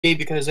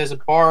because as a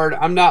bard,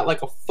 I'm not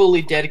like a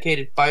fully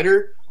dedicated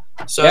fighter.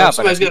 So yeah,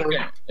 somebody's got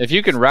to. If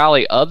you can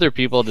rally other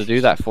people to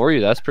do that for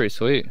you, that's pretty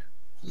sweet.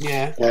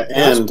 Yeah, and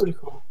that's pretty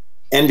cool.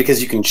 And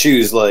because you can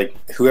choose like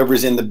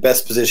whoever's in the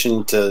best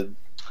position to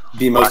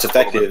be most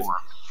effective.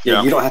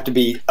 Yeah, you don't have to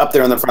be up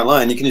there on the front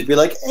line. You can just be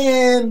like,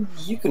 and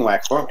you can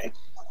whack for me.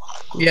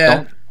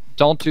 Yeah.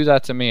 Don't do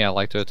that to me. I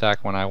like to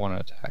attack when I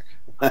want to attack.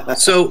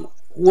 So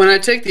when I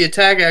take the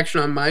attack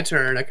action on my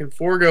turn, I can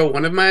forego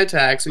one of my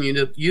attacks and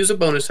use a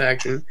bonus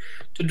action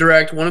to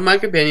direct one of my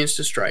companions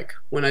to strike.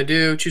 When I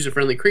do, choose a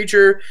friendly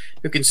creature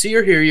who can see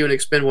or hear you and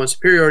expend one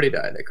superiority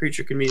die. That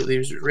creature can immediately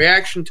use a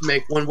reaction to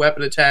make one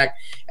weapon attack,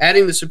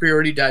 adding the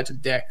superiority die to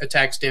the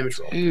attack's damage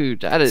roll.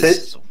 Dude, that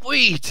is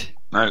sweet.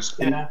 Nice.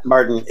 Yeah.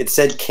 Martin, it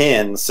said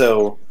can,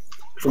 so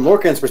from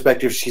Lorcan's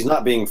perspective, she's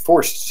not being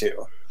forced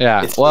to.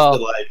 Yeah, It's well,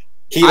 just like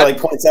he like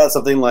points out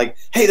something like,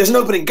 "Hey, there's an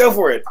opening, go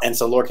for it!" And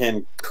so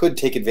Lorcan could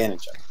take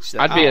advantage of it.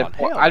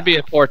 I'd be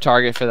a poor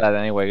target for that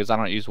anyway because I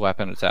don't use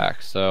weapon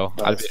attacks. So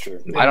That's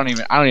true. I don't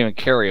even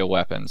carry a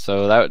weapon.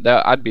 So that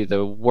I'd be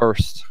the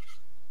worst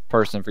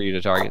person for you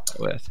to target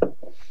that with.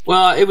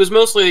 Well, it was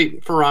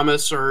mostly for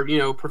Ramus, or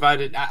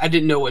provided I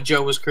didn't know what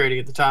Joe was creating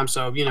at the time,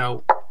 so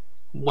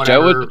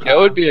whatever. Joe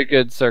would be a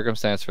good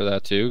circumstance for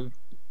that too.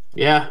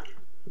 Yeah.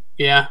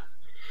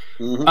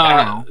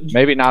 Mm-hmm.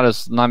 Maybe not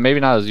as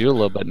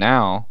Eula, but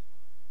now.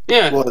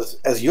 Yeah. Well,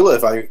 as Eula,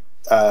 if I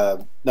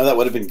no, that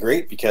would have been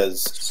great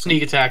because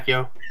sneak attack,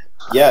 yo.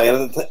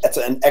 Yeah, that's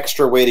an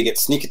extra way to get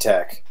sneak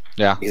attack.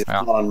 Yeah. Because it's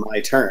not on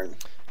my turn.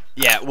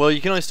 Yeah, well, you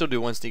can only still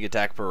do one sneak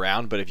attack per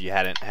round, but if you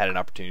hadn't had an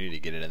opportunity to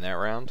get it in that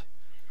round,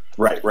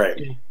 right,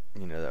 that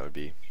would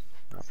be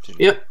an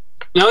opportunity. Yep.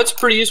 No, it's a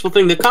pretty useful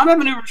thing. The combat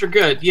maneuvers are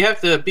good. You have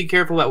to be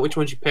careful about which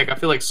ones you pick. I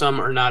feel like some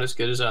are not as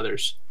good as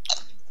others.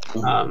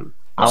 Some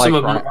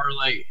of them are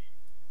like.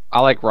 I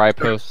like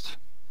Riposte.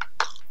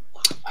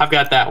 I've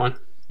got that one.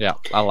 Yeah,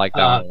 I like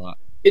that one a lot.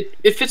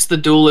 It fits the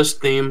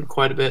duelist theme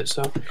quite a bit.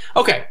 So,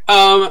 okay,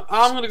 I'm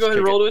gonna go ahead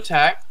and roll to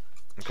attack.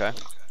 Okay.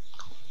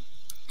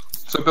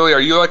 So Billy,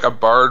 are you like a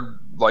bard?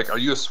 Like, are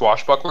you a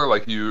swashbuckler?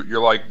 Like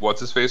you're like what's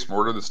his face, from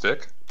Order of the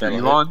Stick? You're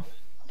Elon.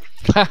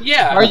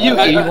 Yeah. Are you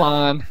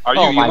Elon? Are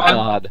you oh my Elon?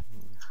 god.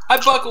 I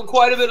buckle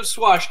quite a bit of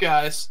swash,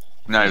 guys.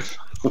 Nice.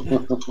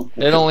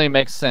 It only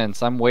makes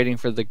sense. I'm waiting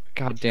for the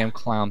goddamn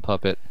clown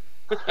puppet.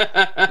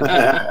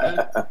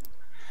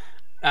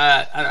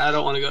 I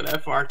don't want to go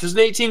that far. Does an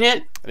 18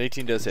 hit? An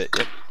 18 does hit.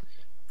 Yep.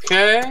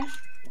 Okay.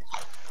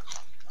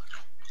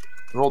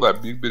 Roll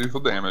that big beautiful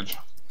damage.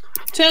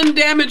 10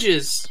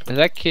 damages. Is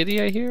that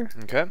Kitty I hear?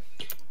 Okay.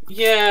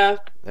 Yeah.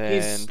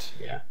 And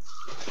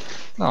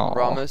Oh.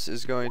 Ramus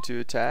is going to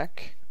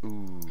attack.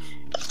 Ooh.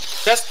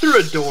 That's through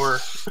a door.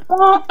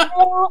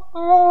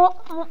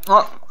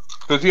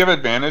 Does he have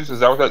advantage? Is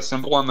that what that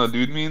symbol on the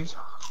dude means?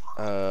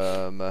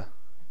 It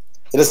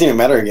doesn't even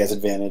matter if he has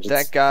advantage.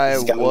 That guy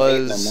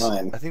was.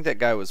 I I think that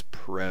guy was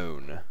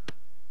prone.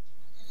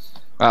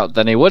 Oh,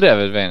 then he would have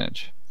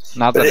advantage.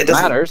 Not that it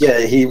matters. Yeah,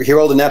 he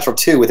rolled a natural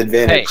 2 with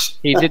advantage.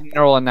 Hey, he didn't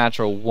roll a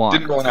natural 1.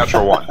 Didn't roll a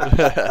natural 1.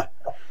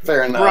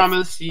 Fair enough.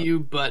 Promise you,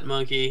 butt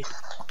monkey.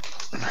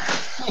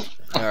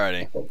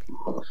 Alrighty.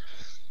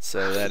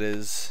 So that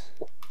is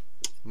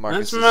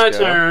Marcus. That's my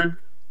turn.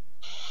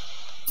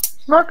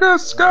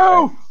 Marcus,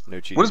 go!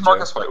 No cheating. What does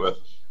Marcus fight with?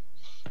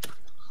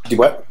 Do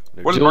what?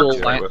 What does Marcus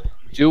fight with?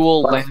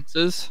 Dual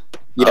lances?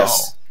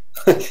 Yes.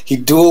 He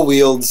dual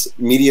wields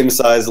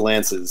medium-sized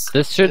lances.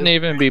 This shouldn't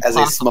even be as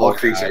possible, a small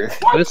creature.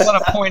 I just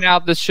want to point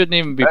out this shouldn't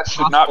even be That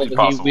possible should not be that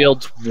possible. he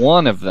wields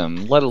one of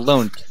them, let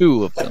alone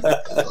 2 of them.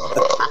 What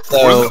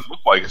does it look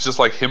like? It's just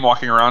like him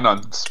walking around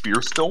on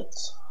spear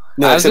stilts?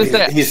 No,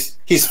 except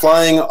he's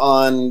flying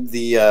on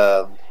the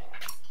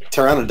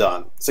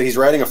Pteranodon. So he's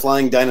riding a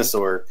flying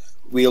dinosaur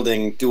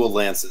wielding dual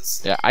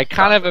lances. Yeah, I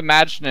kind of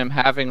imagine him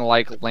having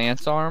like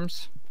lance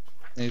arms.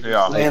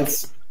 Yeah.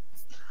 Lance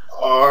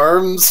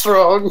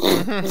Armstrong.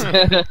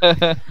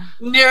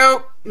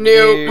 Nope. Get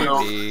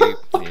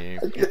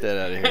that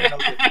out of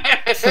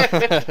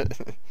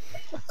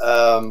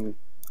here.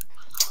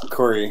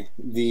 Corey,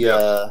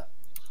 the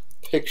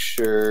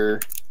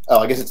picture. Oh,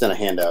 I guess it's in a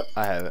handout.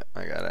 I have it.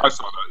 I got it. I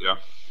saw that, yeah.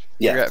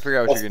 Yeah.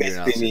 Forgot what you're That's gonna do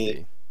now. basically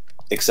me,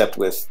 except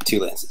with 2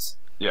 lances.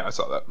 Yeah, I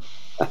saw that.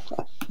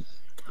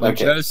 When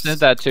Okay. Joe sent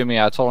that to me,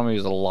 I told him he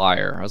was a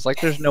liar. I was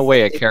like, there's no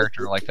way a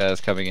character like that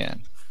is coming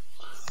in.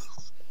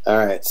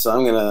 Alright, so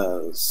I'm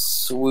gonna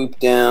swoop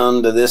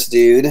down to this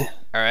dude.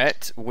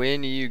 Alright,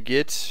 when you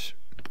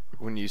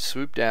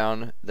swoop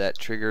down, that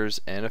triggers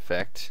an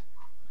effect.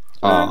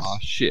 Oh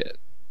shit.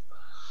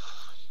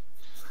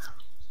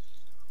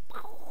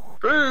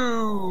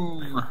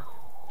 Boom!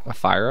 A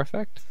fire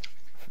effect?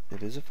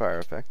 It is a fire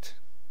effect.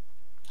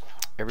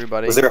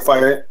 Everybody. Was there a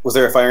fire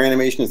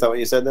animation? Is that what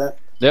you said that?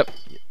 Yep.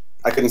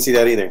 I couldn't see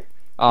that either. Do you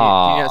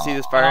not see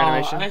this fire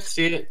animation? I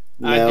see it.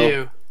 No. I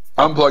do.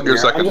 Unplug your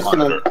Yeah, second I'm just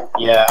monitor.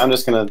 I'm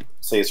just gonna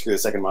say screw the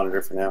second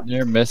monitor for now.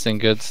 You're missing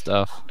good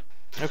stuff.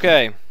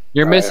 Okay.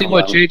 You're All right, missing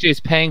what well. JJ's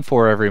paying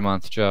for every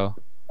month, Joe.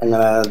 I'm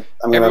gonna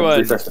Everyone,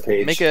 refresh the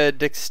page. make a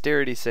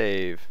dexterity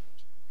save.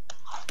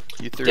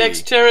 You three.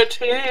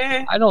 Dexterity.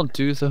 I don't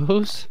do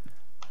those.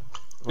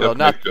 Well, Yep,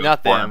 not make good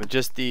not them, one.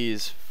 just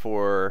these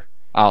for.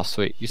 Oh,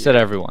 sweet. You said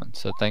everyone,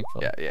 so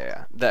thankfully.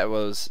 Yeah. That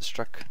was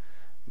struck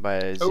by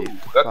a Oh,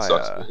 Zephyr. that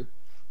sucks.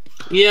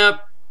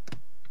 Yep.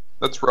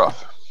 That's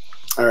rough.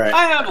 All right.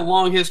 I have a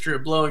long history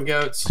of blowing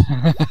goats.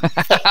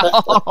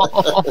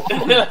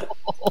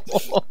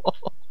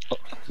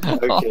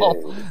 Okay.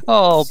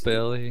 Oh,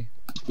 Billy.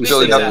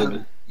 Billy,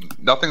 things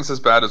nothing's as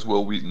bad as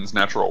Will Wheaton's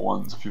natural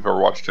ones. If you've ever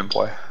watched him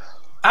play,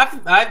 I'm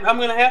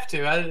gonna have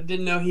to. I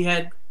didn't know he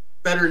had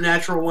better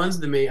natural ones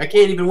than me. I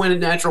can't even win a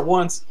natural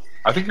once.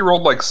 I think he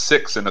rolled like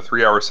 6 in a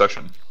 3-hour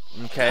session.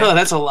 Okay. Oh,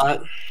 that's a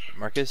lot.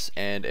 Marcus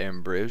and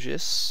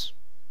Ambrosius.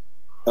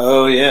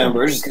 Oh yeah,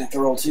 we're just gonna have to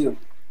roll too.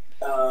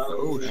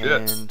 Oh shit!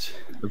 And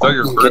Is that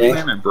your first Okay.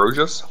 name,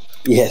 Ambrosius?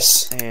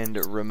 Yes.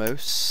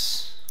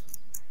 Ramos.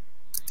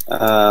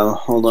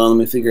 Hold on, let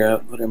me figure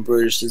out what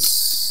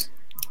Ambrosius'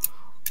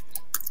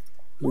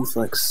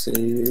 reflex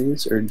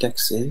saves or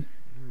dex save.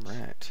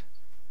 Right.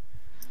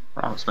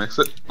 Ramos makes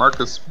it.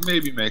 Marcus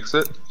maybe makes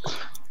it.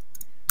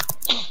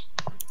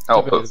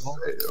 Alpha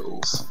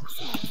fails.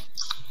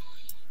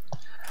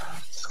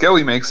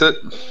 Skelly makes it.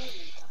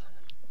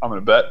 I'm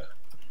gonna bet.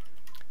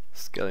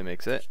 Skelly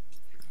makes it.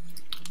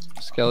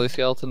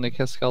 Skeleton, they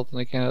can't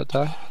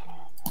attack.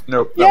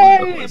 Nope.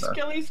 That one's Yay,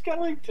 definitely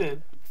Skelly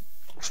Skellington.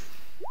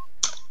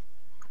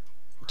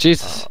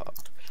 Jesus.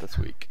 That's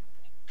weak.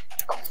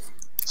 bad.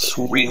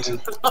 Sweet.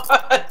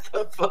 What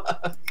the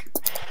fuck?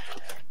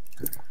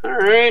 All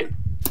right.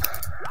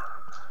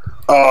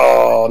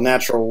 Oh,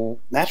 natural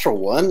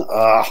one.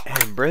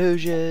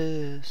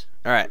 Ambrosius.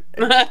 All right.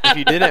 If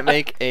you didn't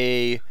make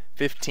a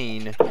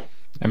 15,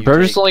 And you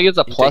Burgess take- only gets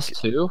a you plus take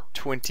 2?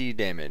 20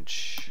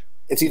 damage.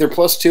 It's either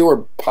 +2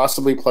 or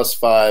possibly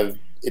 +5.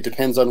 It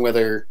depends on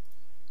whether.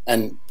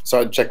 And so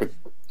I'd check with.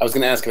 I was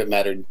going to ask if it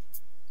mattered.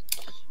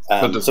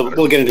 doesn't So matter.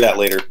 we'll get into that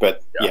later.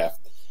 But Yeah. yeah,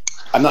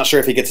 I'm not sure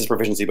if he gets his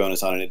proficiency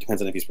bonus on it. It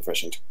depends on if he's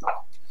proficient.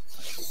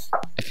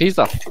 If he's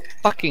a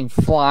fucking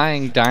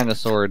flying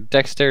dinosaur,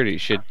 dexterity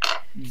should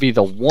be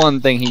the one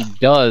thing he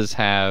does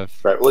have.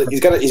 Right. Well, he's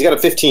got a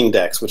 15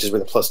 dex, which is where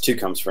the +2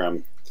 comes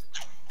from.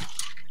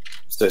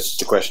 So it's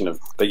just a question of.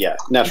 But yeah,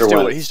 natural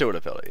one. He still would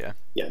have felt it, yeah.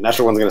 Yeah,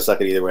 natural one's going to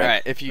suck it either way. All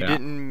right. If you Yeah.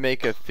 didn't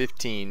make a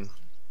 15,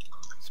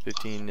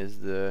 15 is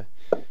the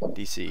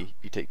DC.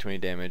 You take 20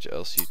 damage,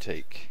 else you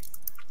take.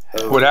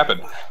 What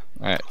happened?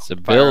 Alright, so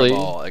Billy.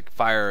 Fireball, like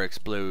fire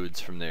explodes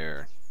from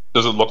there.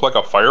 Does it look like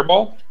a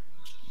fireball?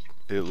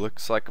 It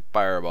looks like a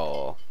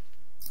fireball.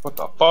 What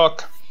the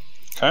fuck?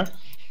 Okay.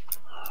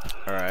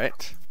 All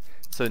right.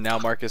 So now,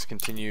 Marcus,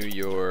 continue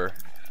your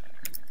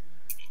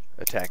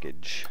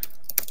attackage.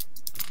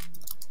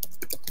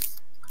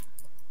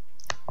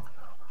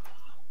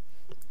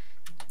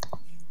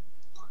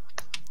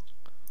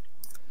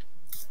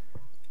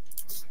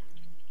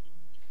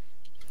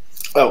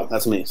 Oh,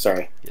 that's me.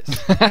 Sorry. Yes.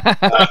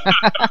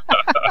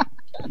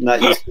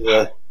 Not used to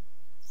the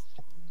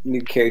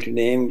new character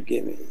name.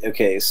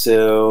 Okay,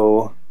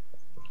 so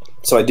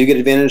I do get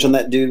advantage on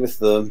that dude with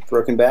the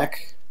broken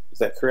back. Is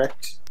that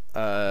correct?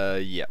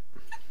 Yep.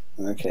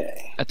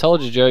 Okay. I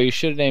told you, Joe, you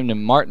should have named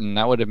him Martin.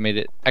 That would have made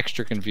it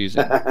extra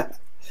confusing.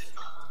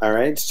 All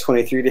right,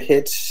 23 to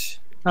hit,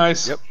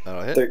 Nice. Yep.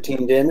 That'll hit.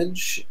 13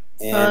 damage,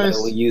 and Nice. I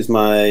will use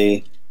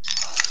my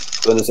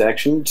bonus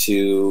action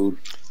to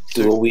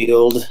dual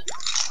wield.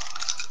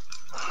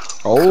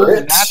 Oh,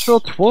 Crit. natural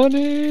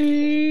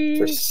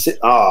 20!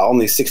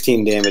 Only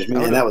 16 damage. Man,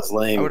 would've- that was I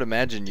lame. would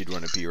imagine you'd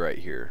want to be right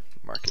here,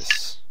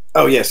 Marcus.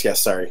 Oh, yes,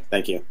 sorry.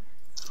 Thank you.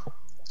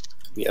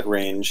 Be at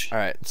range. All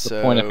right. What's So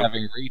the point of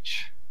having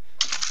reach?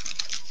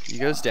 he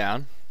goes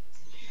down.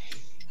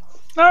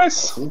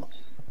 Nice.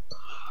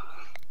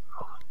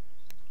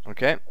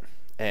 Okay.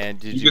 And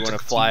did you get want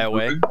to fly continue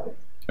away? moving?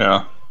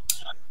 Yeah.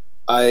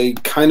 I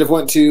kind of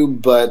want to,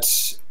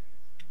 but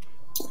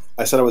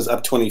I said I was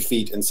up 20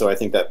 feet, and so I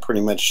think that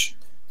pretty much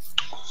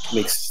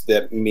made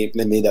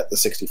that the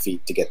 60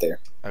 feet to get there.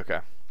 Okay.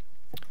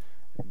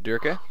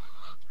 Durka.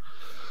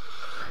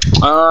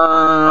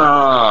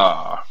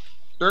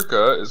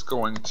 Durka is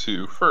going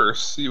to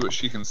first see what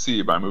she can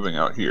see by moving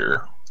out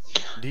here.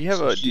 Do you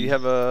have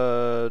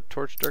a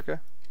torch, Durka?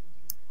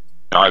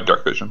 No, I have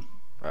dark vision.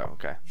 Oh,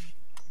 okay.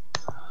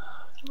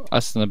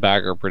 Us in the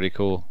back are pretty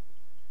cool.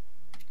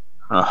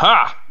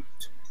 Aha!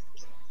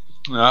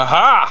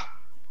 Aha!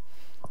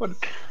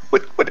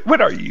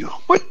 What are you?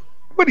 What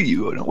are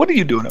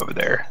you doing over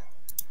there?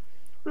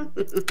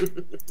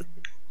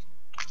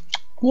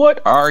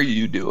 What are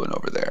you doing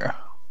over there?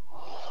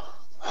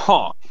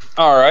 Huh.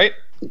 All right.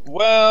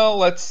 Well,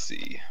 let's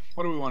see.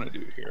 What do we want to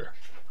do here?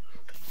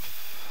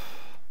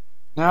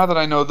 Now that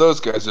I know those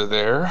guys are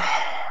there,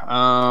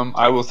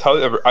 I will tell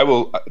you.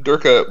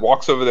 Durka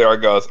walks over there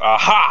and goes,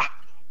 "Aha!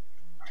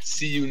 I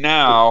see you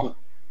now,"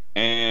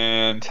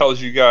 and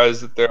tells you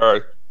guys that there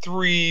are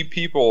 3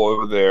 people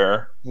over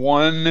there.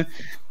 One,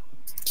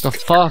 The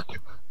fuck?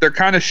 they're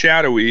kind of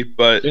shadowy,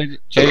 but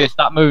JJ,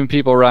 stop moving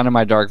people around in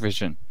my dark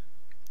vision.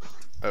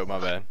 Oh, my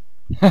bad.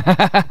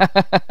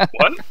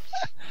 what?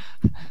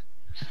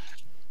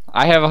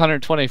 I have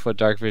 120 foot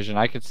dark vision.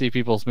 I can see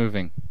people's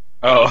moving.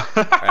 Oh.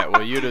 Alright,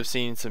 well, you'd have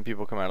seen some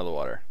people come out of the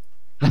water.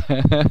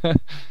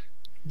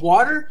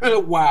 Water?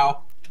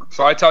 Wow.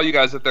 So I tell you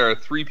guys that there are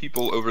 3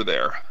 people over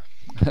there.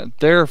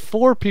 There are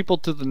 4 people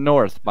to the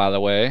north, by the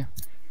way.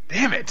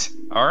 Damn it!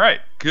 All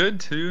right, good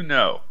to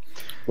know.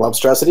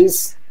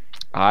 Monstrosities?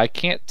 I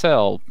can't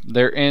tell.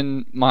 They're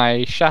in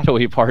my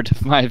shadowy part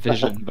of my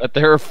vision, but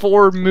there are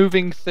 4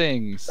 moving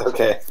things.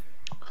 Okay.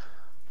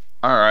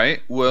 All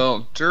right.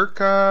 Well,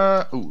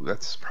 Durka. Ooh,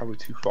 that's probably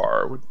too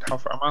far. How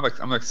far?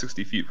 I'm like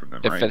 60 feet from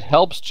them, If right? it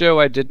helps, Joe,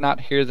 I did not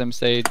hear them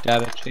say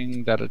 "data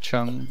ching, data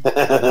chung."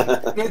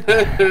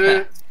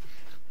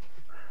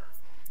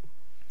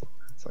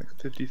 It's like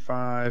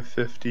 55,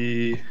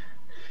 50.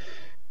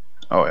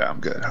 Oh yeah, I'm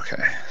good.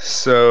 Okay.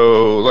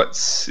 So let's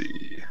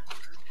see.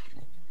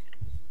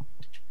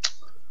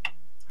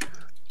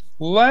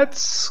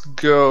 Let's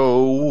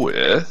go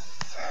with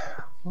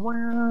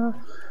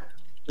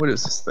what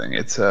is this thing?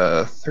 It's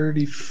a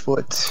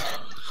 30-foot.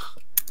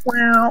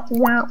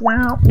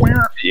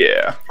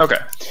 Yeah. Okay.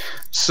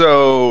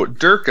 So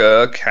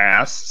Durka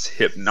casts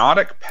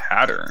Hypnotic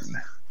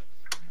Pattern.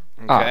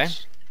 Okay.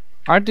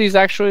 Aren't these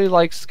actually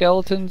like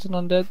skeletons and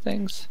undead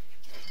things?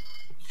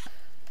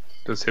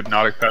 Does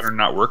Hypnotic Pattern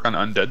not work on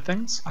undead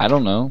things? I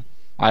don't know.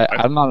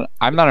 I'm not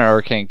an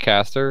arcane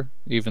caster,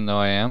 even though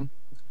I am.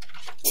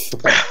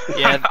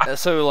 Yeah,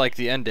 so like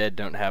the undead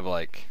don't have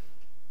like,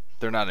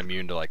 they're not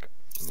immune to like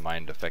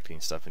mind affecting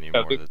stuff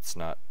anymore. That's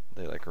not,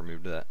 they like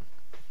removed that.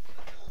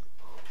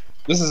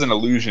 This is an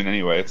illusion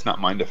anyway. It's not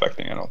mind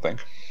affecting, I don't think.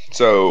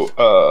 So,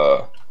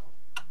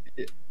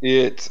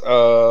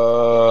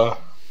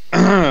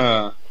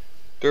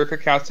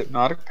 Durka casts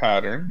Hypnotic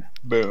Pattern.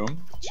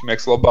 Boom. She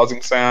makes a little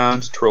buzzing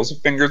sound, twirls her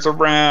fingers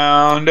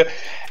around,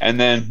 and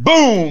then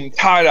boom,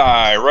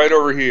 tie-dye right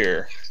over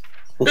here.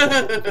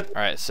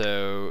 Alright,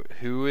 so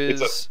who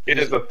is...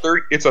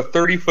 It's a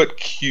 30-foot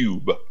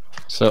cube.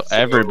 So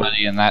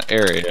everybody in that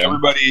area.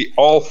 Everybody,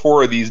 all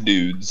 4 of these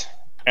dudes.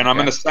 And I'm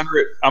gonna center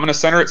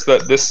it so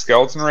that this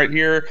skeleton right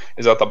here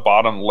is at the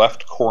bottom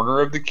left corner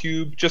of the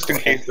cube, just in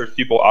case there's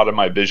people out of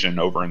my vision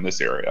over in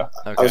this area.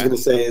 Okay. I was going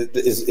to say,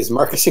 is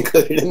Marcus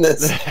included in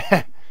this?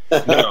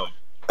 No.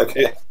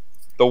 Okay.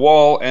 The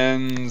wall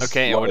ends.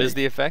 Okay, and what is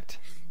the effect?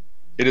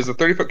 It is a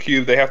 30-foot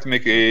cube. They have to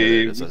make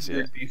a Yeah, it is,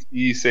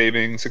 DC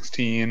saving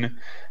 16,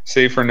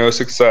 save for no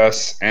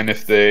success, and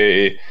if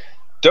they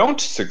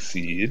don't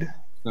succeed,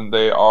 then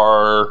they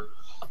are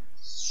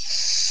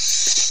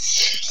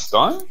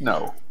stunned.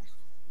 No,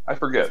 I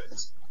forget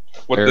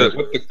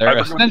They're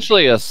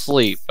essentially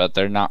asleep, but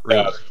they're not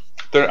really.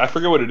 I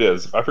forget what it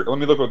is. Let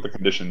me look what the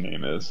condition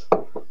name is.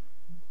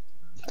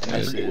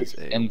 This is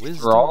a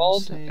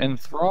Enthralled? wisdom save.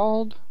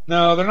 Enthralled?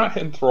 No, they're not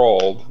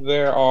enthralled.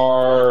 They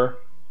are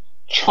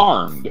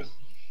charmed.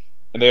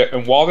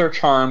 And while they're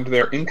charmed,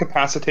 they're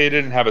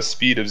incapacitated and have a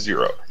speed of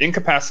 0.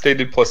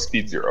 Incapacitated plus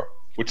speed 0,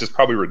 which is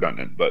probably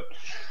redundant, but...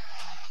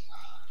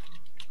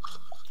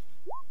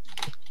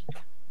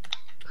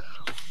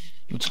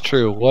 It's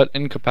true. What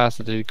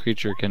incapacitated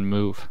creature can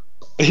move?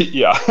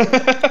 Yeah.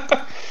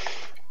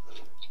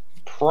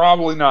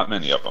 Probably not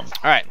many of them.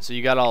 Alright, so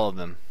you got all of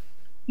them.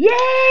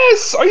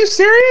 Yes! Are you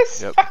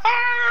serious? Yep.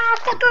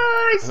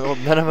 Fuckers! Well,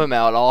 none of them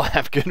out all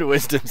have good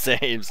wisdom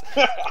saves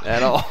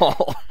at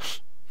all.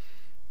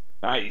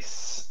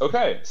 Nice.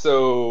 Okay,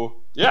 so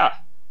yeah.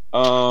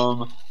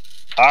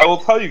 I will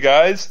tell you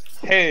guys,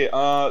 hey,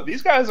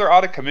 these guys are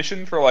out of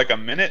commission for like a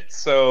minute,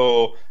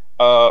 so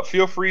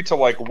feel free to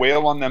like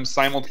wail on them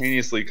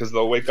simultaneously because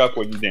they'll wake up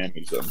when you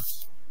damage them.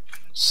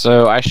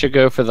 So I should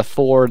go for the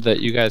 4 that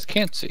you guys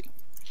can't see.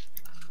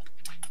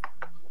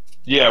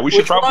 Yeah, we should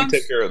Which probably ones?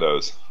 take care of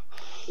those.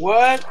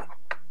 What?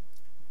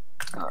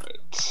 All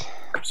right.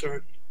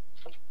 Sorry.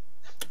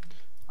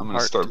 I'm gonna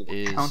Heart start with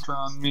is a counter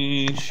on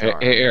me.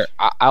 Here,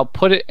 I'll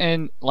put it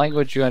in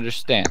language you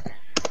understand.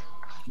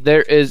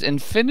 There is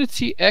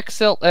Infinity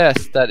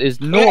XLS that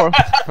is north.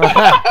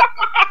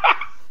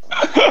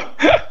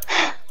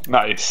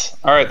 Nice.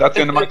 All right, that's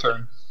the end of my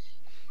turn.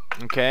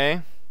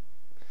 Okay.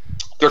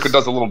 Durka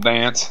does a little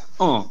dance.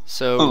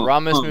 So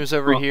Ramus moves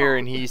over here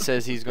and he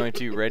says he's going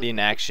to ready an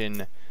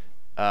action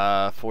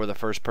for the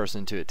first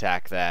person to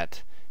attack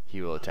that.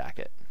 He will attack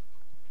it.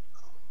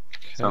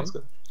 Sounds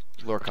good.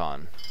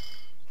 Lorcan.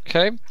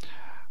 Okay.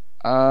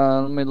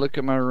 Let me look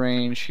at my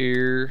range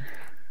here.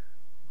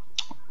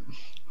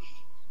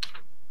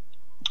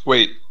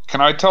 Wait,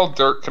 can I tell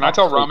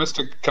Ramus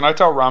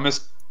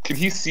can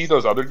he see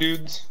those other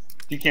dudes?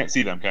 He can't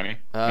see them, can he?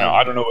 No,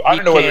 I don't know. I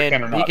don't know whether he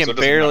can or not. He can so it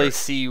doesn't barely matter.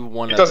 see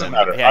one It of doesn't them.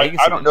 matter. Yeah, he can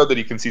I see don't know that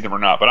he can see them or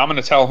not, but I'm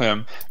going to tell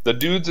him the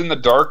dudes in the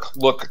dark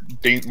look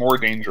more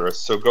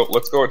dangerous. So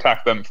let's go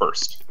attack them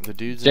first. The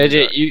dudes in the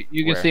JJ, dark.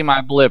 you can Where? see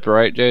my blip,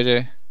 right,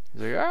 JJ?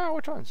 He's like,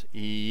 which ones?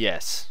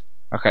 Yes.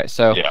 Okay,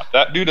 so Yeah,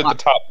 that dude at the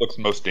top looks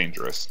most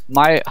dangerous.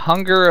 my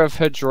Hunger of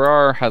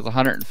Hadrar has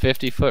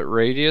 150-foot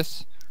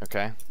radius,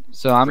 Okay.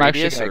 so I'm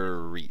Radius actually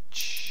or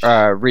reach?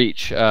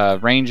 reach.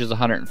 Range is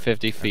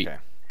 150 feet. Okay.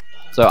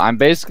 So I'm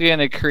basically going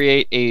to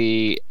create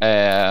a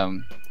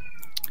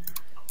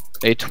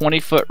a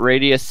 20-foot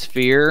radius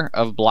sphere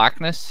of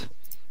blackness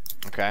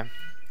Okay.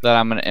 that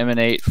I'm going to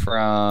emanate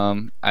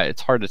from.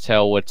 It's hard to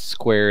tell which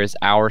square is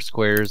our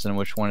squares and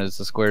which one is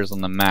the squares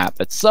on the map.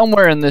 It's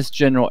somewhere in this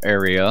general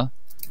area.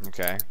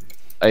 Okay.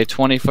 A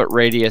 20-foot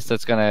radius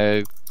that's going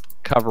to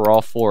cover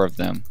all 4 of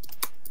them.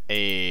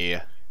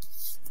 A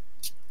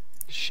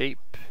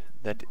shape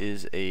that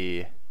is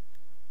a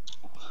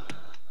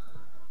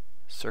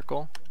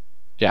circle.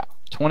 Yeah,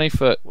 20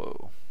 foot.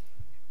 Whoa.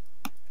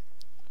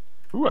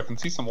 Ooh, I can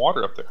see some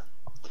water up there.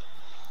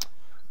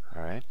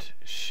 All right.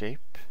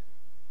 Shape.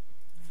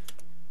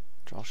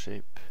 Draw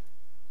shape.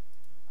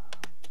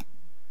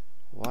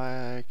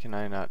 Why can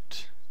I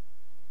not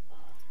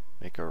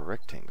make a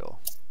rectangle?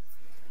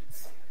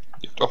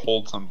 You have to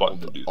hold some button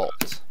to do that.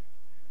 Alt.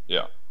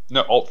 Yeah.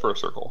 No, Alt for a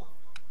circle.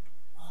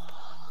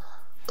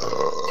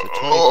 So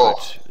 20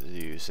 foot,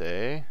 you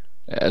say?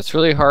 Yeah, it's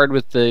really hard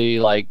with the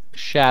like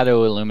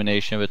shadow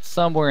illumination, but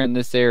somewhere in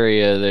this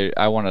area,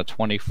 I want a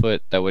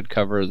 20-foot that would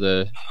cover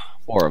the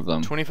 4 of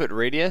them. 20-foot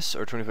radius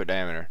or 20-foot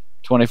diameter?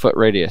 20-foot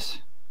radius.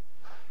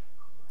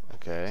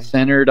 Okay.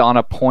 Centered on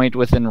a point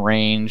within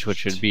range,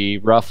 which would be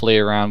roughly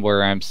around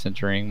where I'm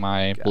centering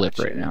my blip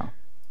Gotcha. right now.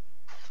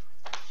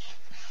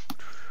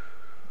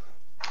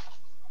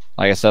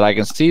 Like I said, I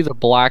can see the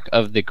black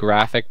of the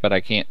graphic, but I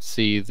can't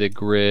see the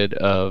grid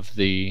of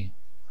the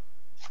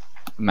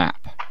map.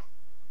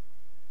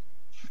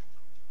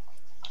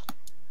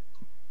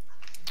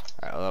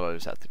 Alright, well, that'll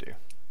just have to do.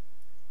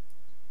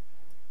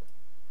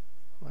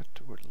 What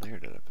layer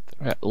did I put that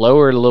on? Yeah,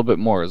 lower it a little bit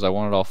more, as I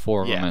wanted all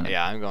 4 of them in.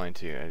 Yeah, I'm going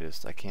to.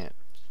 I can't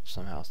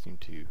somehow seem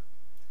to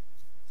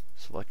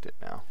select it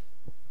now.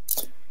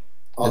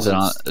 Is it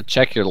on?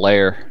 Check your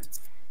layer.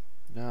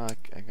 No,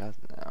 I got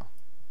it now.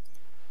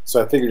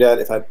 So I figured out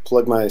if I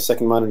plug my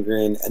second monitor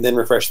in and then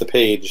refresh the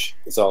page,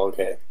 it's all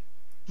okay.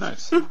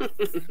 Nice.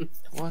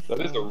 What?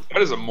 That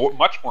is a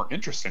much more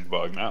interesting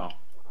bug now.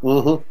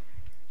 Mm-hmm.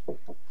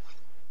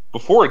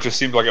 Before it just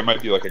seemed like it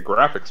might be like a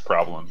graphics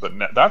problem, but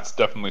that's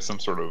definitely some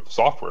sort of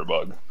software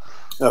bug.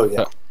 Oh,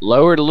 yeah.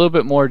 Lower it a little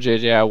bit more,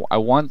 JJ. I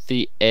want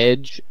the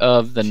edge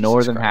of the Jesus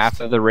northern Christ. half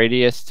of the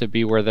radius to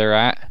be where they're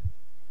at.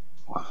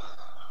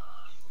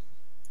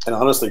 And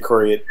honestly,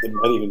 Corey, it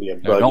might even be a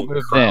No, bug. don't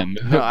move them.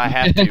 No, I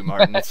have to,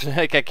 Martin. It's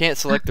like I can't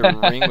select the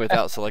ring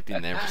without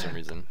selecting them for some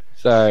reason.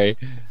 Sorry.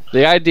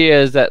 The idea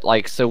is that,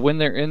 like, so when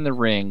they're in the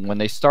ring, when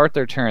they start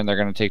their turn, they're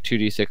going to take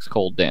 2d6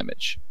 cold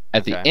damage.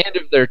 At the Okay. end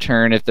of their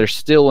turn, if they're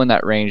still in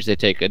that range, they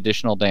take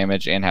additional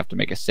damage and have to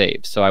make a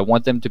save. So I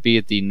want them to be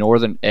at the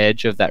northern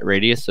edge of that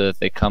radius so that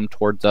they come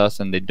towards us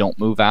and they don't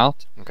move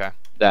out, Okay.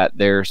 that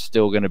they're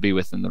still going to be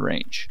within the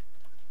range.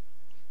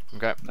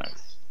 Okay.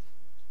 Nice.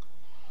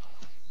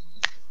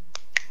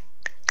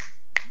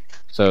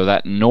 So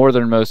that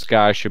northernmost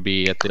guy should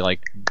be at the,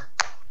 like,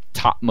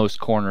 topmost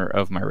corner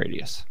of my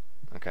radius.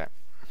 Okay.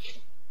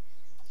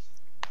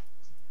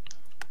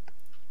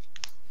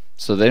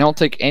 So they don't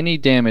take any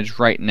damage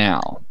right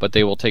now, but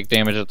they will take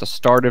damage at the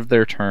start of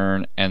their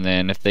turn, and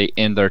then if they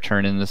end their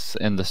turn in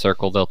the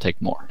circle, they'll take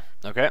more.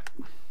 Okay.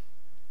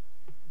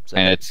 So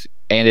And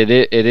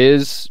it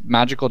is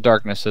magical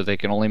darkness, so they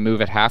can only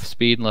move at half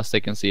speed unless they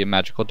can see a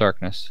magical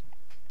darkness,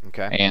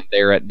 okay. and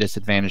they're at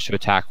disadvantage to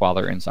attack while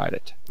they're inside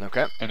it.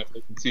 Okay. And if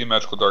they can see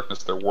magical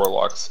darkness, they're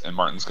warlocks, and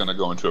Martin's going to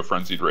go into a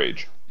frenzied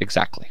rage.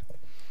 Exactly.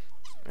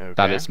 Okay.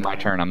 That is my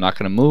turn. I'm not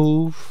going to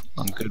move.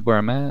 I'm good where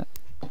I'm at,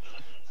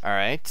 All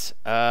right.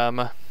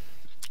 and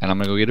I'm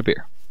going to go get a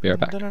beer. Be right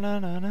back.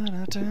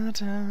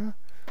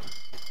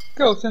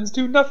 Skeletons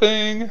do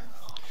nothing.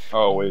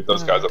 Oh wait,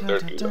 those guys up there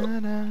do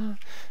though.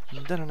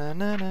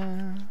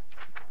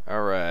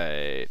 All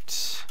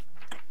right.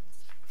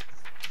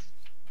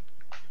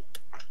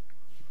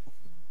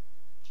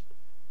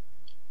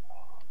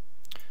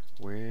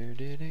 Where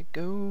did it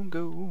go,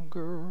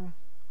 girl?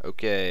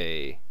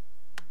 Okay.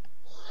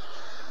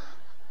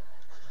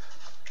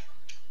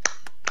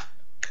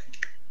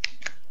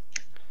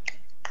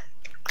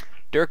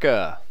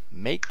 Durka,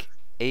 make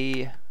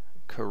a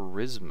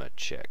charisma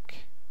check.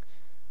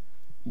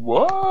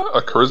 What?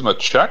 A charisma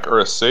check or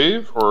a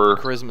save or?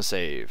 Charisma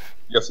save.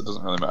 I guess it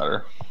doesn't really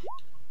matter.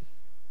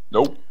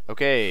 Nope.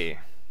 Okay.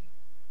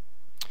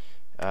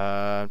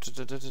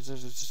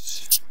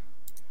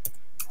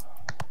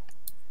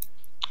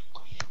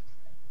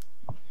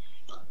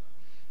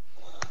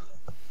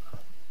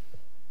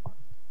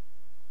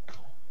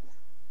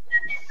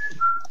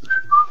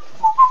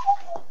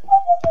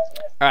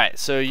 All right,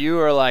 so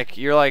you're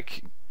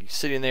like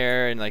sitting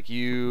there and like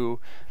you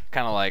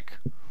kind of like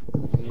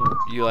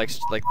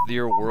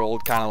your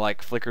world kind of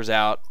like flickers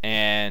out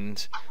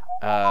and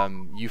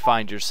you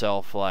find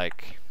yourself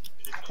like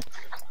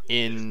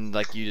in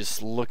like you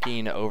just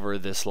looking over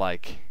this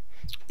like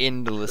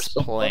endless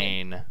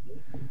plain,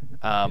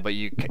 but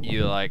you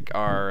like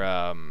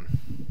are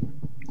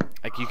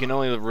like you can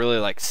only really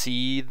like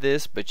see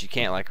this, but you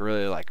can't like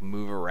really like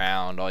move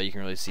around. All you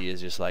can really see is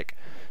just like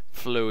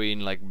flowing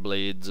like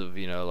blades of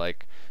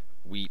like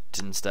wheat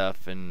and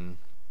stuff, and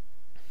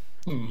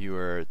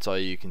it's all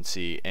you can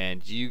see.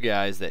 And you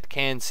guys that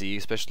can see,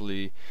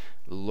 especially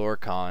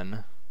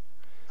Lorcan,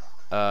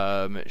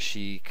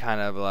 she kind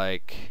of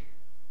like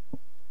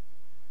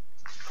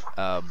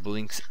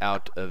blinks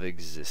out of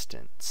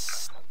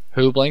existence.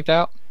 Who blinked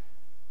out?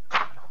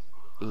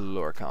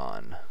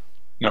 Lorcan.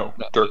 No,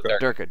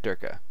 Durka.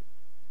 Durka.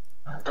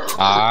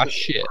 Ah,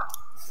 shit.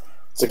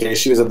 It's okay.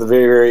 She was at the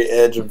very, very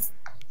edge of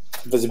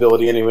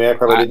visibility anyway. I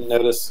probably didn't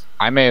notice.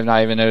 I may have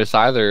not even noticed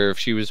either. If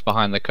she was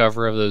behind the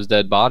cover of those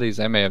dead bodies,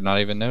 I may have not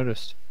even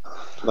noticed.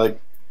 Like,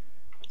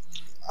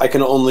 I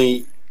can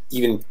only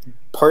even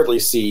partly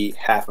see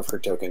half of her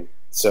token.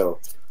 So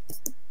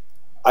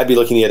I'd be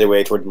looking the other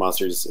way toward the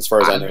monsters. As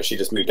far as I know, she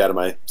just moved out of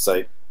my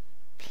sight.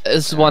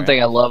 This is one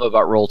thing I love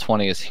about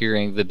Roll20 is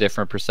hearing the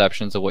different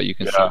perceptions of what you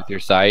can see with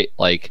your sight.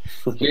 Like,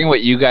 hearing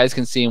what you guys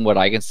can see and what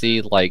I can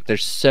see. Like,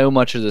 there's so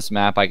much of this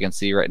map I can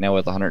see right now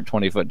with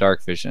 120-foot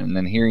dark vision. And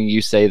then hearing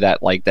you say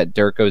that, like, that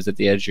Durko's at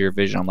the edge of your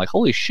vision, I'm like,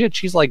 holy shit,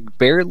 she's, like,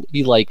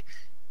 barely, like,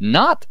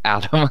 not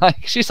out of my...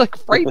 She's, like,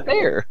 right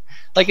there.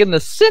 Like, in the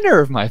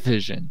center of my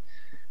vision.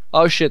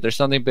 Oh, shit, there's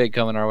something big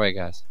coming our way,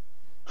 guys.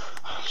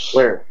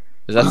 Where?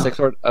 Is that 6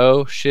 word?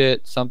 Oh,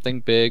 shit, something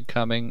big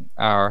coming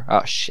our...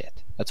 Oh, shit.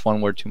 That's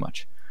one word too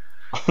much.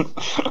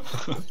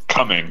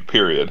 Coming,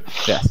 period.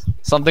 Yes.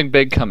 Something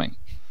big coming.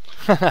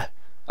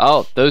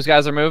 Oh, those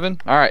guys are moving?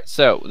 Alright,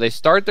 so they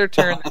start their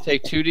turn, they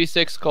take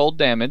 2d6 cold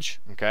damage,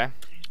 Okay.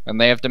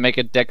 and they have to make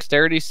a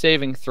dexterity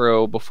saving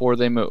throw before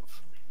they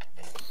move.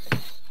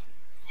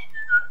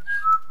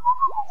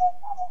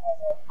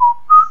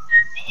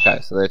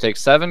 Okay, so they take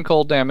 7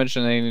 cold damage,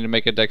 and they need to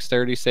make a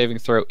dexterity saving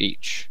throw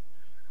each.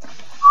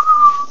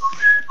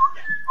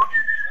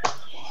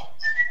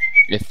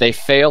 If they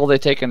fail, they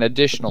take an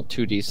additional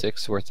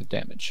 2d6 worth of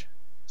damage.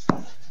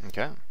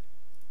 Okay.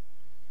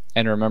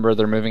 And remember,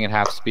 they're moving at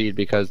half speed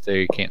because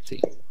they can't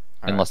see.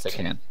 Unless they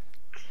can.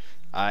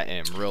 I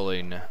am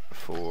rolling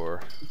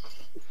for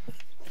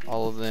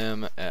all of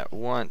them at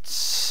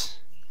once.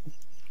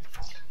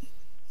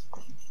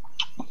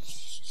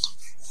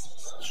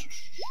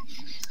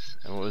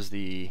 And what was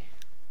the...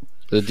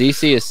 The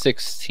DC is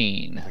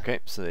 16. Okay,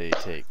 so they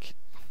take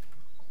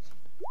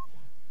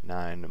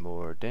 9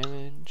 more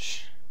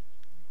damage.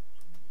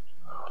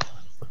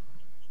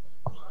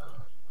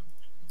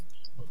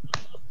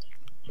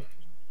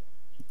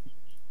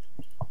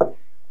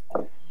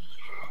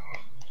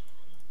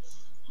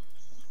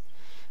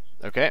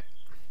 Okay.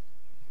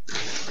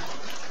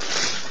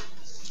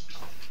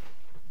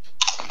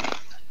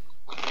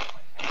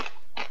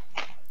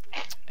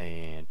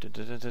 And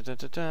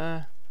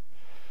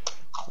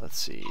let's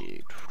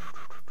see.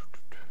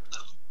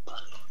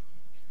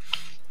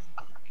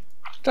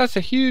 That's a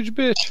huge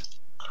bitch.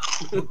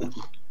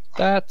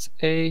 That's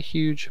a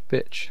huge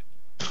bitch.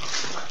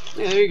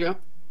 Yeah, there you go.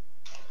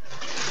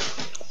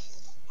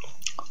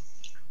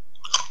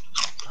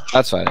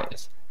 That's what it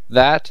is.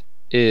 That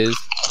is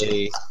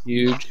a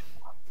huge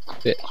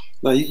bitch.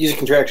 No, use a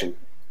contraction.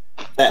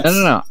 That's.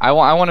 No. I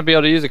want to be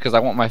able to use it because I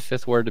want my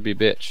 5th word to be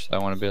bitch. So I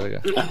want to be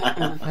able to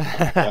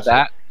go.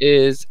 That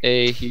is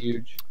a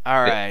huge.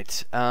 All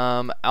right.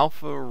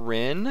 Alpha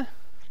Rin.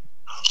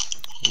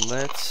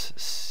 Let's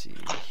see.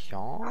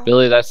 Y'all.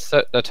 Billy, that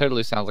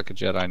totally sounds like a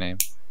Jedi name.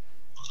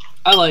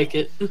 I like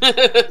it.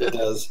 It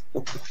does.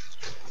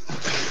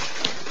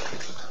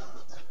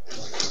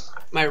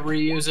 Might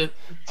reuse it.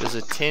 Does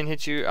a 10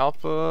 hit you,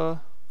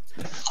 Alpha?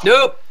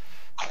 Nope.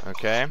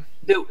 Okay.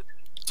 Nope.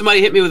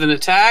 Somebody hit me with an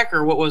attack,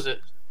 or what was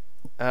it?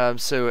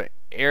 So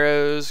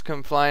arrows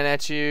come flying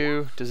at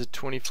you. Does a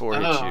 24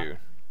 hit Oh. you?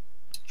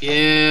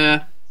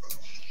 Yeah.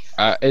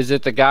 Is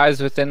it the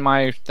guys within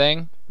my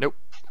thing? Nope.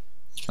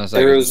 I was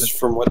like, Arrows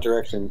from what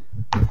direction?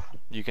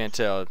 You can't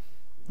tell.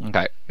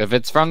 okay. If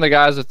it's from the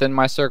guys within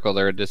my circle,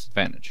 they're at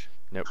disadvantage.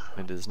 Nope,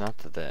 it is not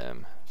to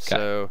them.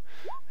 So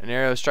an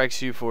arrow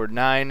strikes you for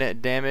 9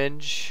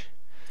 damage,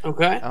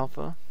 Okay.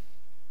 Alpha.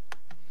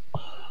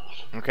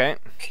 Okay.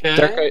 Okay.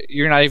 Durka,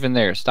 you're not even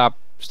there. Stop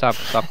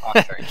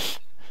posturing.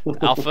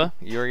 Alpha,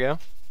 you go.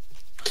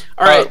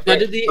 All right. Now,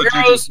 did the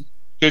arrows?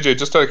 JJ,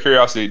 just out of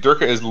curiosity,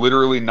 Durka is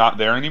literally not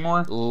there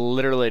anymore.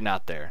 Literally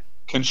not there.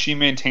 Can she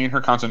maintain her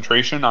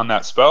concentration on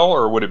that spell,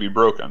 or would it be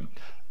broken?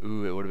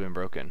 Ooh, it would have been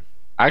broken.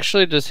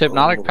 Actually, does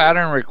hypnotic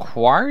pattern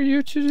require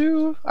you to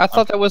do? I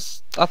thought that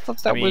was.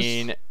 I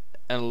mean,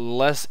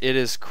 unless it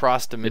is It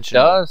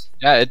cross-dimensional. does.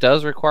 Yeah, it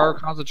does require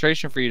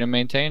concentration for you to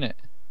maintain it.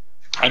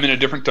 I'm in a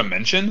different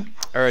dimension?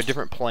 Or a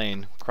different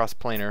plane,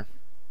 cross-planer.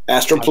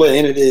 Astral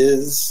plane it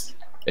is.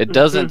 It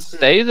doesn't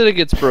say that it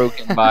gets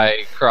broken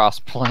by cross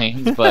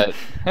planes, but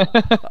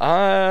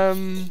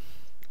I'm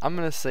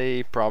gonna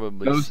say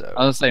probably I'm so.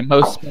 gonna say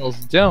most spells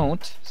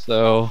don't.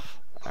 So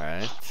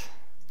Alright.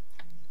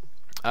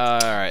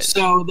 Alright.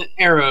 So the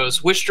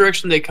arrows, which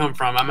direction they come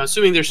from? I'm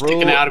assuming they're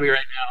sticking Roll- out of me right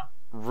now.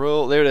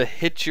 Roll. They would have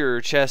hit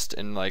your chest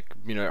and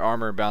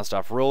armor bounced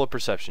off. Roll a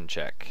perception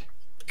check.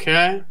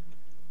 Okay.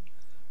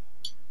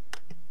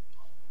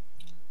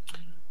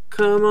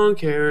 Come on,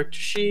 character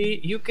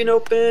sheet. You can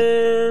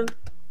open.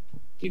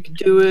 You can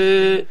do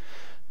it.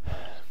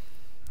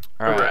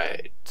 All right.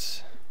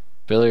 Alright.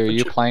 Billy, are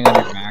you playing on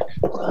your Mac?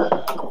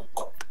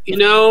 You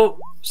know,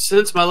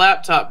 since my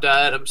laptop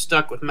died, I'm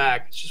stuck with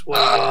Mac. It's just what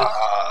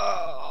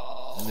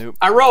it is. Nope.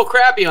 I roll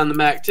crappy on the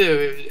Mac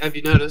too. Have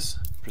you noticed?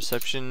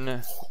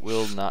 Perception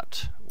will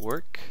not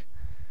work.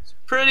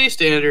 Pretty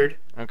standard.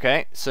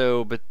 Okay,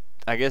 so but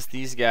I guess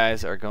these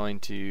guys are going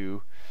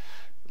to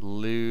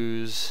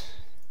lose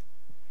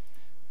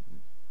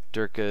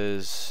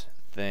Durka's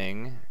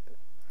thing,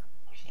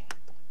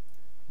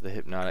 the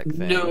hypnotic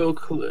thing. No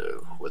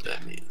clue what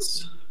that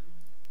means.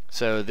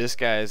 So this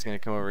guy is going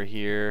to come over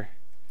here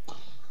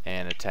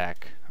and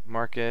attack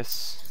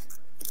Marcus.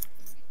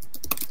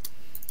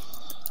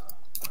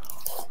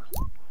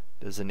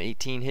 Does an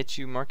 18 hit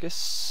you,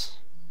 Marcus?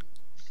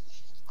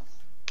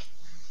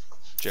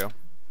 Joe?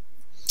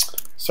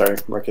 Sorry,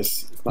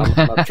 Marcus. It's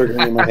not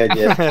triggering in my head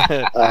yet.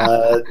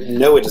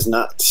 No, it does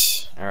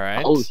not.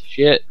 Alright. Oh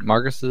shit,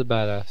 Marcus is a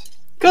badass.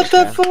 Got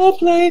that full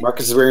plate.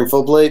 Marcus is wearing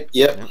full plate.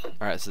 Yep.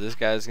 Alright, so this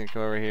guy's going to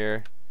come over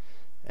here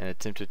and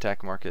attempt to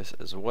attack Marcus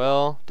as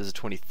well. Does a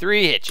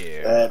 23 hit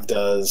you? That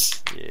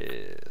does.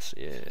 Yes,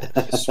 yes.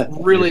 It's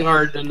really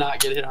hard to not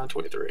get hit on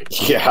 23.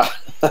 Yeah.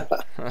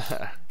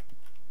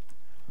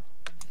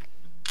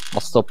 I'll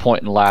still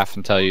point and laugh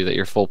and tell you that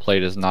your full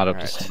plate is not up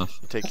to Alright. snuff.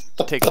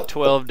 Take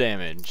 12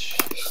 damage.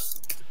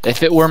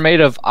 If it were made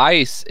of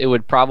ice, it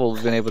would probably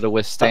have been able to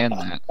withstand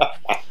that.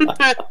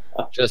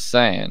 Just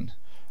saying.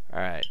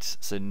 Alright,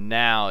 so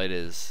now it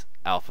is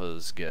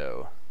Alpha's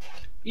go.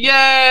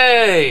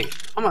 Yay!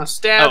 I'm gonna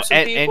stab some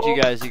and people.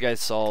 you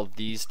guys saw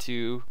these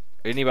two.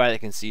 Anybody that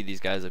can see these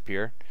guys up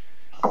here,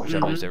 which I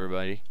believe is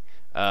everybody.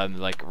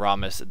 Like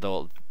Ramus,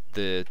 the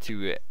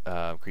two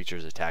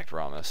creatures attacked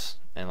Ramus,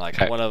 and like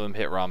Okay. one of them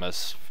hit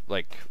Ramus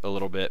like a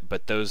little bit,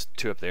 but those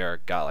two up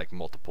there got like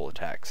multiple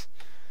attacks.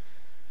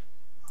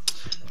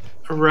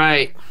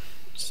 Right.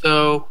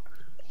 So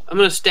I'm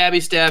gonna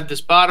stabby stab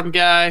this bottom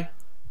guy.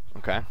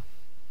 Okay.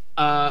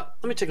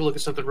 Let me take a look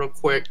at something real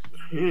quick.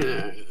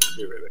 Doing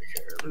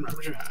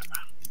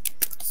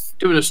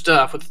the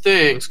stuff with the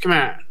things. Come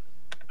on.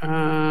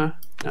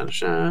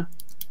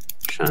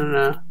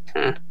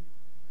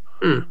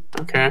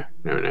 Okay.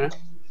 No.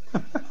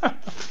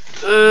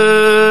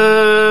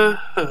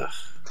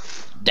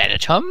 Data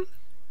chum?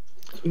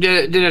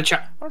 Did a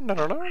chop.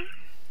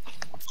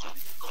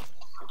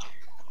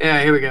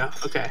 Yeah, here we go.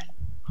 Okay.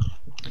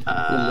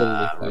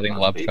 Fighting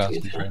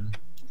Lovecraft right now.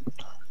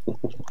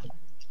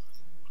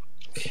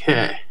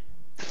 Okay.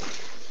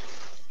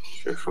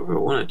 Sure, if I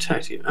want to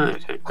attack you.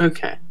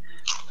 Okay.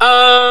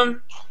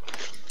 I'm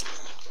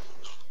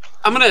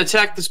gonna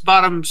attack this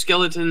bottom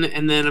skeleton,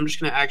 and then I'm just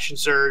gonna action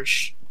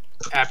surge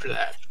after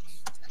that.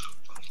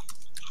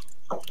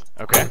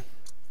 Okay.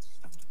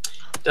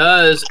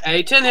 Does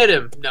a 10 hit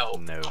him? No.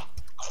 No.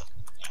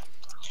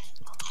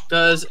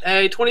 Does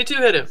a 22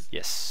 hit him?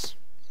 Yes.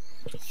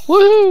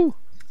 Woohoo!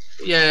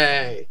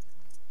 Yay.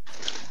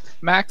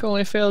 Mac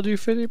only failed you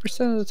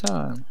 50% of the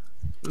time.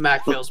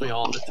 Mac fails me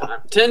all the time.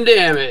 10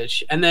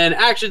 damage, and then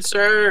action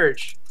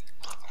surge.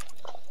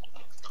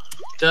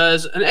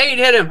 Does an 8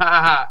 hit him?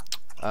 Ha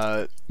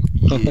ha.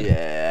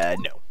 Yeah.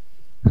 No.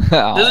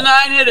 ha. Does a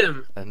 9 hit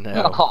him?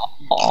 No.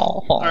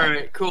 All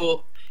right,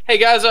 cool. Hey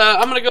guys,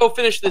 I'm gonna go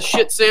finish this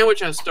shit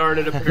sandwich I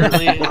started.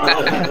 Apparently.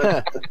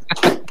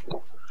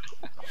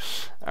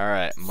 All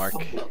right,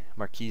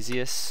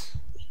 Marquesius.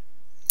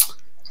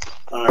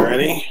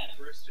 Alrighty.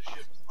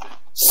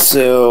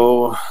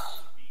 So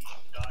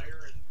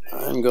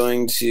I'm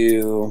going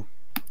to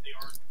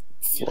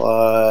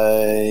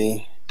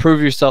fly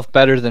Prove yourself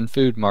better than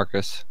food,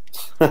 Marcus.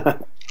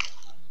 on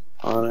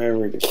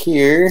over to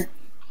here.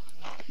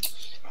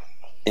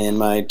 And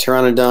my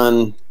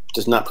Pteranodon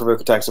does not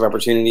provoke attacks of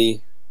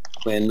opportunity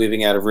when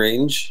moving out of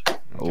range.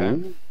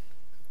 Okay.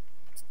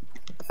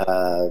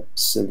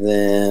 So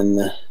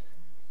then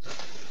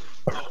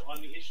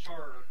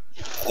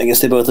I guess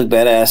they both look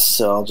badass,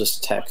 so I'll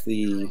just attack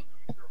the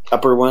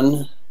upper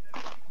one.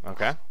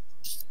 Okay.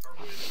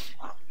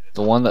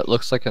 The one that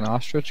looks like an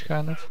ostrich,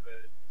 kind of?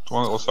 The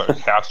one that looks like a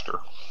caster.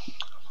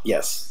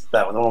 Yes,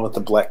 that one, the one with the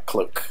black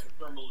cloak.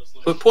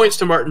 But points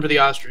to Martin for the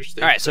ostrich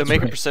thing. All right, so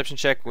make a perception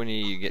check when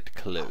you get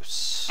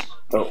close.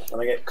 Oh, when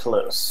I get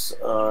close.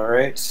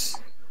 Alright.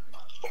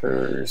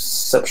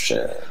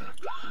 Perception.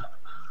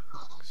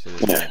 So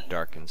it's kind of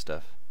dark and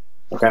stuff.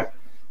 Okay.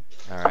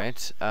 All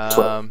right.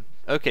 12.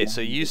 Okay, so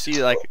you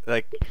see like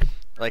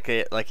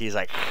he's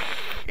like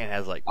and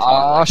has like. two,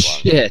 Aw, like,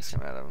 shit. long legs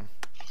coming out of him.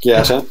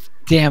 Gotcha.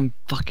 Damn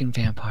fucking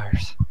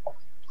vampires.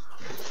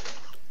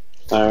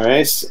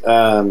 Alright.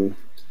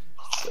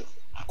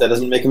 That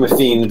doesn't make him a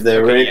fiend,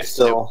 though, Okay, right? yeah,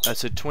 Still.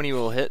 So 20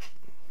 will hit.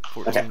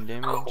 14 Okay.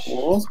 damage.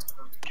 Cool.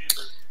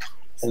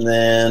 And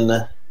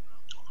then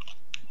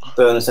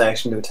bonus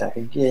action to attack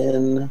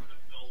again.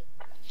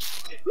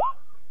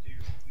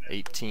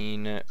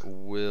 18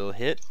 will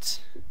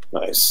hit.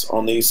 Nice.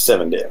 Only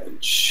 7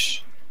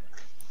 damage.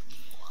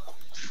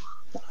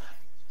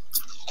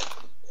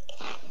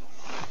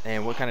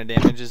 And what kind of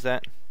damage is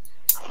that?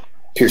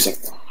 Piercing.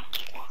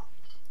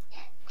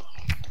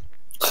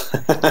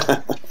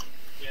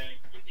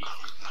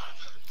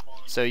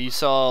 So you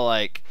saw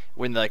like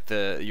when like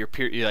you're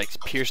like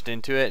pierced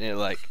into it and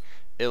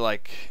it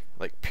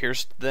like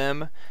pierced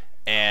them,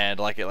 and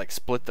like it like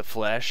split the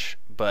flesh,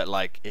 but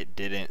like it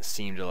didn't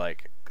seem to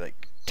like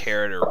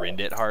tear it or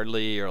rend it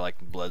hardly, or like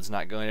blood's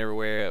not going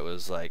everywhere. It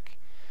was like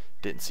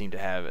didn't seem to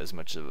have as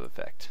much of an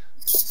effect.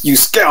 You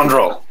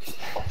scoundrel!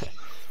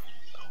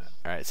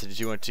 Alright, so did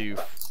you want to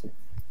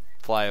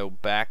fly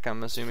back,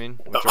 I'm assuming?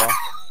 Withdraw?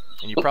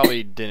 And you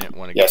probably didn't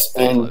want to get Yes,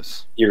 and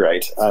close. you're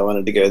right. I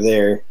wanted to go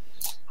there.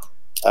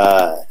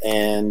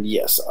 And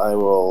yes, I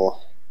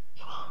will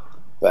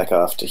back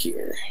off to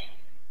here.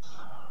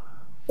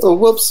 Oh,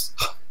 whoops.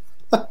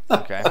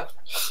 Okay.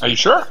 Are you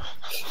sure?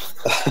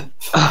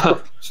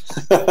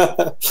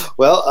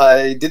 Well,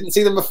 I didn't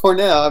see them before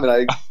now. I mean,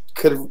 I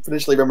could have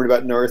initially remembered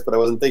about north, but I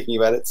wasn't thinking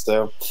about it,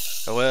 so...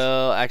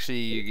 Well, actually,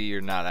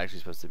 you're not actually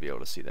supposed to be able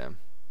to see them.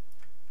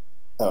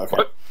 Oh, okay.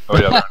 What? Oh,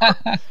 yeah.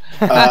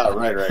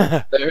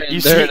 Right.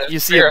 You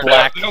see a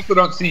black... They also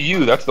don't see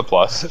you. That's the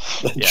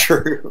plus. Yeah.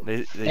 True.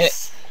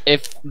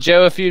 If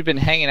Joe, if you'd been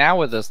hanging out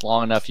with us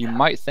long enough, you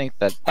might think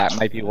that that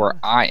might be where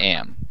I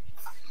am,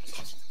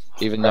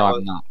 even though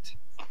I'm not.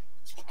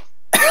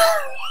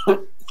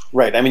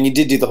 Right. I mean, you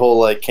did do the whole,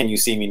 like, can you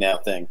see me now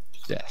thing.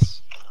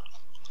 Yes.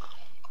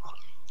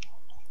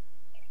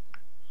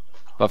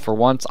 But for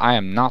once, I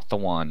am not the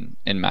one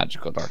in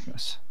magical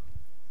darkness.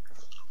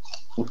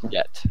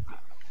 Yet.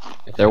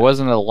 If there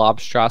wasn't a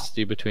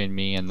lobstrosity between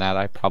me and that,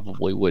 I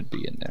probably would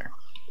be in there.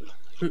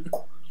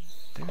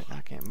 Damn it,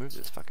 I can't move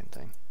this fucking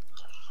thing.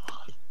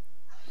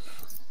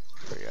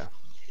 There we go.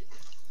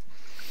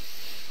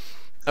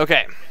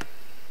 Okay.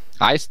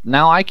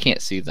 Now I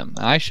can't see them.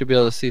 I should be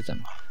able to see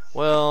them.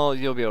 Well,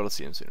 you'll be able to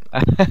see them soon.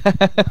 I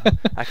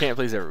can't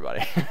please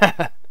everybody.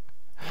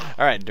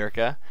 Alright,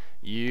 Durka.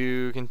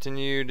 You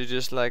continue to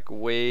just like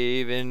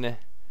wave in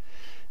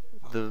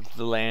the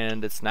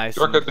land. It's nice.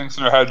 Durka thinks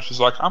in her head, she's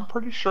like, I'm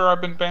pretty sure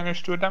I've been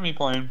banished to a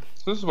demi-plane.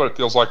 So this is what it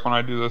feels like when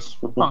I do this.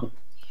 Huh.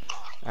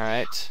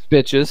 Alright.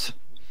 Bitches.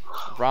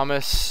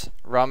 Ramus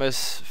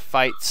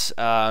fights.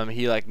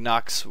 He like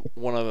knocks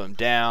one of them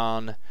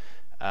down.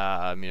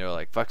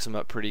 Like fucks him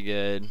up pretty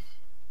good.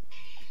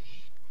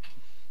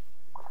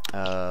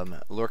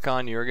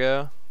 Lorcan, your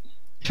go.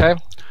 Okay.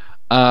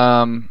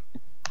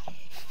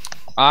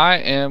 I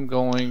am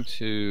going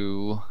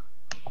to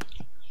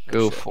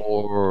go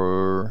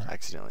for...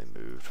 Accidentally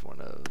moved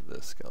one of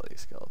the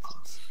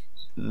skeletons.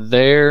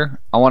 There.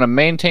 I want to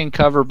maintain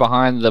cover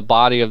behind the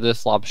body of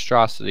this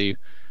lobstrosity,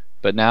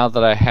 but now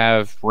that I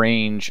have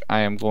range, I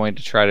am going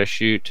to try to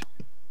shoot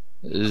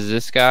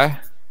this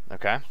guy.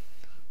 Okay.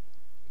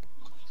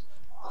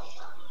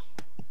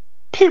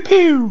 Pew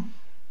pew!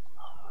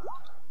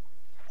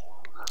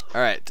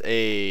 Alright,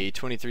 a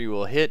 23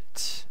 will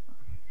hit.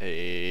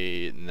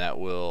 And that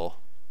will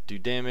do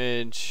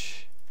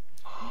damage.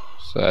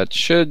 So that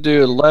should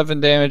do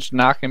 11 damage,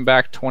 knocking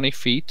back 20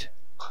 feet.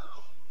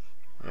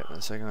 Yep,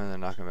 the second one, then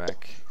knock him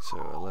back. So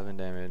 11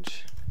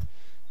 damage.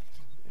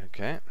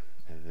 Okay.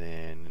 And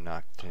then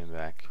knocked him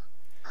back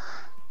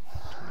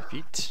 20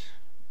 feet.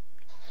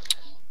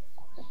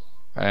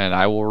 And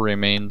I will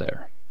remain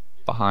there,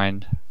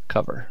 behind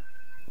cover.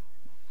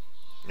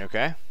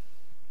 Okay.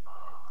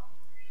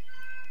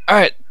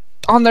 Alright,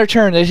 on their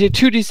turn, they do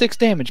 2d6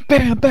 damage.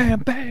 Bam, bam,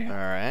 bam.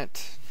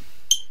 Alright.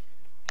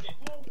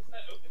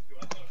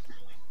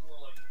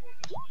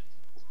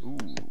 Ooh.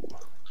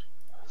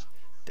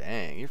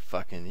 Dang, you're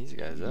fucking these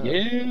guys up.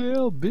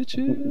 Yeah,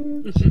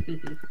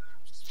 bitches.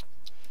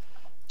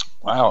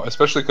 Wow,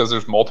 especially because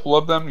there's multiple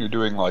of them. You're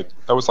doing like,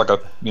 that was like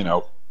a,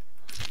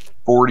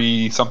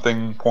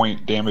 40-something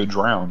point damage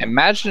round.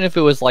 Imagine if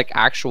it was like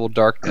actual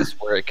darkness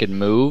where it could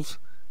move.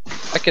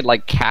 I could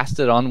like cast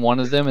it on one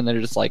of them, and they're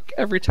just like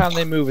every time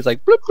they move, it's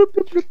like bloop, bloop,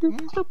 bloop, bloop, bloop,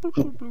 bloop,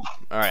 bloop, bloop.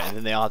 All right, and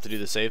then they all have to do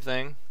the save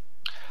thing.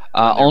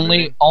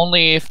 Only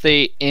if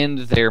they end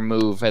their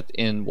move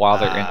while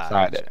they're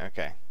inside it.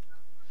 Okay.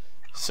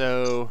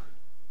 So,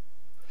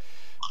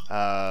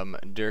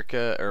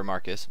 Durka or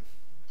Marcus,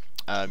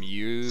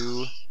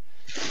 you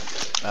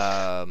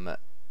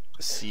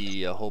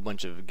see a whole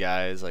bunch of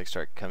guys like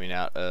start coming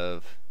out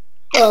of.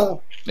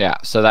 Yeah.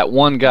 So that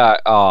one guy.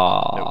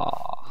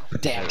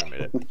 Damn. Never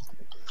made it.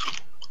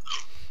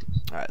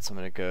 Alright, so I'm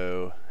gonna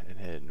go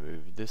ahead and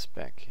move this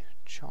back.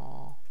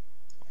 Chaw.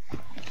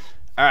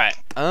 Alright,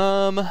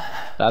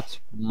 That's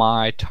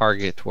my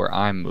target where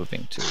I'm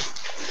moving to.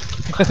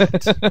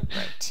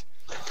 right.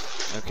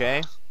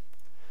 Okay.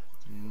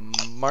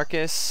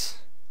 Marcus,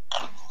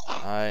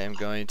 I am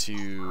going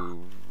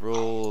to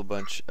roll a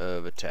bunch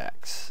of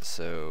attacks.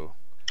 So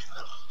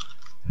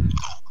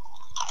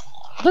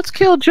Let's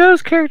kill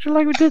Joe's character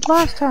like we did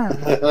last time.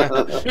 it's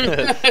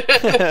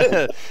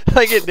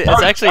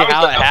actually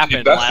how it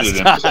happened last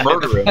time.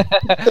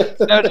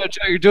 No,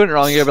 Joe, you're doing it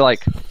wrong. You're gonna be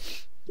like,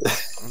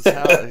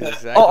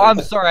 exactly. oh,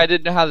 I'm sorry, I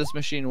didn't know how this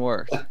machine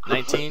worked.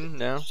 19?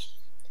 No?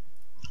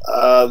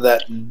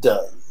 That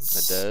does.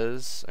 That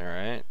does.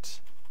 Alright.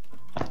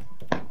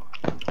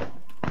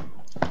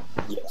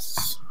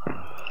 Yes.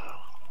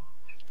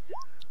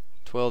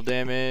 12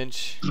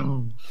 damage.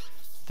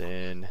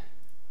 Then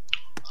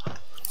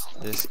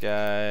this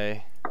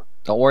guy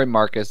Don't worry,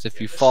 Marcus. If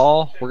you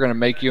fall, we're gonna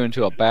make you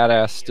into a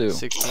badass stew.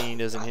 16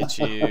 doesn't hit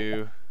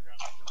you.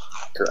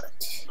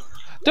 Correct.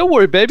 Don't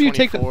worry, baby. You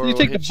take the 24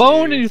 will bone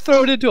hit and you. you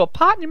throw it into a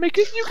pot and you make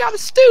it. You got a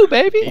stew, 8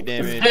 baby.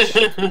 damage.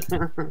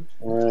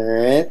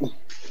 Alright.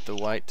 The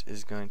white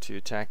is going to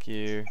attack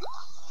you.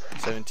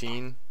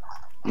 17.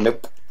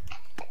 Nope.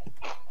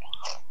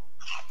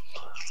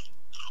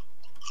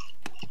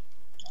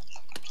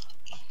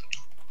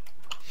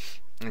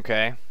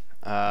 Okay.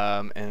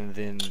 And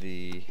then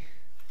the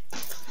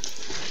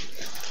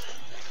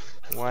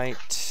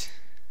white.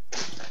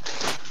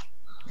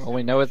 Well,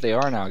 we know what they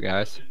are now,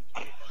 guys.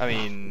 I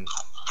mean,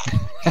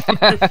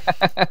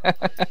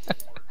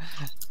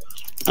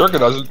 Durka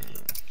doesn't.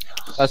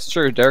 That's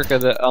true.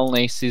 Durka that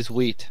only sees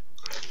wheat.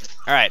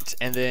 all right.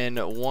 And then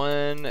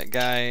one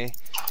guy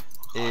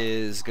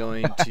is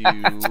going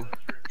to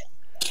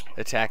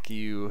attack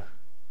you,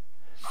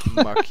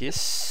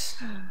 Marcus.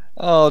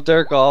 Oh,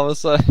 Durka! All of a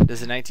sudden,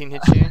 Does a 19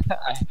 hit you?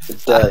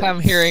 It does. I'm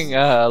hearing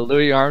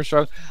Louis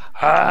Armstrong.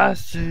 I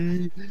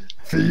see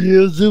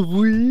fields of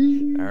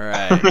wheat All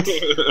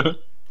right.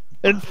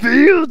 and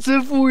fields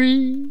of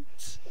wheat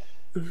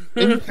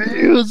and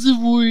fields of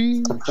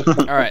wheat.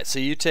 All right. So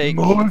you take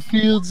More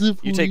fields of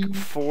you wheat. take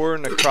 4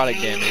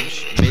 necrotic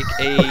damage.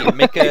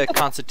 Make a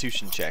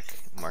Constitution check,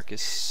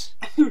 Marcus.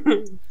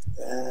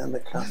 And the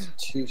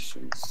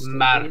Constitution.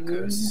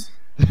 Marcus.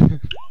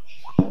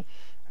 All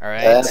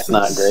right. That's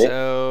not great.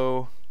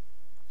 So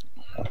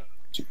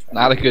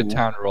Not a good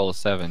time to roll a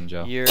 7,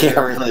 Joe. your Can't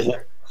really.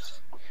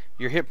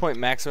 your hit point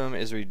maximum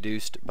is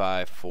reduced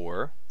by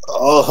 4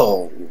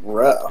 Oh,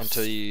 rough.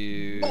 until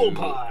you Oh,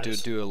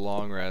 pies. do a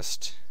long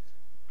rest.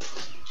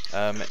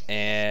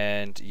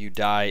 And you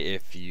die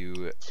if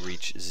you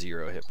reach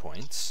 0 hit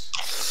points.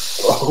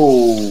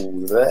 Oh,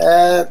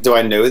 that. Do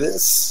I know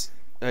this?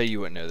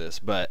 You wouldn't know this,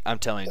 but I'm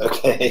telling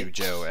Okay. you,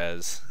 Joe,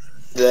 as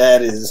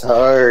That is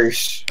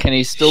harsh. Can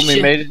he still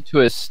be made into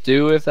a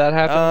stew if that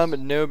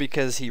happens? no,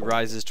 because he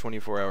rises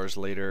 24 hours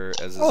later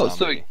as a Oh, so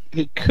zombie.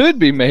 he could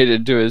be made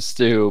into a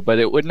stew, but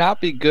it would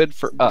not be good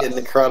for us. In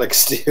necrotic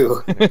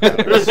stew.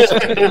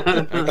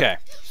 Okay.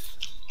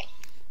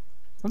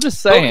 I'm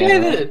just saying. Okay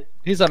then.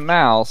 He's a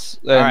mouse.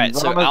 And Alright,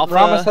 so Ramos, Alpha-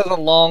 Ramos has a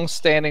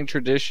long-standing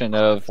tradition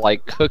of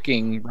like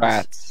cooking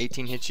rats.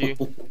 18 hits you.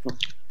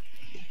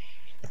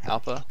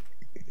 Alpha.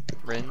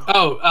 Rin.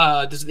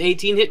 Oh, does an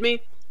 18 hit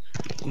me?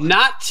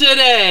 Not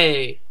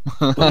today.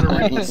 I'm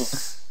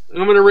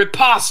gonna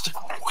riposte.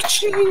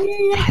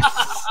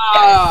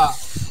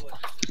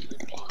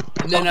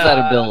 And then, What's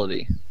that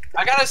ability?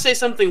 I gotta say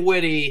something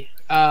witty.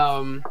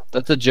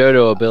 That's a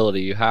Johto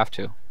ability. You have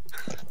to.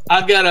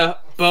 I've got a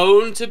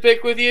bone to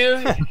pick with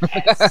you.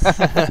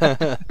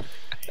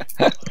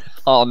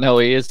 Oh no,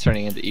 he is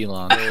turning into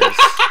Elon.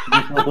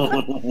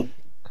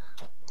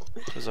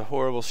 There's a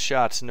horrible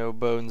shot, no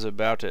bones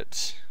about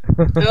it.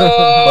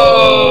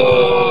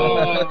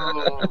 Oh.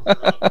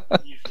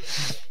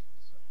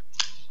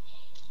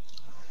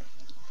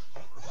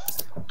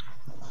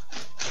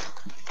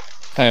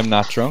 I am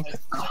not drunk.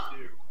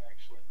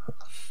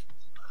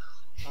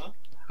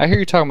 I hear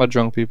you talking about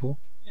drunk people.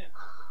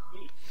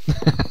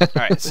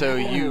 Alright, so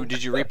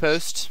did you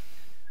repost?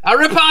 I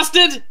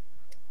riposted.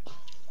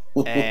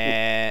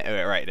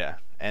 And right, yeah.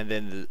 And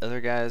then the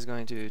other guy is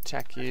going to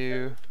attack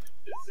you.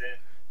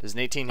 Does an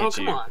 18 hit Oh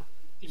come you? on.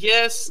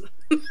 Yes.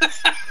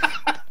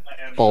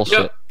 Bullshit.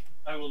 Yep.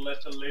 I will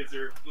let the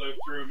laser flow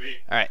through me.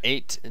 Alright,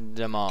 8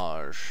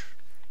 damage.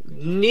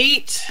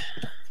 Neat.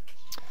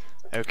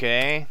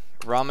 Okay.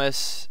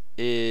 Ramos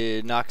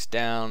knocks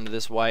down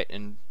this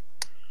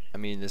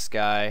this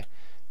guy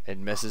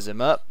and messes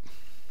him up.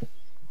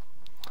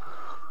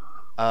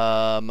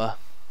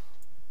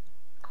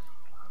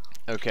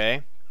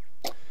 Okay.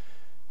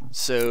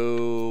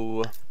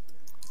 So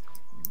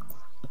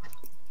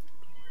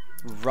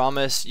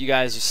Ramos, you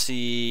guys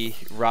see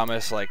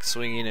Ramos like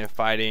swinging and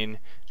fighting,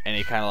 and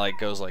he kind of like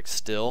goes like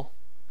still,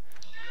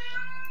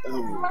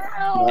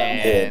 Not good.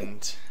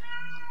 and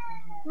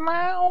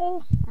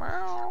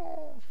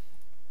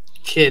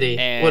Kitty.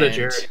 What a And-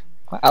 jerk.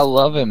 I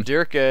love him.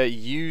 Durka,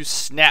 you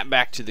snap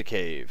back to the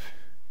cave.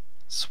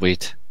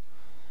 Sweet.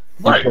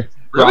 Right. Really?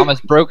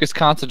 Ramos broke his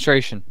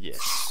concentration.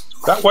 Yes.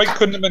 That white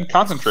couldn't have been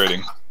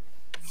concentrating.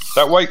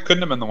 That white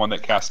couldn't have been the one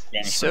that cast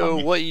banishment So on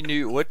me. what you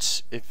knew?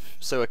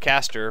 A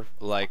caster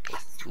like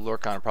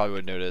Lorcan probably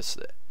would notice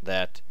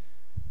that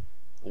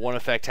one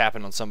effect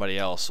happened on somebody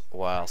else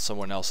while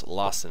someone else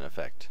lost an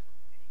effect.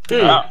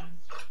 Ah.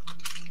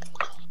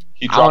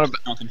 He I dropped wanna- his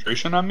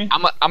concentration on me?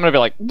 I'm gonna be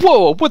like,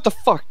 whoa, what the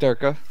fuck,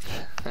 Durka?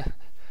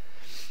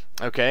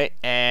 Okay,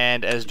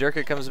 and as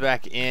Durka comes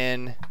back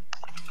in,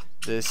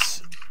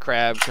 this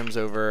crab comes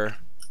over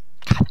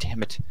God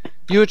damn it.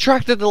 You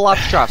attracted the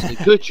monstrosity.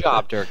 Good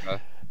job,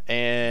 Durka.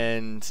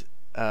 and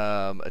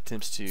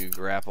attempts to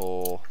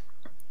grapple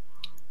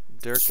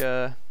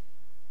Durka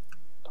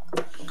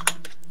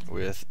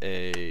with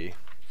a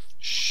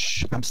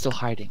Shh, I'm still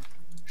hiding.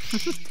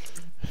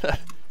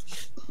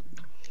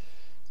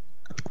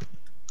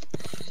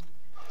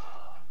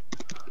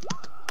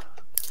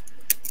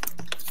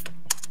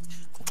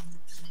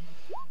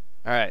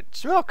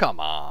 Well, come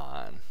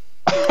on.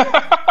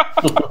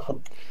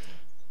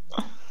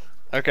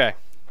 Okay.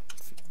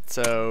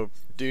 So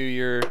do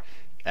your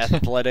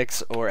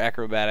athletics or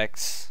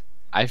acrobatics.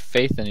 I have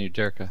faith in you,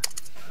 Durka.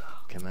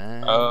 Come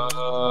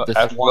on.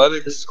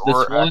 Athletics this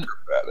or one-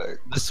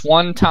 acrobatics? This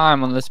one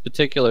time on this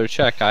particular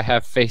check, I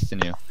have faith in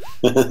you,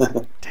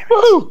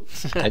 Woo!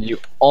 and you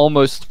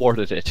almost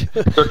thwarted it.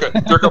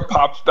 Durka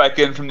pops back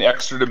in from the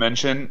extra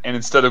dimension, and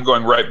instead of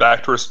going right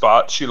back to her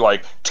spot, she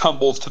like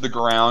tumbles to the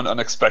ground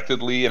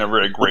unexpectedly in a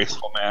very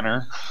graceful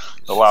manner.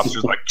 The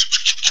lobster's like,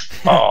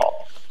 oh.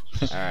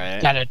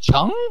 Alright. Got a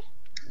chung?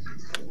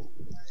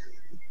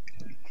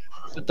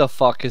 What the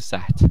fuck is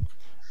that?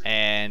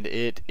 And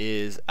it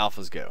is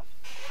Alpha's go.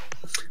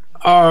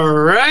 All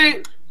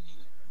right.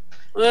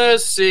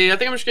 Let's see. I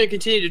think I'm just going to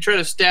continue to try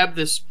to stab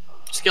this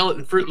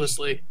skeleton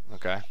fruitlessly.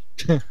 Okay.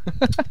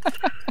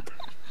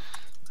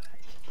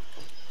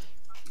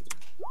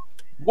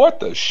 What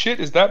the shit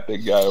is that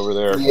big guy over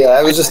there? Yeah,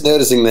 I was just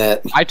noticing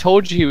that. I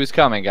told you he was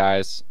coming,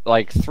 guys.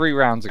 Like 3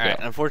 rounds ago. Alright,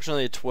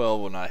 unfortunately a 12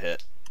 will not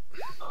hit.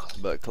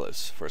 But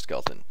close for a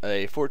skeleton.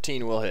 A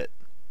 14 will hit.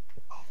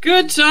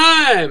 Good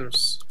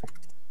times.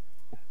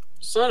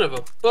 Son of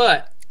a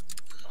butt.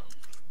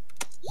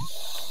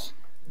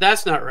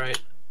 That's not right.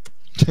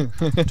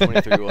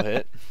 23 will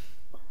hit.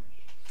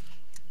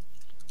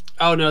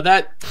 Oh no,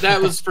 that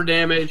was for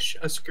damage.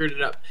 I screwed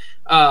it up.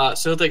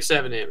 So he'll take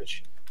 7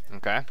 damage.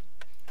 Okay.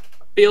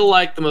 Feel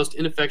like the most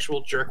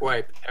ineffectual jerk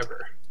wipe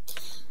ever.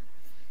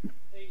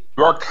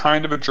 You are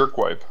kind of a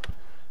jerkwipe.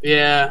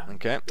 Yeah.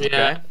 Okay. Yeah.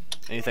 Okay.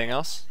 Anything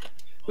else?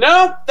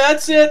 No,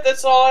 that's it.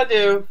 That's all I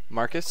do.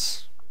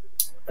 Marcus?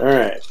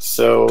 Alright,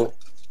 so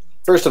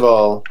first of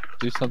all,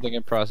 Do something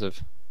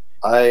impressive.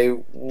 I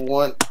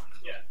want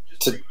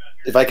to,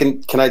 if I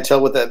can I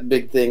tell what that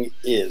big thing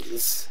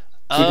is?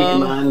 Keeping in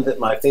mind that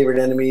my favorite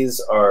enemies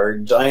are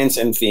giants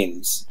and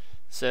fiends.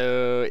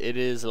 So it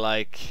is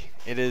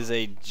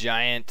a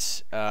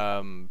giant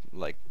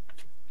like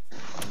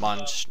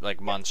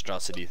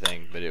monstrosity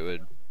thing, but it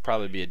would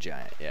probably be a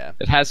giant, yeah.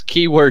 It has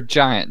keyword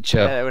giant,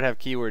 Joe. Yeah, it would have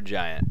keyword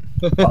giant.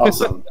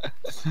 Awesome.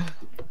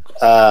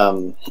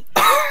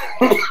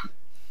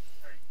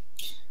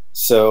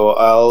 So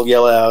I'll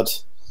yell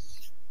out,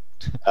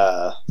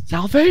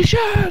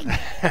 Salvation!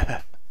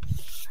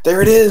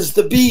 there it is,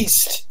 the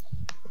beast!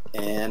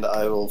 And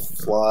I will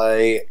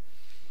fly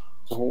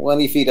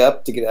 20 feet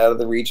up to get out of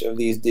the reach of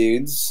these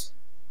dudes.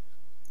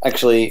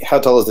 Actually, how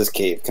tall is this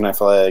cave? Can I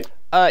fly?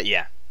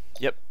 Yeah.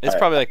 Yep. It's Alright.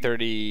 probably like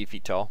 30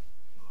 feet tall.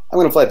 I'm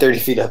going to fly 30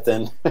 feet up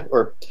then,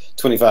 or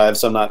 25,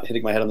 so I'm not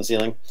hitting my head on the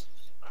ceiling.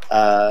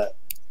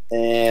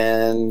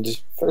 And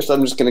first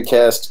I'm just going to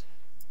cast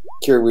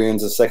Cure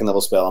Wounds, a 2nd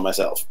level spell on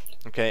myself.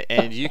 Okay,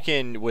 and you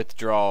can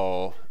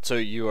withdraw. So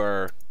you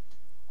are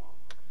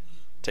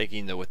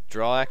taking the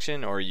withdrawal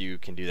action, or you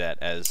can do that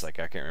as, like,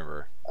 I can't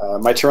remember.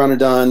 My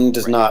Pteranodon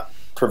does Right. not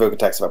provoke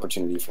attacks of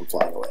opportunity from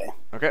flying away.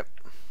 Okay.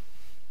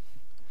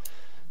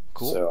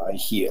 Cool. So I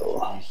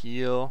heal. You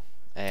heal,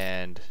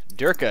 and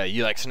Durka,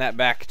 you like snap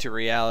back to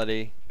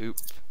reality. Oop.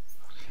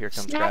 Here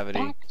comes gravity.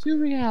 Back to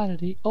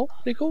reality. Oh,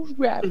 there goes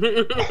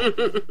gravity.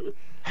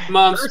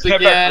 Mom Durka snapped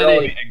back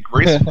reality spaghetti. and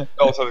gracefully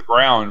fell to the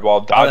ground while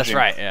dodging that's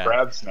right, yeah.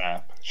 grab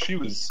snap. She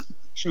was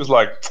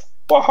like,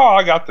 "Waha,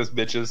 I got this,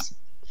 bitches."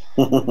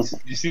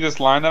 You see this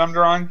line that I'm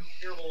drawing?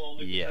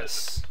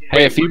 Yes.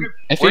 Hey, if you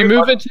where did move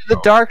Marcus into the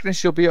go?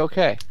 darkness, you'll be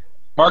okay.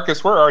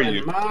 Marcus, where are And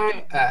you?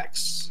 my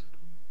axe.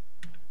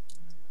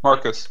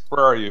 Marcus,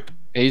 where are you?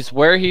 He's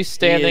where he's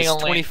standing is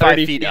only 25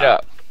 30 feet feet up.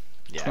 up.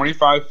 Yeah.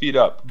 25 feet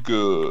up.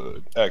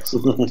 Good.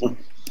 Excellent.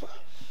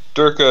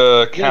 Durka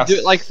You gotta casts... do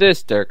it like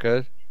this,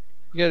 Durka.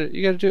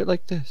 You gotta do it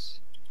like this.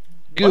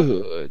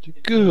 Good.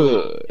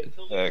 Good.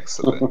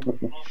 Excellent.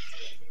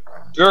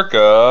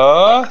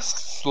 Durka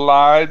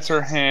slides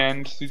her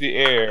hand through the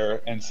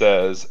air and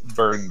says,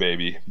 "Burn,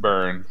 baby,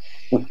 burn."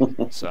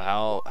 So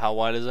how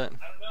wide is it?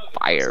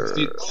 Fire.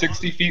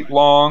 60 feet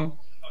long.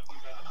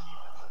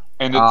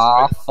 And it's,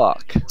 Ah,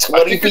 fuck.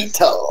 20 think feet it's-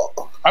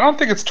 tall. I don't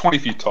think it's 20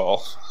 feet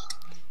tall.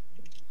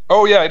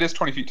 Oh, yeah, it is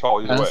 20 feet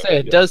tall either way.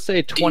 It does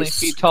say 20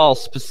 feet tall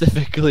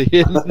specifically.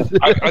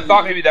 I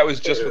thought maybe that was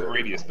just for the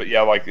radius, but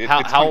yeah, like it's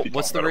 20 How feet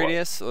what's the tall, no matter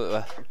radius?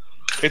 what.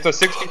 It's a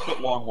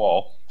 60-foot long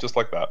wall, just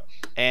like that.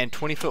 And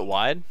 20 foot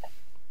wide?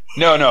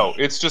 No,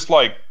 it's just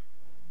like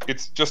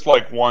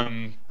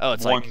one Oh,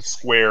 it's one like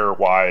square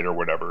wide or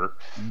whatever.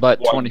 but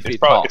One- 20 it's feet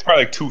probably, tall. It's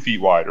probably like 2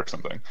 feet wide or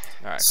something.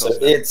 all right, So close.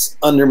 it's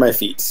under my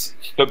feet.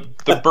 The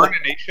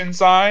Burnination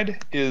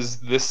side is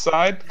this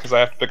side because I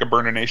have to pick a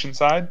Burnination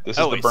side. This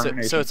Oh, is wait, the so,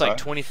 Burnination so it's side. like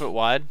 20 foot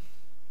wide?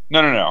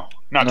 No, not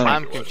No, 20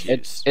 I'm feet wide.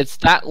 confused. It's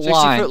that 60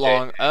 line. foot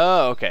long.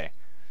 Oh, okay.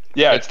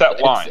 Yeah, it's that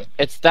line.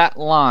 It's that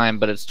line,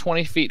 but it's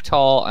 20 feet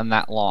tall and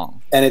that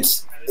long. And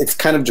it's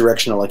kind of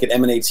directional, like it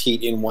emanates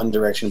heat in one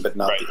direction but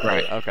not the other.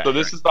 Right. Okay. So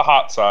this is the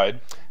hot side.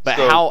 But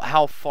So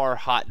how far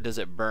hot does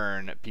it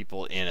burn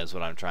people in is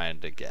what I'm trying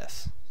to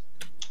guess.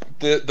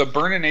 the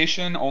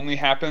Burnination only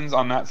happens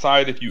on that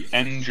side if you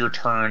end your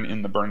turn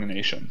in the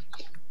Burnination.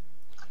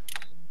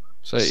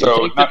 So, you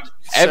So take not-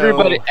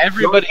 everybody thing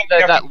you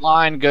have that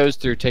line goes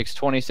through takes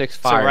 26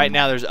 So fire. right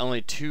now there's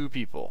only 2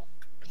 people.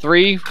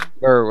 3,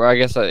 or I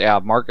guess yeah,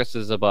 Marcus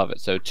is above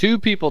it. So 2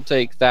 people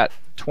take that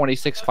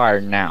 26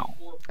 fire now.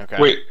 Okay.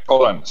 Wait,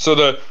 hold on. So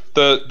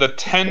the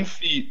 10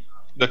 feet,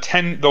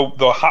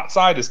 the hot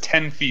side is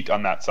 10 feet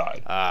on that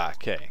side. Ah,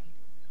 okay.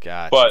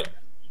 Gotcha.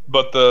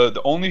 But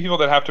the only people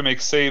that have to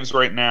make saves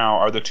right now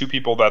are the 2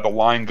 people that the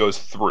line goes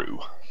through,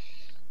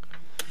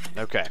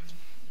 Okay.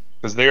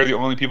 because they are the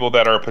only people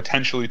that are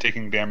potentially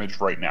taking damage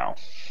right now.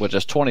 Which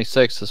is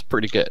 26 is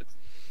pretty good.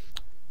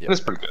 Yep. That's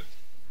pretty good.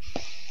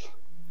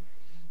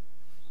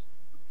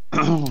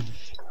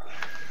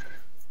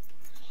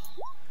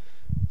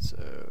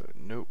 So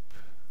nope.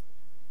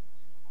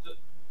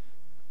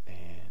 And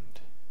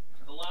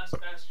The last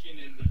bastion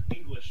in the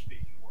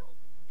English-speaking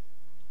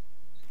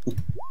world.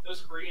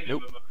 Those Korean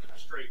Nope. MMOs are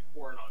straight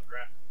porn on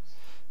graphics.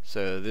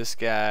 so this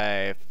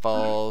guy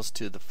falls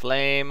to the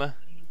flame,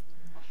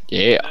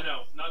 Yeah.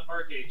 No, not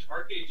Arcade.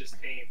 Arcade is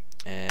tame.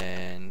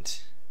 and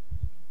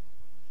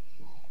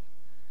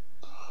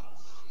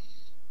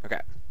okay.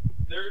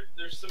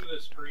 There's some of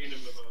those Korean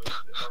MMOs that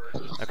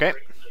are just Okay.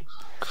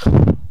 straight,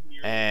 like,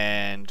 near-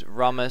 And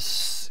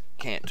Ramus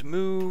can't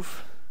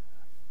move.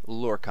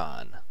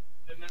 Lorcan.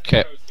 and that's Okay.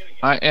 what I was getting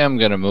at. I am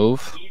gonna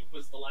move. Eve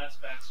was the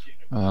last bastion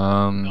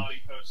of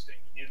naughty posting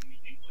in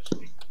the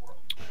English-speaking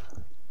world.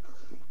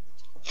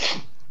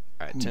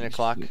 All right, 10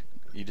 o'clock.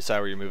 You decide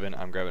where you're moving.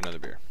 I'm grabbing another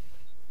beer.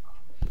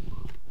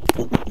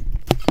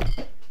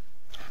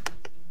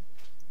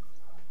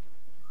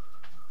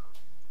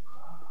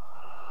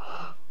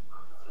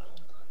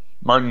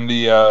 Martin,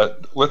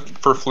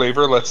 for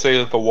flavor, let's say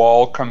that the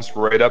wall comes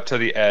right up to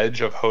the edge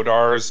of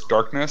Hodar's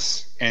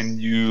darkness, and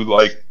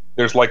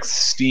there's like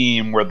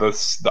steam where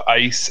the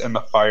ice and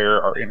the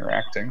fire are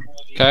interacting.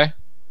 Okay.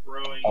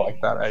 Growing I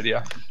like that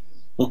idea.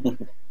 social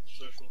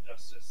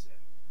justice in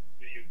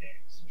video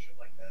games, shit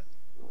like that.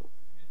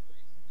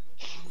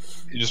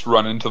 You just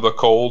run into the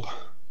cold.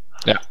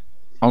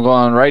 I'm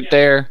going right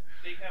there.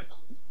 They have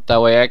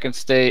That way I can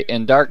stay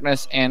in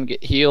darkness and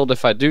get healed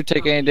if I do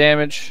take any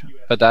damage.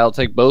 But that'll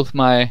take both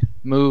my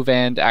move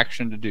and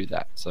action to do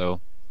that. So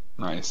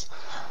Nice.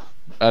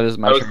 that is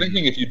my I was turn.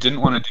 thinking if you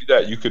didn't want to do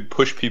that, you could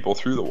push people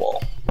through the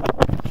wall.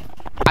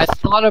 I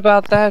thought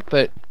about that,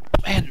 but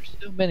man, there's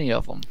so many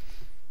of them.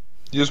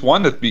 You just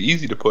wanted it to be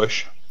easy to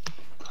push.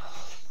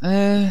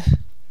 It's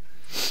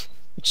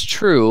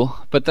true,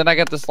 but then I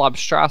got this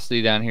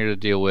lobstrosity down here to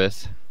deal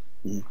with.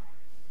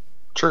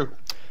 True.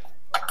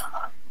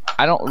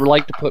 I don't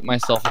like to put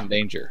myself in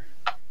danger.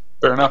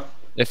 Fair enough.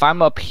 If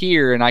I'm up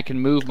here and I can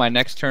move my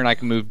next turn, I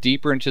can move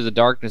deeper into the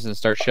darkness and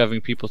start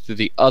shoving people through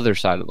the other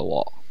side of the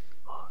wall.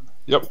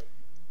 Yep.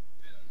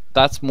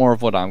 That's more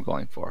of what I'm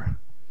going for.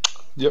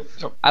 Yep.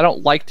 I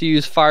don't like to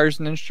use fire as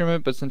an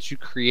instrument, but since you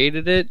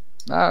created it,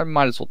 I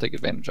might as well take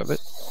advantage of it.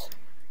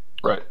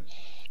 Right.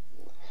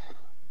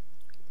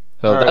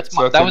 So All right, that's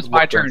so that was my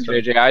that's turn, turn.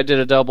 JJ. I did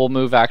a double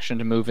move action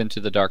to move into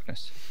the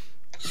darkness.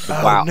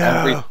 Oh, Wow,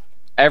 no.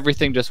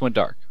 everything just went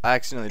dark. I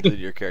accidentally deleted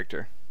your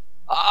character.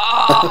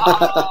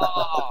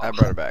 Oh! I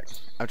brought it back.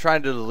 I'm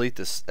trying to delete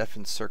this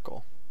effing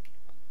circle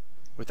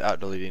without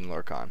deleting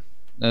Lorcan.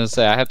 I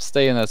say I have to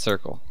stay in that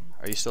circle.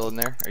 Are you still in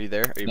there? Are you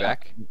there? Are you No.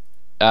 back?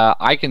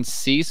 I can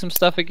see some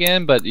stuff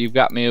again, but you've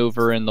got me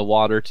over in the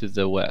water to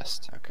the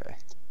west. Okay.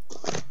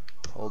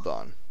 Hold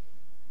on.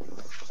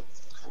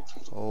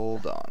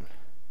 Hold on.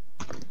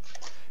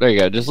 There you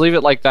go. Just leave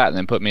it like that and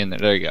then put me in there.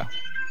 There you go.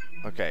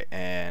 Okay,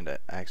 and I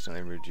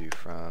accidentally moved you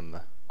from...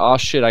 Oh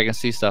shit, I can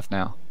see stuff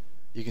now.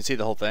 You can see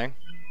the whole thing?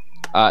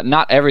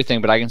 Not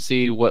everything, but I can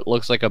see what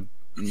looks like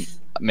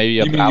maybe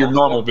a You mean battle. your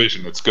normal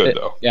vision? It's good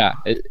though.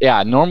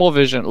 Yeah, normal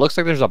vision. It looks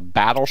like there's a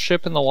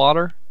battleship in the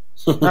water.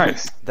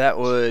 Nice. That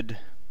would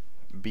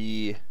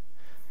be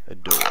a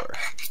door.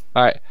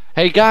 All right.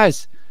 Hey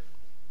guys,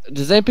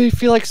 does anybody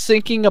feel like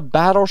sinking a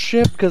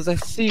battleship? Because I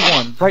see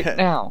one right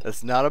now.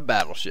 That's not a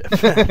battleship.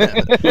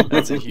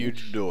 That's a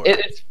huge door.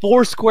 It is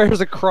 4 squares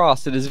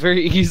across. It is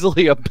very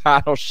easily a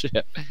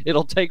battleship.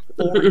 It'll take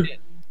 4 minutes.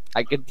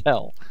 I can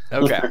tell.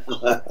 Okay.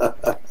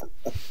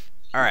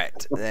 All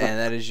right, and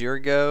that is your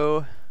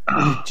go.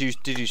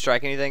 Did you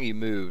strike anything? You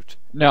moved.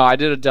 No, I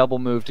did a double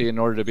move in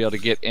order to be able to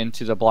get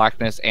into the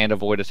blackness and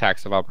avoid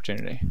attacks of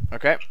opportunity.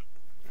 Okay.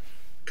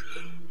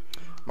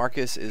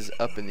 Marcus is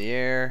up in the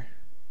air.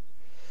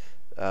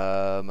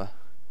 All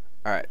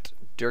right,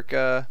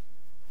 Durka.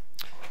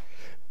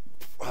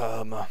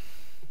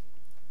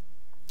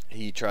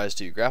 He tries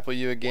to grapple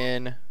you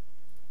again.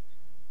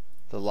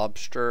 The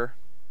lobster.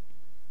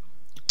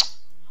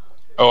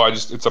 Oh,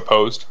 it's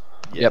opposed.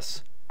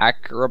 Yes.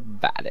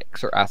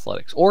 Acrobatics or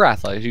athletics. Or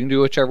athletics. You can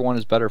do whichever one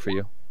is better for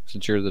you,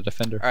 since you're the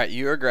defender. All right,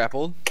 you are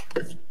grappled,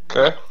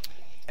 Okay.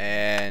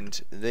 and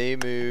they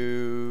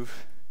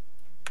move.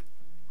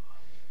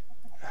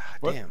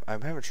 What? Damn,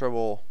 I'm having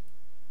trouble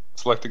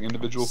Selecting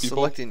individual people.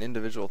 selecting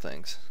individual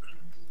things.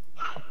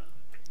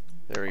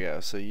 There we go.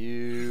 So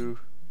you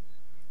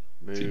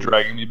Is he move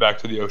dragging me back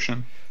to the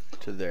ocean?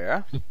 to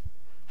there.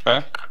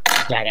 Okay.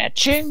 So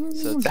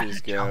it's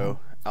his go,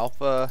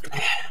 Alpha.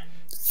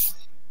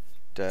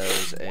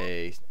 Does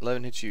a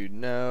 11 hit you?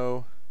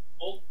 No.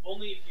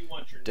 Only if you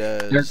want your.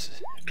 Does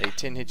a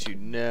 10 hit you?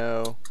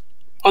 No.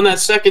 On that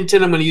second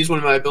 10, I'm going to use one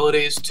of my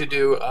abilities to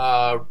do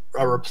a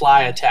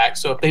reply attack.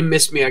 So if they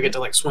miss me, I get to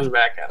like swing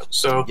back at them.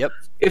 So Yep.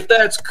 if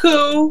that's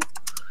cool,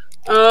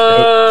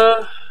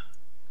 Get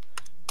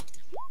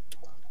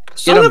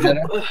son him, of a,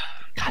 Jenna.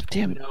 God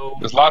damn it. no.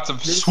 There's lots of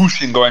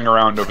swooshing going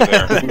around over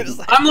there.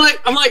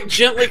 I'm like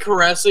gently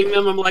caressing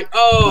them. I'm like,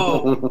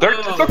 oh,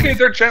 It's okay.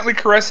 They're gently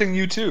caressing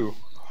you too.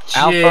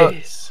 Alpha,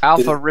 jeez.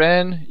 Alpha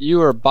Ren,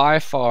 you are by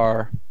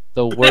far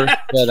the worst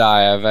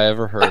Jedi I've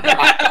ever heard of.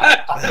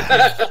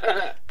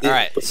 All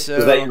right, Is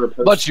so that your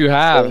approach? But you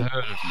have So-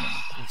 heard of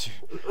me.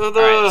 all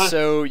right,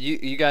 so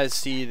you guys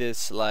see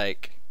this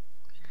like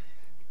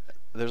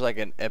there's like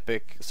an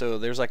epic. So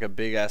there's like a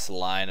big ass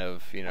line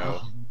of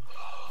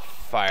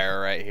fire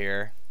right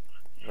here.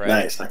 Right.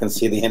 Nice. I can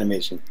see the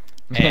animation.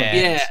 And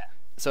Yeah.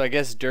 so I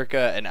guess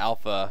Durka and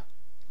Alpha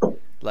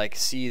like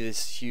see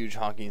this huge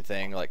honking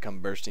thing like come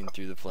bursting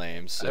through the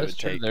flames. So it That's would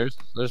true. take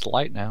There's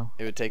light now.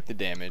 the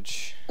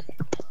damage.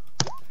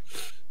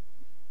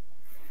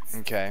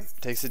 Okay,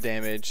 takes the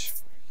damage.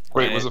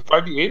 Wait, And was it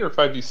 5d8 or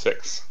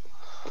 5d6?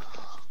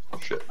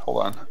 Shit,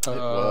 hold on. It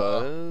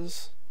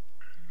was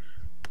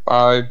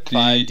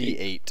 5d.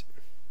 5d8.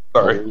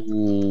 Sorry.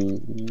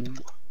 Ooh.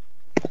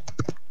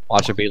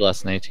 Watch it be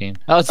less than 18.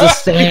 Oh, it's the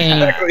same.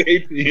 Exactly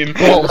 18.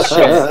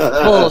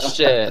 Bullshit.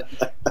 Bullshit.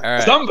 All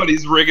right.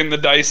 Somebody's rigging the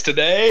dice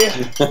today.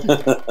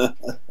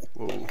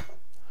 Whoa.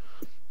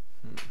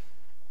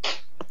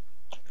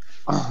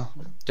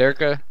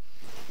 Derka,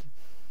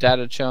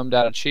 Data Chum,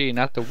 Data Chi,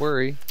 not to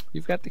worry.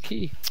 You've got the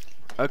key.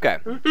 Okay.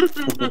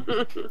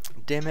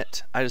 Damn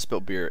it! I just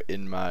spilled beer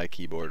in my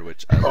keyboard,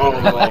 which I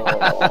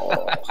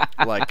literally,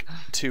 like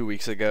 2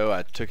 weeks ago.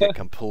 I took it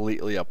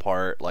completely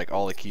apart, like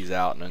all the keys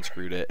out, and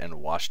unscrewed it and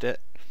washed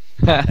it.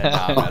 And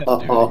now I'm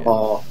about to do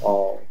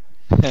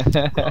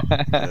it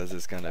again because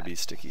it's gonna be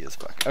sticky as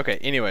fuck. Okay.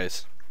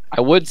 Anyways, I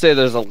would say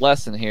there's a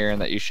lesson here in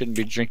that you shouldn't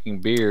be drinking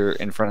beer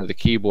in front of the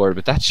keyboard,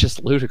 but that's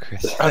just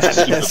ludicrous. That's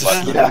a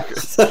stupid lesson. Yeah.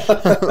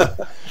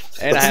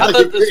 and I I have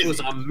thought this was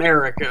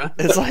America.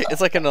 it's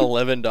like an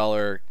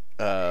 $11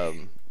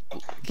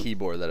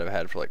 keyboard that I've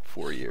had for like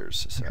 4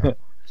 years. So.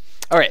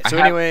 All right. So,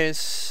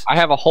 anyways. I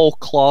have a whole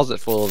closet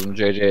full of them,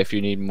 JJ, if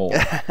you need more.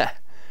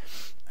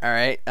 All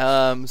right.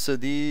 So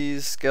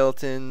these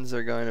skeletons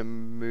are going to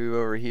move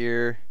over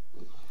here.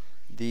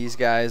 These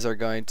guys are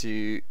going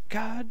to.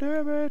 God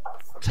damn it!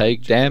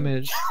 Take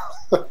damage.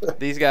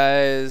 These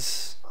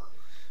guys,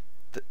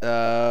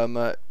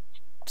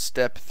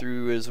 step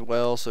through as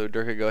well. So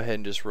Durka, go ahead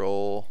and just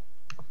roll.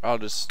 I'll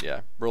just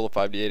roll a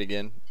 5d8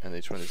 again, and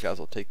each one of these guys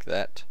will take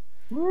that.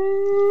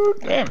 Woo,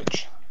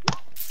 damage.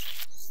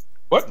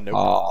 What? Nope.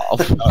 Oh,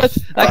 what?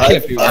 That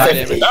can't be Five,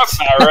 right. eight. That's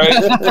not right.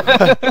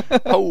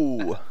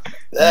 Oh,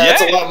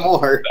 That's Yeah. a lot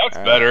more. That's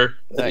Alright. better.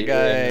 that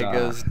guy Yeah.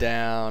 goes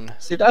down.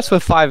 See, that's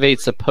what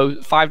 5d8's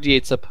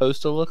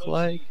supposed to look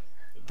like.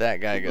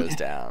 That guy goes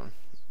down.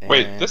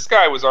 Wait, And- this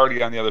guy was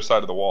already on the other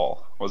side of the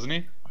wall, wasn't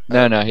he?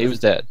 No, he was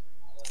dead.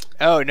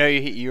 Oh no,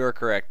 you are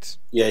correct.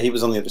 Yeah, he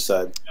was on the other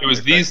side. It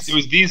was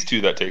these two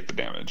that take the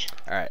damage.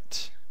 All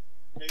right.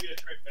 Maybe I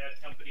tried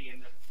Bad Company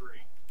and then 3.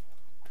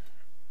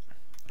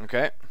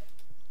 Okay.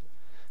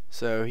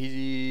 So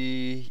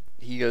he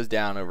goes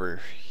down over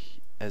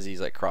as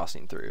he's like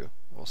crossing through,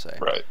 we'll say.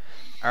 Right.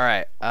 All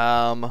right.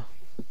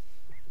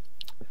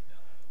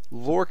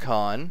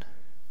 Lorcan.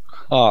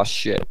 Oh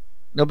shit!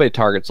 Nobody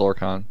targets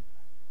Lorcan.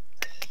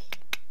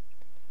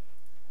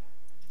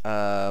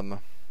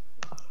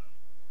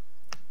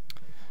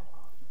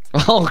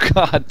 Oh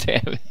god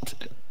damn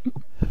it!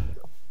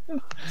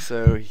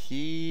 So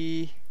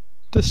he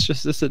This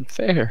just isn't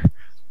fair.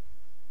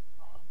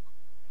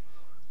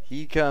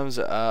 comes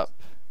up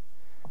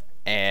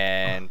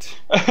and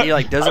he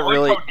like doesn't I like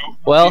really. how no-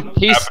 Well,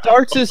 he happened.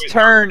 starts his Wait,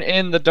 turn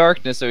in the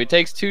darkness, so he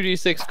takes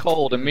 2d6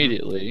 cold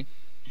immediately.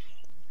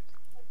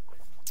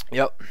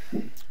 Yep.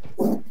 You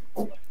go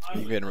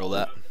ahead and roll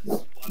that.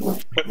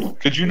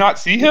 Could you not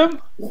see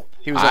him?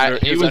 He was under.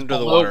 He was under the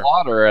below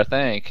water. I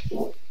think.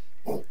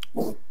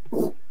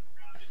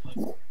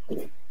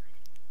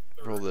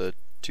 Roll the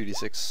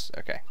 2d6.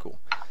 Okay, cool.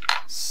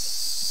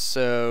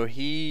 So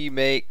he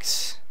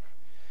makes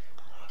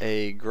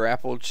a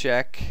grapple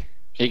check.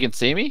 He can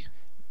see me?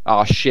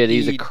 Oh shit,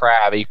 he's a He-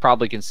 crab. He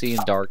probably can see in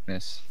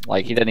darkness.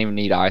 Like, he doesn't even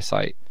need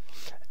eyesight.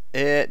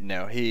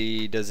 No,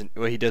 he doesn't.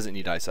 Well, he doesn't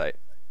need eyesight.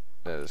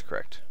 That is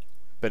correct.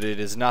 But it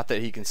is not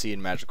that he can see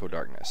in magical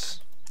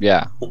darkness.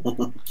 Yeah.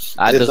 That It's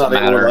doesn't not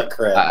anyone matter. like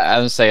crab. I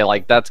would say,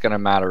 like, that's gonna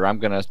matter. I'm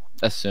gonna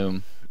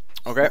assume.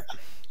 Okay.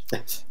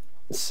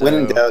 When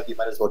in So, doubt, you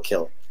might as well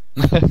kill.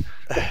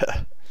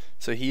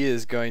 so he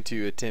is going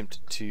to attempt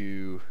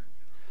to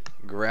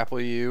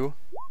grapple you.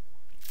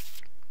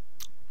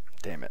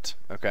 Damn it.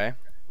 Okay.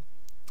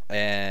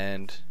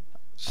 And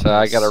So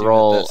I gotta assume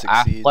roll that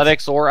succeeds.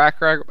 athletics or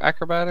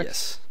acrobatics?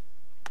 yes.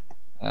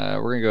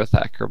 We're gonna go with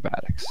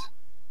acrobatics.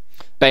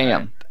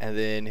 Bam. And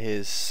then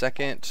his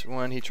second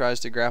one, he tries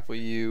to grapple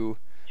you.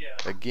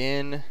 Yeah.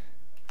 Again.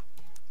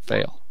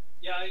 Fail.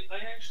 Yeah, I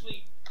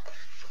actually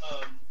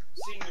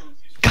seeing the reviews.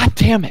 God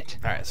damn it!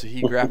 All right, so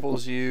he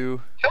grapples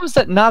you. How is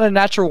that not a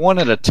natural 1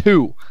 and a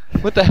 2?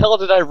 What the hell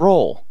did I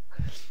roll?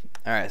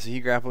 All right, so he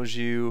grapples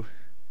you,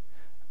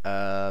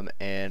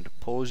 and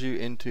pulls you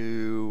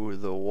into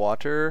the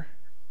water.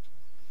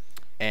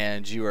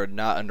 And you are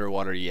not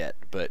underwater yet,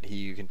 but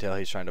you can tell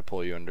he's trying to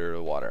pull you under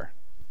the water.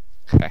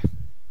 Okay.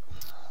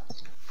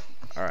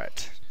 All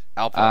right.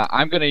 Alpha.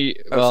 I'm gonna.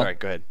 Oh, Well, sorry.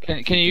 Go ahead.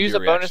 can Give you use a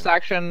your bonus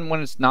reaction. action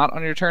when it's not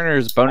on your turn, or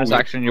is bonus Only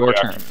action your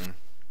turn? reaction.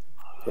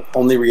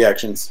 Only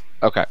reactions.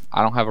 Okay,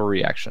 I don't have a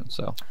reaction,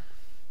 so.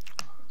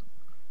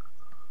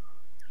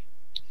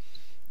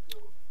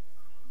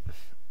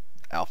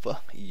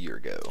 Alpha, your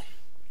go.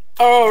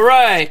 All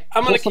right,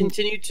 I'm gonna Pull some-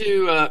 continue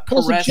to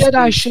pull some caress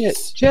Jedi these shit.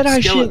 Jedi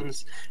shit.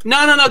 skeletons.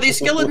 No. These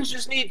skeletons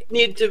just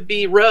need to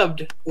be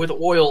rubbed with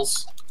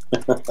oils.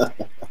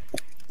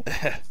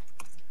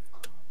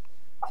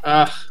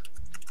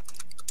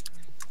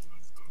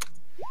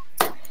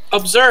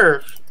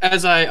 Observe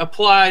as I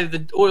apply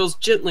the oils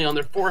gently on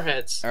their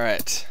foreheads. All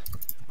right.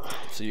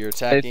 So you're I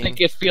attacking.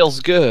 think it feels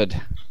good.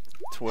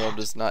 12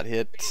 does not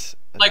hit.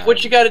 Like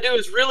what you got to do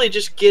is really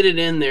just get it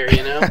in there,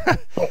 you know.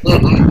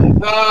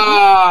 Not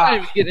Ah,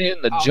 even getting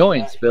in the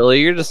joints,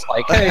 Billy. You're just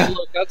like, hey,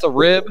 look, that's a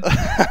rib.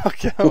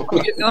 Okay.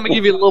 Let me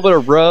give you a little bit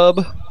of rub.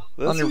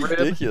 That's on your rib.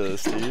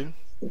 ridiculous, dude.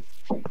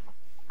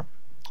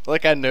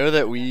 Like, I know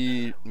that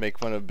we make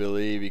fun of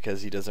Billy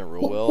because he doesn't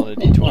roll well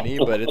in a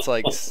D20, but it's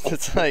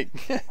like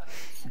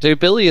Dude,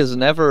 Billy is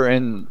never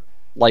in,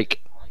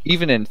 like,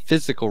 even in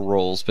physical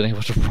roles, been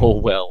able to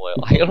roll well.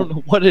 I don't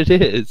know what it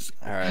is.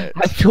 all right,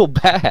 I feel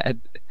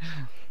bad.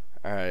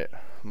 all right,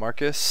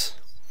 Marcus.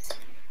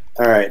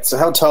 All right. So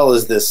how tall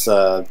is this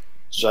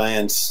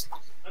giant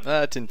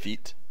 10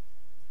 feet.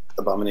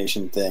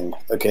 abomination thing?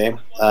 Okay.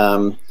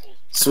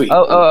 Sweet.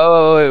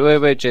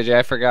 Wait, JJ,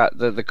 I forgot.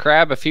 The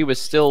crab, if he was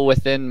still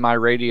within my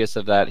radius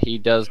of that, he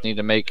does need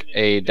to make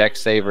a dex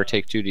save or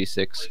take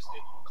 2d6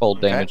 cold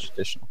Okay. damage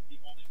additional.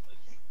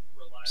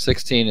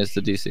 16 is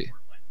the DC.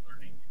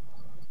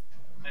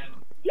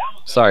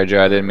 Sorry,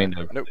 Joe, I didn't mean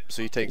to. Nope.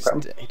 So he takes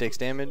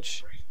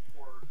damage.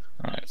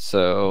 Alright,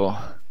 so.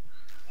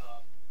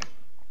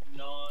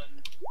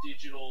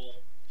 Non-digital.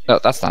 Oh,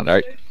 that's not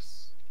right.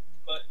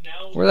 But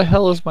now Where the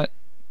hell is my.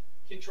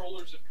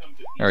 controllers have come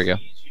to There we go.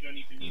 PCs, you don't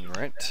even need All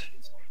right.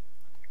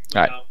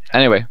 Alright,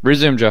 anyway,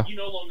 resume, Joe. You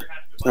no longer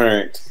have to All buy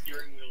right. a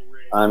steering wheel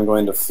rig, I'm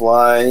going to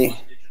fly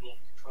digital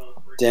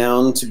control for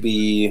down to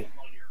be, on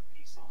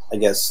your PC. I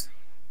guess,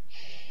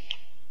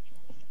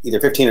 either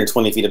 15 or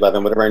 20 feet above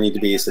him, whatever I need to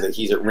be, so that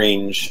he's at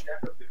range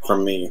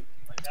from me.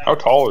 How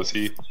tall is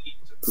he?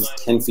 He's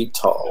 10 feet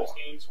tall.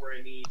 Games where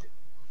I need,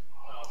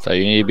 So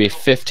you need to be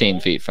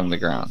 15 feet from the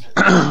ground.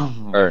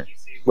 Or,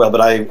 Well,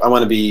 but I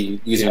want to be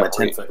using Yeah, my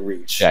 10-foot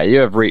reach. yeah, you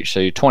have reach, so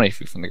you're 20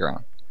 feet from the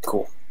ground.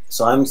 Cool.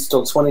 So I'm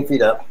still 20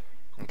 feet up.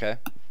 Okay.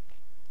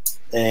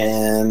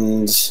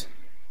 And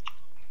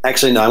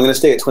actually, no, I'm going to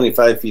stay at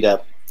 25 feet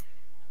up.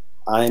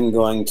 I'm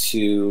going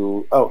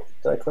to. Oh,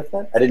 did I click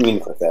that? I didn't mean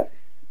to click that.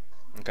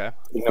 Okay.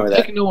 Ignore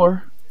that.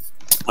 Ignore.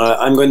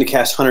 I'm going to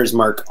cast Hunter's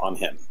Mark on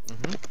him.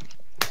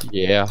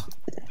 Yeah.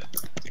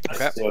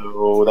 Okay.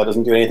 So that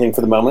doesn't do anything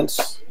for the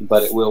moment,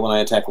 but it will when I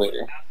attack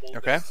later.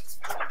 Okay.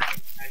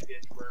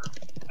 package where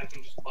I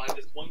can just buy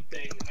this one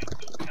thing and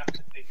I don't have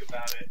to think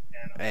about it.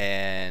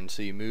 And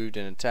so you moved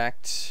and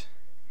attacked.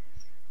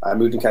 I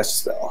moved and cast a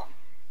spell.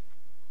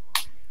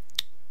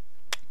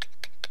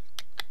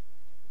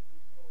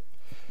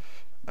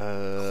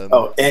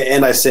 Oh,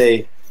 and I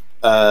say,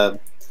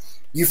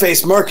 you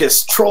face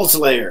Marcus, Troll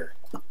Slayer.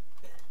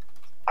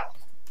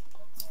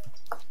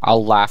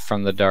 I'll laugh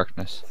from the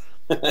darkness.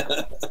 Hey!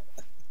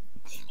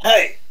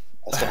 I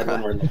still have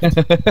one more.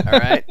 All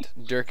right,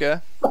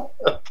 Durka.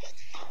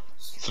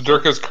 So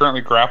Durka's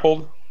currently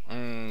grappled.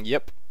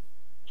 Yep.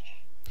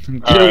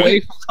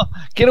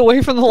 Get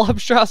away from the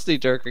lobstrosity,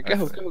 Durka.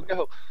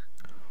 Go.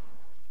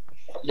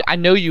 Yeah, I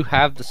know you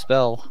have the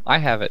spell. I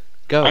have it.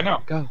 Go. I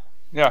know. Go.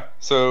 Yeah.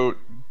 So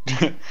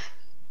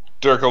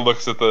Durka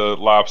looks at the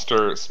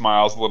lobster,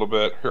 smiles a little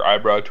bit. Her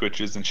eyebrow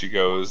twitches, and she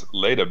goes,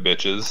 "Later,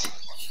 bitches."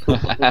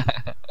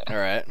 All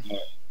right.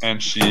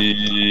 And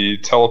she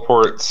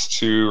teleports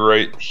to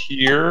right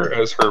here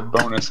as her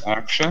bonus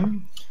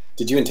action.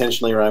 Did you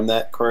intentionally rhyme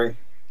that, Corey?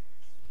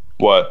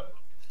 What?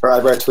 Her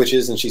eyebrow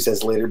twitches and she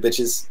says, later,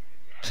 bitches.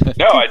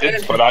 No, I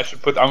didn't. But I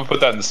should put. I'm gonna put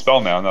that in the spell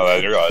now. Now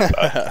that I realize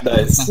that.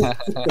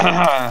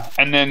 Nice.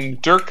 And then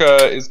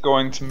Durka is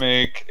going to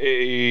make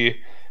a.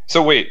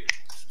 So wait,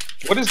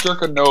 what does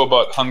Durka know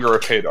about Hunger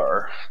of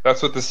Hadar?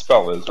 That's what this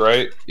spell is,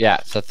 right? Yeah,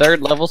 it's a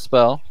 3rd level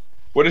spell.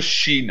 What does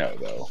she know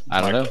though? I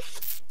don't know.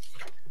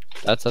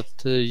 That's up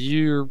to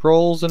your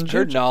rolls and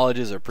Her judge.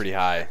 knowledges are pretty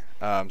high.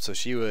 So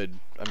she would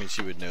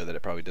know that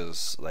it probably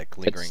does like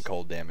lingering It's-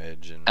 cold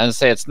damage and. And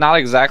say it's not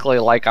exactly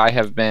like I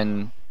have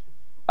been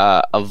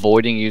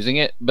avoiding using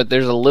it, but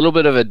there's a little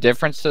bit of a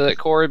difference to it,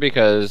 Corey,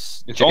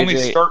 because It's only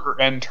JJ start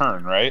or end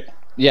turn, right?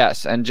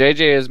 Yes, and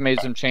JJ has made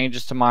some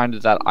changes to mine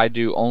that I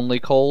do only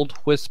cold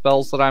with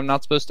spells that I'm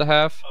not supposed to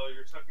have. Oh,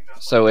 you're talking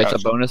about So it's a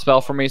Gotcha. bonus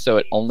spell for me, so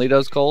it only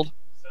does cold.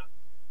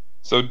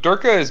 So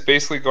Durka is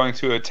basically going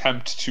to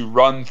attempt to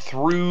run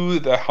through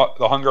the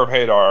Hunger of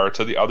Hadar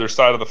to the other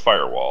side of the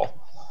firewall.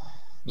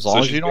 As So long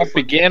as she's you don't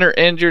basically- begin or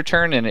end your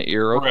turn in it,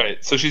 you're okay.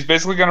 Right. So she's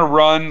basically going to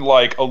run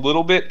like a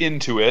little bit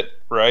into it,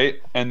 right?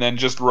 And then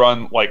just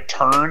run like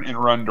turn and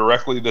run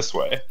directly this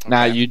way.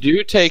 Now Okay. you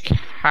do take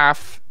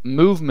half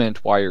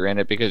movement while you're in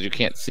it because you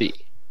can't see.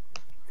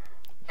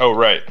 Oh,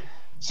 right.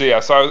 So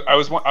yeah, so I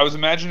was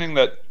imagining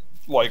that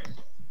like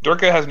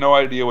Durka has no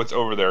idea what's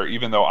over there,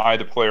 even though I,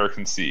 the player,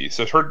 can see.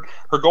 So her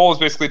goal is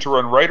basically to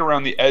run right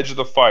around the edge of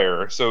the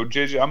fire. So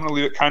JJ, I'm going to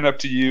leave it kind of up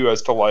to you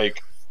as to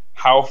like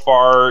how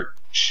far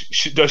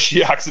does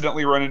she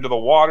accidentally run into the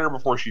water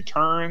before she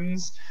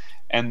turns,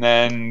 and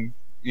then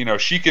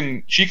she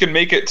can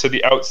make it to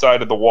the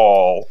outside of the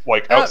wall,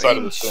 like outside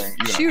of the thing.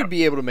 She would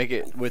be able to make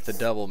it with the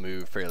double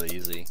move fairly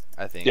easy,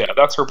 I think. Yeah,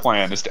 that's her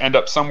plan, is to end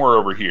up somewhere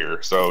over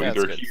here. So Yeah,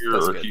 either that's good. here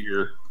That's or good.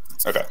 here.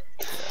 Okay.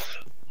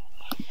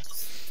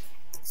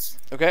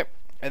 Okay,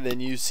 and then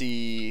you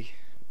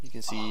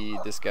can see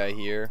this guy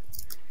here.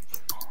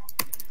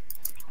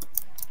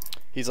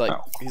 He's like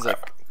Oh,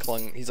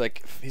 he's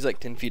like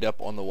 10 feet up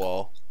on the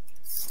wall.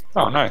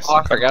 Oh, nice. Oh,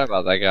 I forgot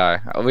about that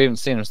guy. We haven't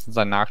seen him since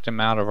I knocked him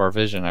out of our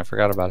vision. I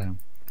forgot about him.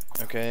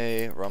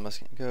 Okay, Rama's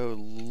gonna go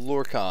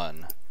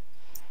Lorcan.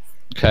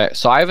 Okay,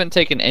 so I haven't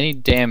taken any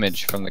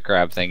damage from the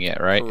crab thing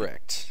yet, right?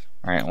 Correct.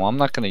 Alright, well I'm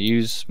not going to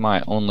use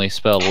my only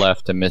spell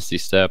left to Misty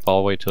Step.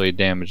 I'll wait till he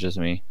damages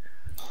me.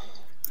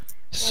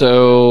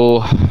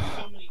 So,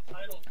 so many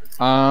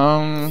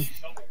titles.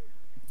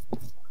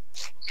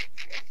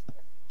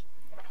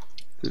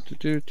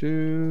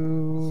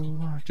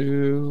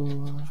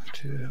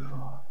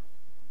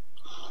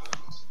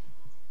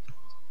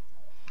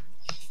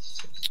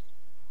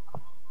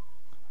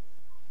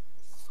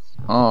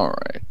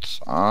 Alright,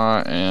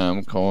 I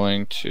am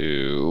going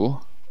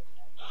to...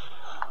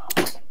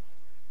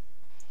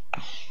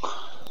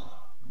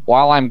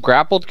 While I'm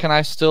grappled, can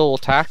I still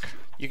attack?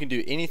 You can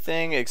do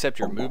anything except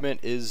your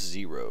movement is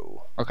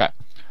 0. Okay.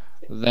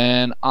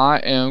 Then I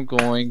am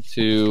going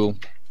to...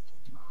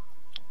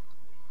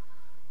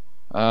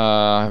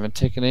 I haven't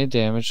taken any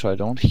damage, so I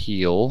don't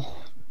heal.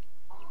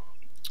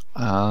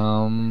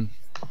 Yeah,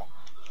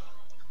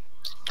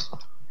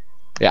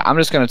 I'm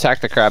just going to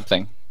attack the crab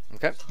thing.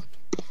 Okay.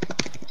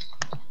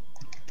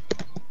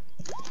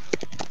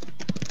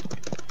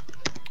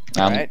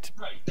 Alright.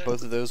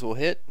 Both of those will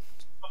hit.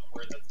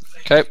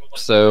 Okay,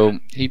 so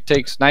he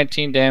takes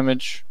 19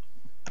 damage.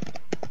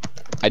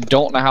 I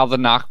don't know how the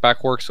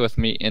knockback works with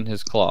me in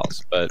his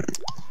claws, but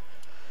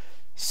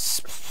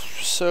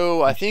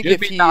So I think should if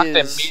be he knocked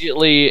is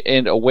immediately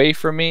and away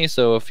from me.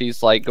 So if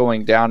he's like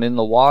going down in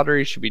the water,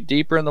 he should be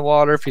deeper in the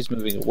water. If he's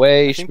moving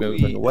away, he I should think, be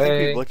moving I think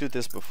away. we've looked at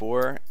this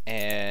before,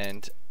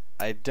 and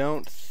I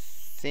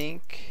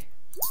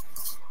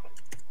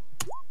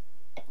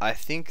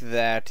think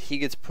that he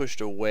gets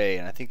pushed away,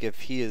 and I think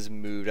if he is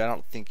moved, I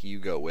don't think you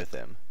go with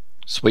him.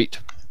 Sweet,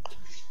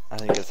 I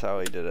think that's how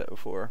he did it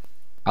before.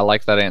 I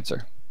like that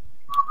answer.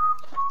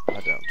 I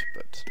don't,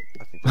 but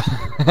I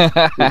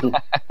think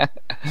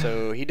that's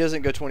so he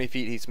doesn't go 20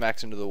 feet. He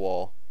smacks into the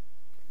wall,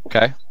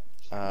 Okay.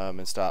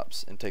 and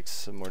stops and takes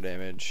some more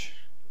damage.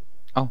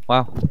 Oh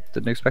wow,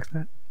 didn't expect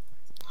that.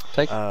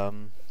 Take.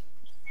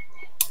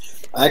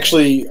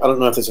 Actually, I don't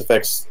know if this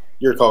affects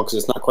your call because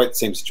it's not quite the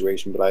same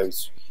situation. But I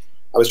was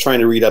trying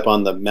to read up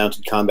on the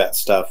mounted combat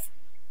stuff,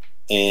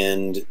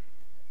 and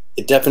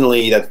it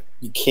definitely that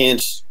you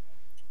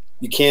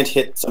can't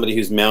hit somebody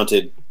who's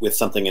mounted with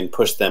something and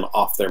push them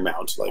off their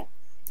mount. Like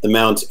the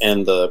mount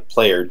and the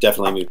player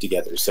definitely move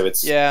together, so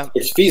it's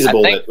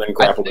feasible that when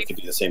grappled it could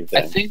do the same I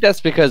thing. think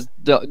that's because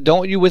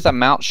don't you with a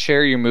mount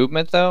share your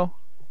movement though?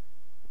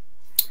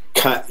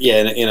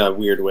 Yeah, in a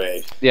weird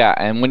way. Yeah,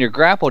 and when you're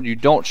grappled, you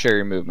don't share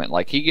your movement.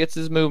 Like he gets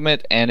his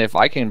movement, and if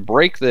I can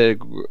break the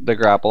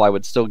grapple, I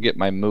would still get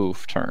my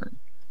move turn.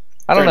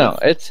 I don't Fair know.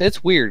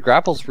 It's weird.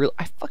 Grapple's real.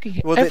 I fucking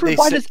hate. Well,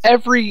 why does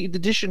every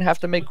edition have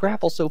to make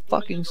grapple so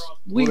fucking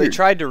weird? Well, they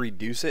tried to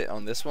reduce it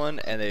on this one,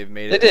 and they've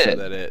made it so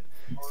that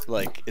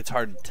it's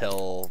hard to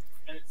tell.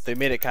 They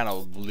made it kind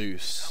of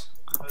loose,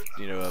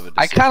 of a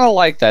I kind of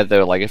like that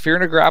though. Like if you're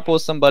in a grapple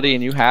with somebody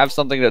and you have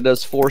something that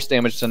does force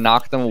damage to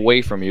knock them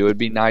away from you, it'd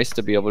be nice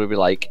to be able to be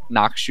like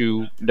knocks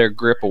their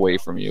grip away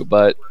from you.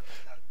 But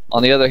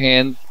on the other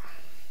hand,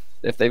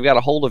 if they've got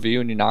a hold of you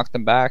and you knock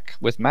them back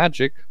with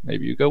magic,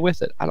 maybe you go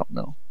with it. I don't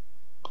know.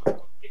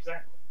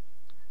 Exactly.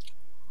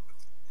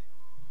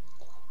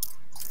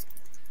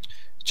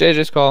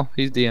 JJ's call.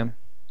 He's DM.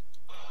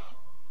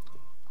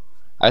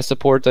 I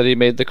support that he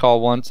made the call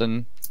once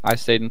and I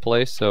stayed in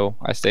place, so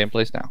I stay in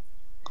place now.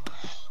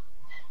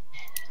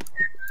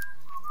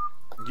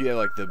 You have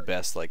like the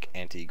best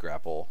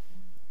anti-grapple.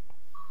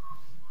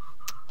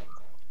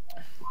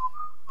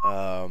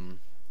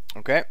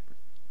 Okay.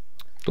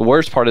 The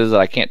worst part is that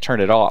I can't turn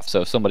it off.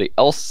 So if somebody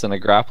else is in a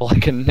grapple,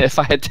 if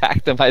I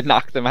attack them, I'd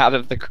knock them out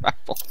of the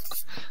grapple.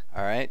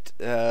 All right.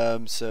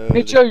 So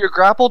Hey Joe, you're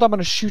grappled. I'm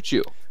gonna shoot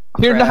you.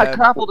 You're not Crab.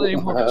 grappled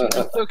anymore. But you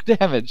just took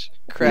damage.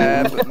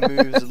 Crab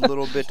moves a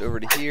little bit over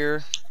to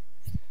here.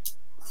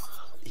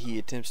 He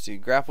attempts to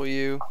grapple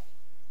you.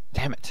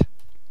 Damn it.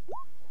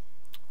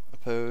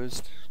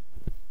 Opposed.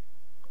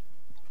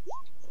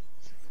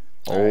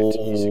 Alright,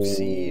 you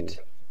succeed.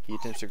 He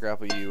attempts to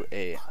grapple you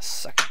a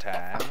second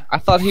time. I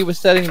thought he was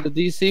setting the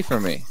DC for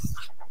me.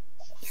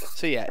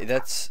 So yeah,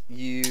 that's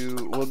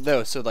you. Well,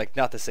 no, so like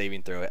not the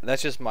saving throw.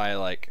 That's just my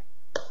like.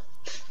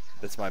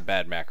 That's my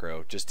bad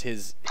macro. Just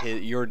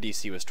your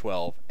DC was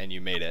 12 and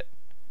you made it,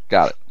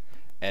 Got it.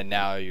 and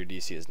now your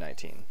DC is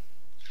 19.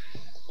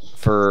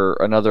 For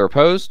another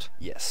opposed?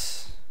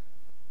 Yes.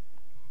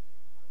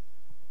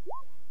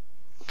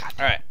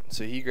 All right.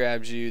 So he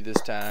grabs you this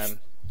time,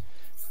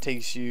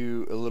 takes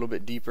you a little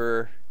bit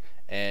deeper,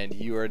 and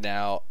you are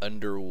now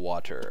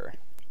underwater.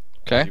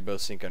 Okay. You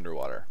both sink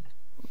underwater.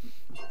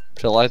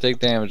 Till I take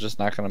damage, it's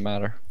not gonna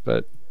matter.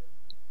 But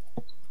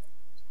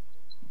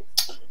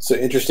So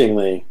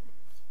interestingly,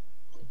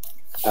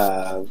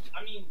 I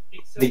mean,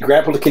 the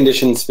grappled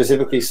condition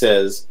specifically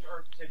says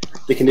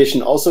the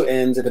condition also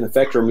ends if an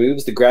effect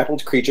removes the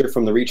grappled creature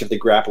from the reach of the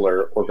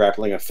grappler or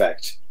grappling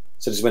effect,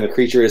 such as when a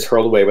creature is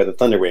hurled away by the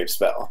Thunderwave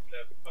spell.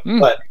 Hmm.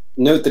 But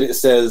note that it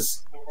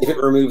says if it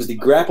removes the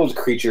grappled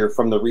creature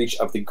from the reach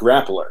of the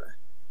grappler,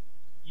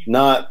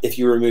 not if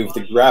you remove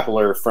the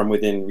grappler from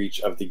within reach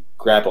of the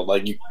grappled.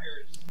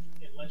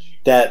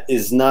 That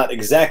is not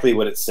exactly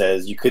what it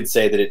says. You could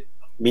say that it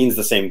means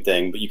the same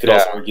thing, but you could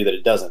also argue that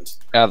it doesn't.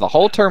 yeah, the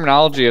whole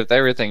terminology of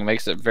everything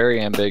makes it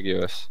very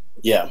ambiguous.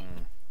 Yeah.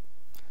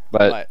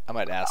 But I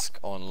might ask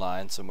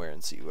online somewhere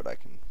and see what I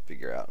can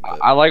figure out. But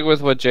I like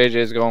with what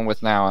JJ's going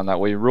with now, and that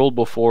we ruled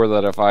before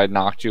that if I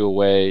knocked you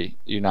away,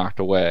 you knocked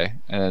away,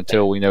 and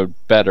until we know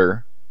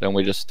better, then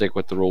we just stick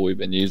with the rule we've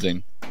been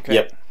using. okay.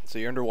 Yep. So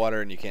you're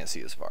underwater and you can't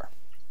see as far.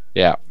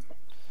 Yeah,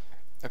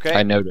 Okay.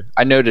 I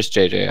noticed,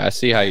 JJ. I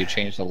see how you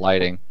changed the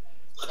lighting.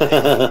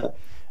 All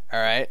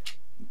right.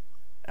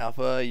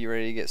 Alpha, you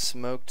ready to get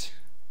smoked?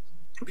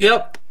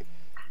 Yep.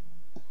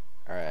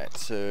 All right.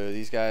 So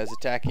these guys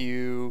attack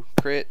you.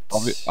 Crit.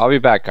 I'll be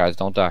back, guys.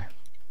 Don't die.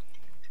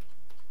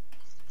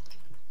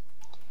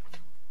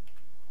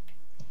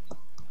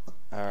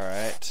 All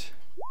right.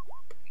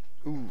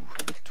 Ooh,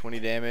 20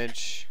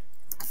 damage.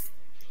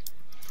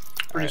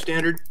 Pretty Alright.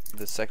 standard.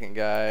 The second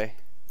guy.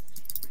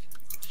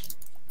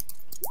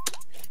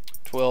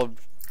 12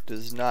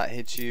 does not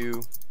hit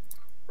you.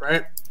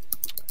 Right?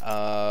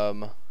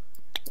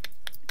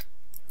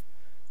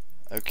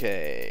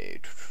 Okay.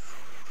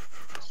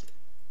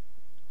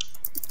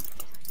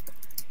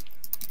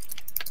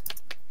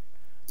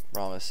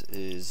 Ramos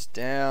is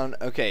down.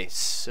 Okay,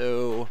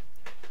 so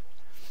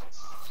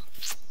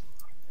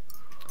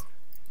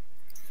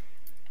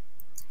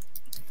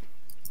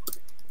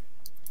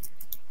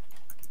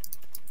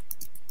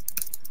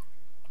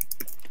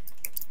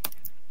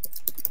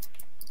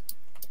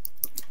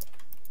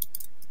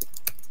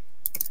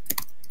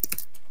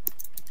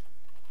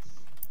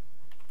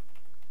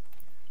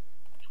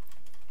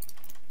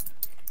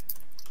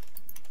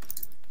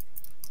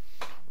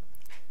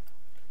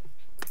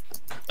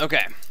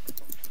okay.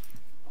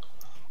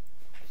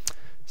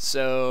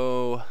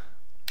 So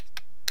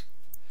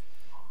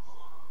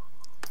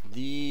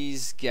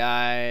these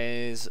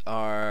guys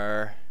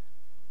are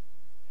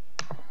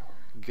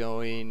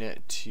going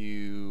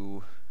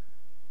to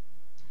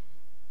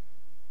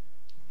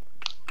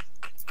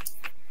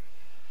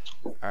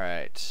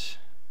Alright.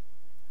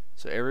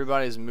 So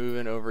everybody's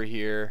moving over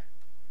here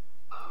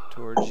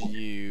towards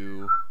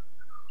you.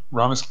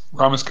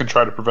 Ramus can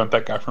try to prevent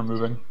that guy from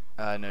moving.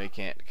 No, he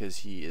can't because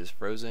he is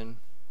frozen.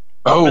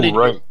 Oh, But he-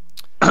 right.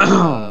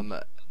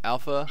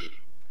 Alpha,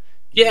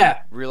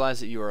 Yeah. realize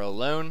that you are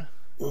alone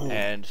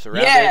and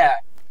surrounded. Yeah.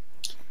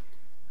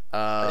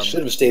 I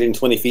should have stayed in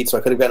 20 feet so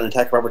I could have gotten an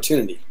attack of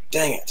opportunity.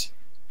 Dang it.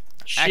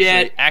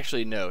 Shit.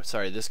 Actually, no.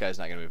 Sorry, this guy's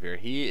not gonna move here.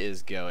 He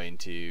is going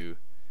to,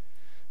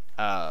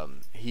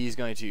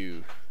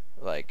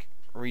 like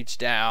reach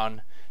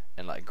down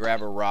and like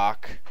grab a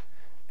rock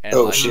and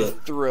Oh, like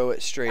shit. throw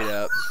it straight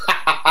up.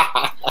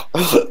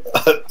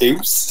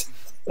 Oops.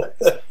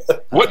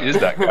 What is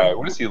that guy?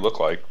 What does he look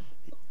like?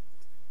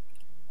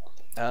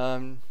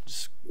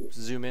 Just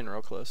zoom in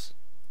real close.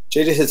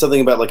 JJ said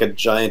something about like a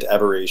giant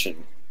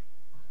aberration.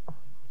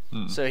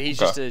 So he's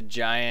Okay. just a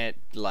giant,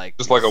 like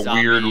Just like a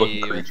zombie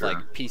weird-looking with creature.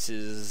 like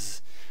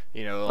pieces,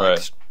 like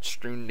Right.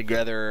 strewn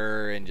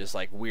together, and just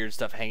like weird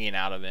stuff hanging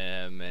out of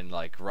him, and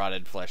like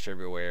rotted flesh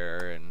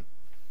everywhere, and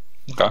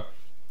Okay.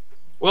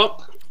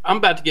 Well, I'm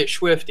about to get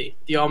swifty.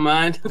 Do y'all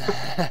mind?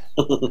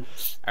 all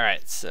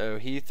right. So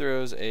he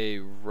throws a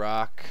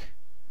rock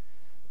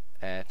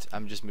at.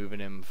 I'm just moving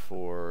him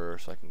so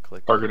I can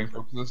click Targeting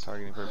purposes.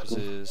 targeting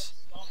purposes.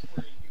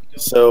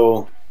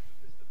 So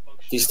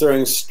he's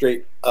throwing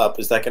straight up.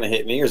 Is that going to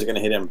hit me or is it going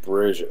to hit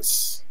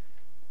Ambrosius?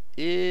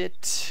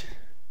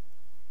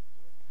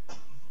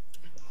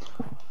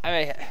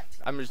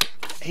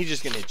 He's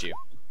just gonna hit you.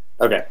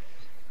 Okay.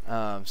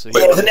 So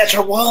It was a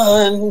natural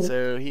one.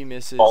 So he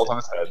misses Falls on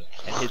his head.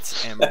 and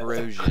hits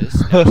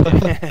Ambrosius.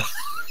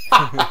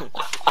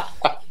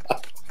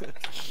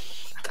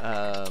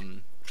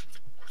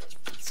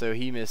 So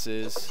he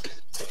misses,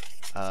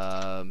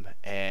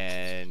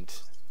 and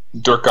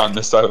Dirk on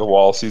this side of the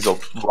wall sees a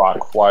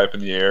rock fly up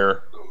in the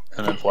air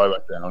and then fly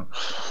back down.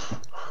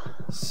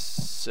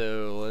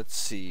 so let's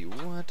see,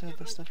 what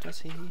other stuff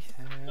does he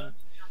have?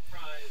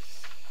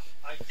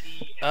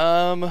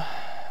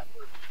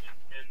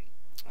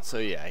 So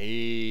yeah,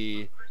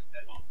 he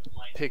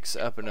picks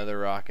up another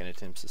rock and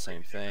attempts the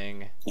same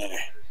thing.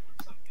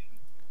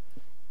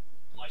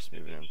 Just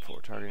moving him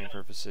for targeting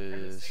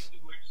purposes.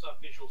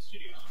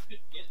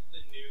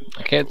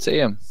 I can't see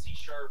him.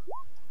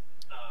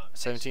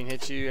 17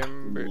 hits you,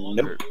 Ember.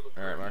 Nope.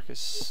 Alright,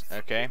 Marcus.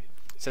 Okay.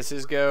 Says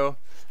his go.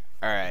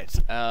 Alright.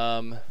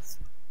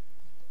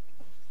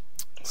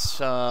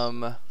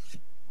 Some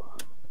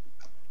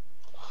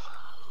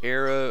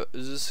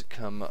arrows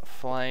come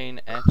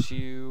flying at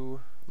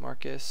you,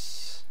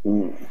 Marcus.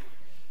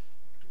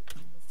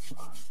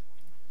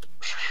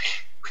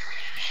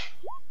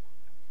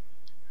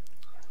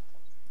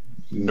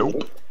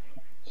 Nope.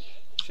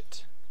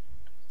 Shit.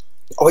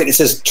 Oh wait, it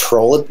says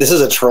troll. This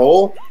is a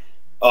troll.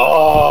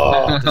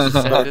 Oh,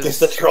 Does- it's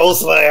the troll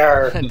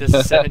slayer. Does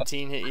a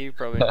 17 hit you?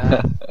 Probably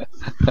not.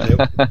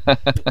 Nope,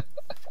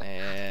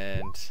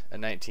 And a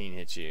 19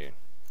 hits you.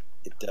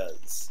 it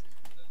does.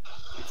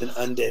 It's an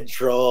undead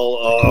troll.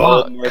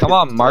 Come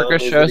on,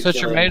 Marcus, show us what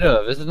kill you're him. made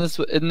of.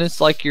 Isn't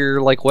this like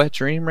your wet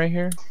dream right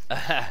here?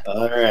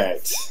 All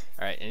right.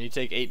 Alright, and you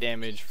take 8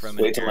 damage from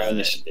an Wait till my arrow that,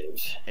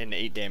 initiative. and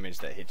 8 damage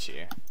that hits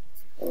you.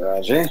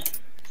 Roger.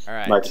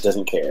 Alright. Marcus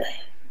doesn't care.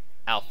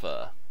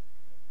 Alpha.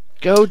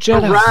 Go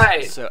Jedi. All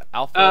right. So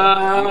Alpha,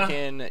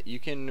 Uh, you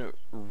can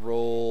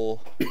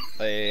roll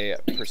a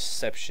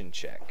perception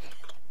check.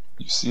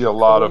 You see a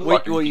lot of Wait,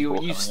 fucking well,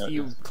 people you coming at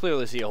you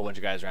clearly see a whole bunch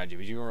of guys around you,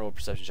 but you can roll a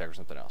perception check or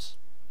something else.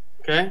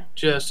 Okay,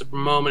 just a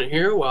moment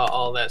here while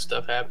all that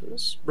stuff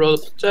happens. Roll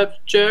the perception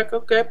check.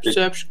 Okay,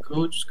 perception.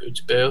 Cool, just good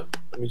spell.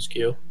 Let me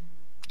skill.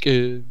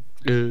 Good.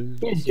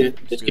 It's good.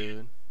 It's good.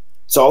 Good.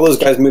 So all those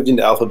guys moved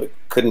into Alpha but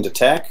couldn't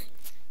attack?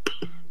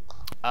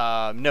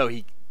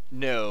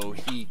 No,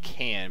 he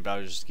can, but I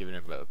was just giving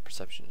him a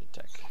perception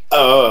check.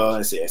 Oh,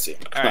 I see.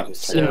 All right,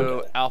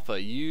 so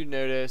Alpha, you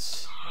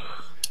notice,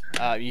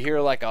 you hear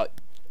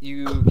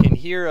you can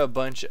hear a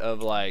bunch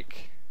of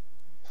like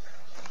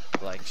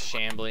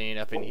shambling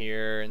up in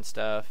here and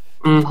stuff.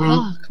 Mm-hmm.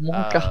 Come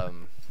on, God.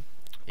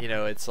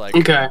 It's like,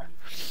 Okay.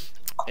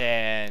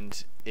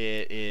 and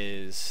it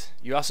is.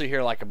 You also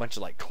hear like a bunch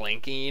of like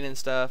clanking and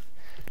stuff,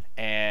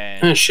 Oh,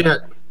 and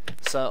shit.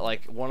 so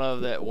like one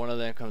of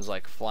them comes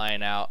like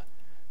flying out,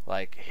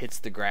 like hits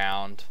the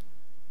ground,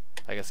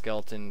 like a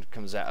skeleton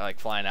comes out like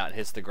flying out and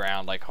hits the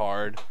ground like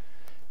hard,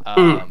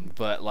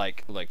 but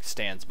like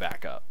stands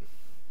back up.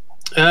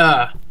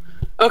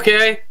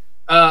 Okay.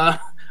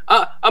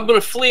 I'm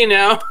gonna flee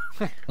now.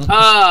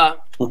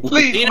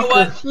 Flee! You know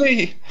what?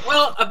 Flee!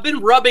 Well, I've been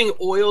rubbing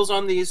oils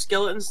on these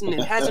skeletons and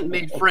it hasn't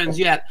made friends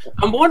yet.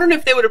 I'm wondering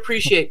if they would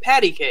appreciate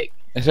patty cake.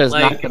 It has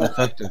Like- not been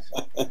effective.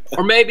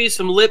 Or maybe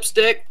some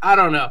lipstick. I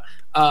don't know.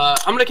 I'm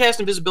gonna cast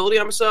invisibility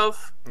on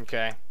myself.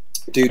 Okay.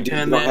 Dude, you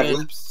And don't have then-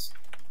 lips?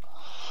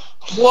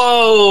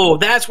 Whoa,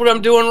 that's what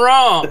I'm doing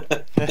wrong.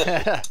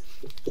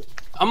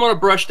 I'm gonna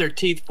brush their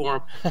teeth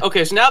for them.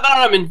 Okay, so now that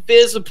I'm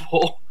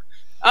invisible,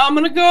 I'm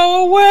gonna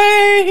go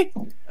away.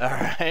 All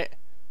right.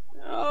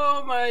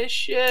 Oh my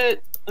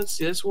shit. Let's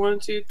see. That's 1,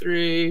 2,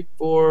 3,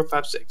 4,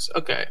 5, 6.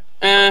 Okay.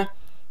 Yeah,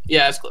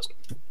 it's close.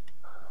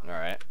 All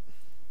right.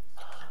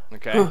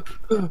 Okay. I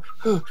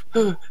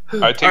take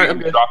Alright, it I'm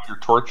you good. drop your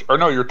torch. Or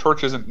no, your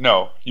torch isn't.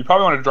 No, you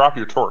probably want to drop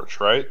your torch,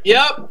 right?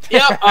 Yep.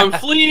 I'm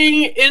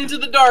fleeing into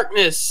the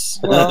darkness.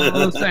 Well,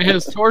 I was gonna say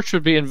his torch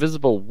would be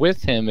invisible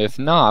with him if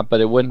not,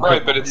 but it wouldn't.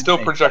 Right, but it still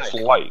projects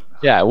light.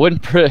 Yeah, it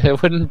wouldn't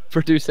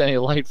produce any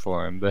light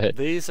for him. But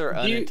These are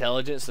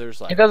unintelligent, so there's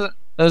he like. doesn't.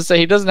 I was gonna say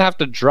he doesn't have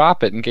to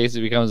drop it in case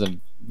it becomes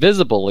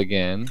invisible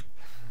again.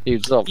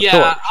 He'd still have a Yeah,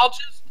 torch. I'll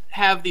just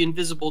have the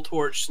invisible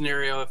torch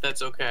scenario if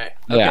that's okay.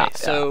 Okay, Yeah.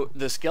 so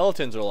the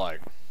skeletons are like.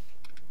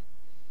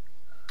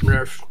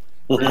 Nerf.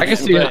 I can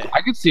see. But-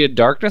 I can see a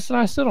darkness, and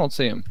I still don't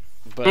see him.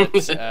 But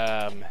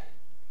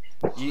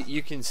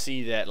you can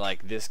see that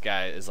like this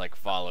guy is like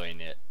following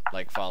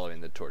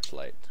the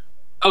torchlight.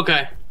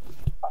 Okay.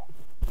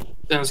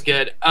 Sounds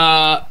good.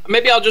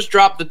 Maybe I'll just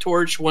drop the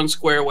torch 1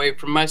 square away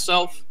from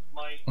myself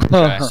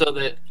Okay. so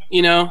that,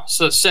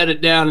 so set it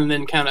down and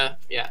then kind of,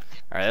 yeah.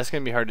 All right, that's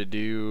gonna be hard to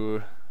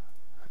do.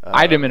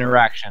 Item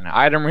interaction.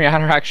 Item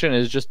interaction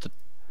is just to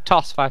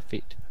toss 5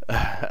 feet. All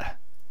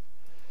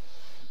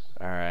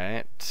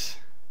right.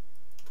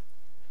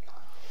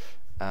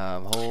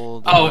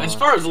 Hold. Oh, on. as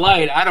far as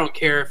light, I don't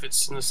care if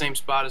it's in the same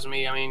spot as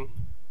me. I mean,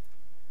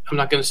 I'm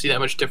not going to see that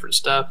much different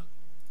stuff.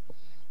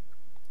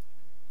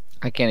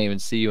 I can't even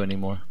see you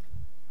anymore.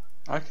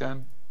 I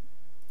can,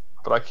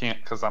 but I can't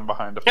because I'm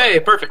behind a. Hey,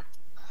 perfect.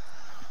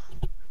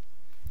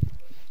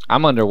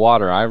 I'm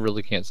underwater. I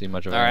really can't see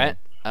much of it. All right.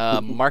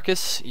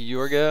 Marcus,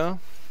 your go.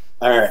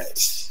 All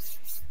right.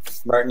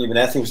 Martin, you've been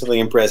asking for something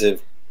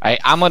impressive.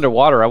 I'm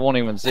underwater. I won't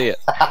even see it.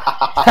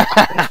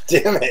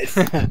 Damn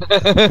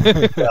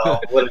it.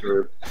 Well,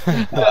 whatever.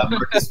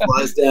 Marcus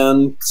flies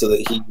down so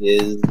that he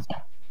is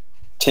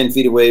 10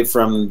 feet away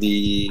from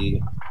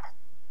the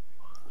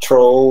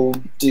troll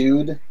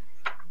dude.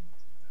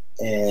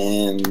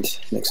 And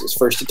makes his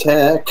first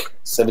attack.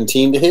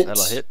 17 to hit.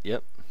 That'll hit.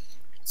 Yep.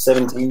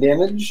 17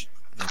 damage.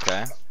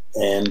 Okay.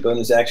 And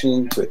bonus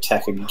action to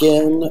attack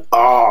again.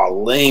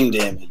 Oh, lame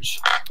damage.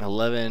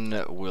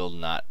 11 will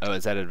not. Oh,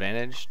 is that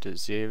advantage?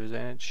 Does he have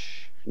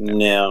advantage?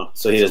 No,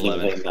 so he It's doesn't even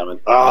 11. hit that one.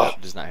 Oh,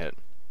 No, does not hit.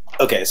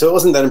 okay, so it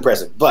wasn't that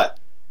impressive. But,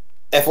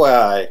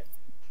 FYI,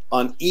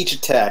 on each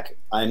attack,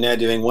 I'm now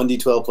doing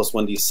 1d12 plus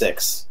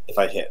 1d6 if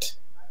I hit.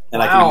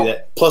 And I can do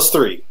that plus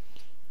 3.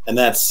 And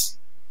that's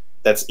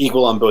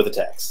equal on both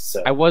attacks.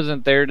 So I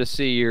wasn't there to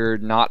see your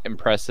not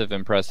impressive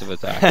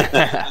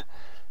attack.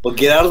 Well,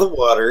 get out of the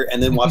water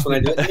and then watch when I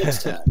do it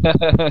next time.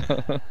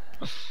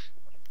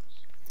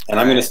 And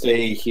I'm going to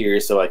stay here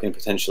so I can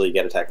potentially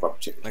get attack of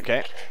opportunity.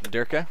 Okay.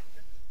 Durka?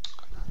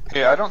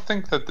 Hey, I don't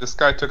think that this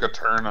guy took a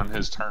turn on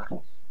his turn.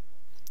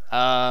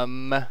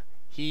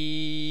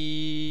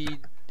 He...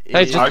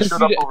 Hey, is- I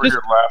showed up over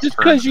here last Just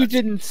turn. because you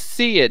didn't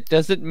see it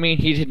doesn't mean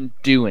he didn't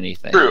do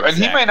anything. True, and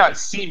he may Exactly. not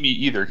see me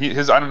either.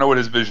 I don't know what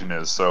his vision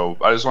is, so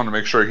I just want to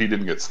make sure he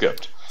didn't get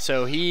skipped.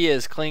 So he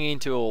is clinging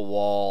to a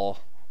wall,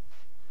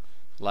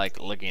 like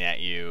looking at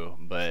you,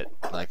 but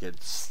like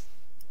it's...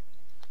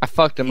 I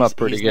fucked him up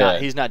pretty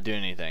good. He's not doing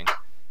anything.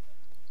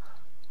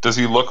 Does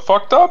he look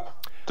fucked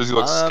up? Does he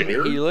look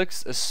scared? He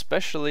looks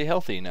especially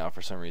healthy now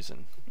for some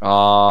reason.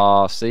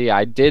 Oh, see,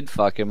 I did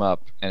fuck him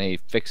up, and he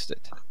fixed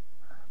it.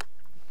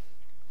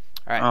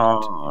 All right.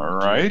 All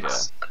right.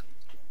 Durka.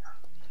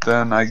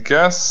 Then I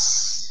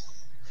guess.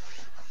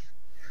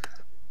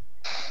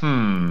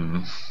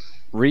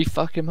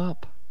 Re-fuck him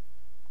up.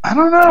 I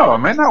don't know. I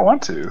may not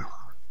want to.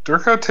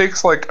 Durka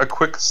takes like a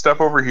quick step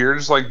over here,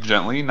 just like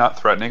gently, not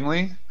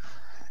threateningly,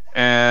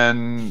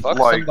 and Fuck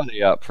like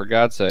somebody up, for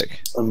God's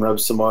sake. And rub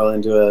some oil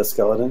into a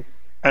skeleton.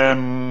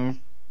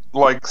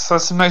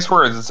 says some nice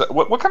words.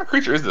 What kind of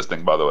creature is this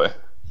thing, by the way?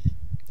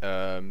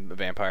 A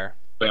vampire.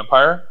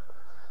 Vampire.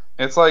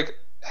 It's like,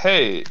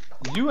 hey,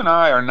 you and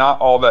I are not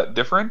all that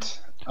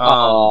different.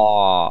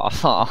 Oh.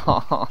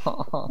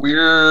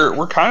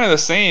 We're kind of the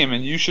same,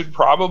 and you should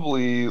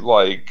probably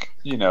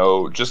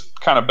just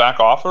kind of back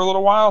off for a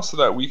little while so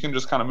that we can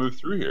just kind of move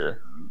through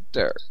here.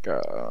 Derek,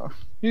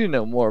 you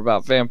know more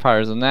about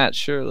vampires than that,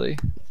 surely.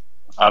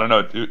 I don't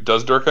know.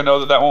 Does Durka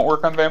know that won't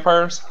work on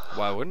vampires?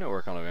 Why wouldn't it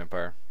work on a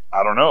vampire?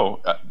 I don't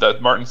know.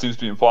 That Martin seems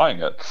to be implying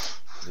it.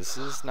 This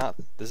is not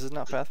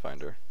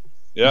Pathfinder.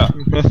 Yeah.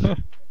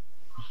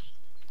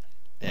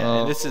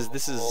 Yeah, and this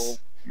is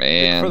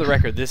Man. for the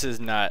record, this is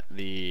not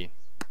like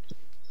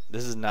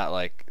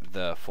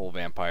the full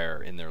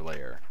vampire in their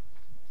lair.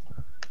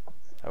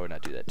 I would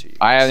not do that to you.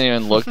 I haven't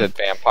even looked at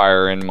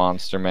vampire in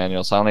Monster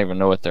Manual, so I don't even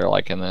know what they're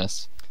like in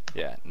this.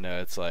 Yeah, no,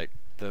 it's like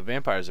the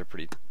vampires are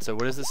pretty. So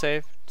what is the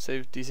save?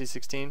 Save DC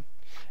 16,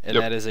 and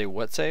Yep. that is a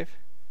what save?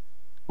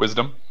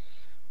 Wisdom.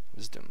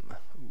 Wisdom.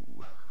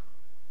 Ooh.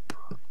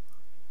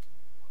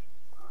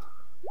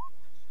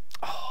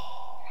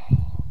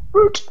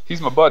 Root.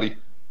 He's my buddy.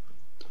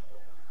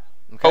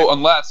 Okay. Oh,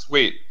 unless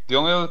the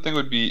only other thing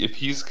would be if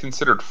he's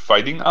considered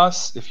fighting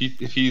us. If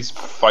he's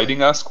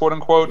fighting us, quote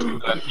unquote,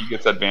 then he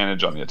gets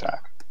advantage on the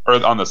attack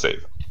or on the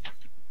save.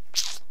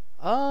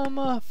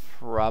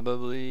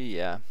 Probably,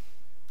 yeah.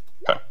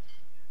 Okay.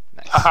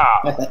 Nice.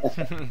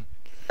 Haha.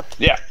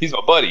 Yeah, he's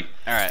my buddy.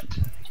 All right.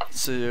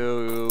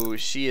 So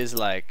she is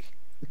like,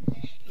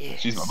 yes,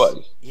 She's my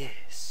buddy.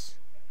 Yes.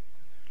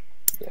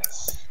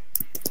 Yes.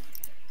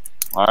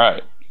 All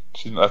right.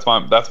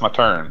 That's my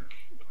turn.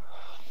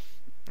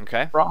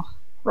 Okay.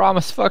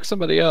 Ramus, fuck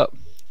somebody up.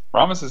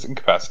 Ramus is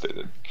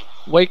incapacitated.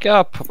 Wake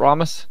up,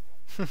 Ramus.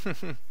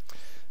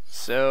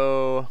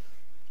 So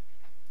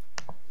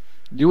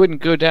You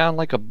wouldn't go down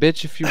like a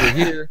bitch if you were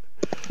here.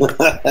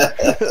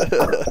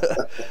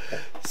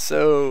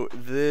 So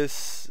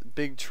this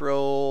big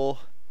troll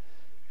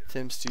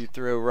attempts to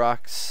throw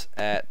rocks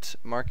at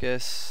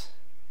Marcus.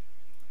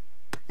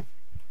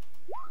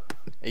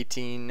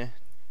 18.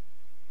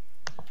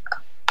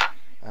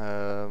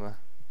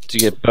 Do you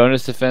get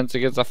bonus defense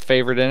against a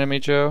favorite enemy,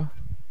 Joe?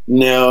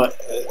 No,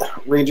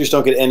 Rangers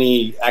don't get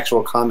any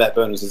actual combat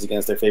bonuses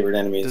against their favorite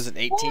enemies. Does an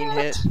 18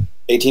 hit?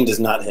 18 does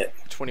not hit.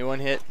 21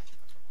 hit?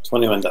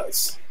 21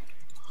 does.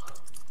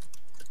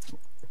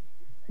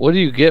 What do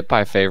you get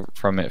by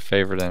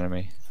favorite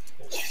enemy?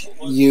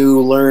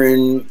 You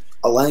learn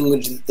a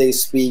language that they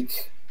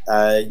speak.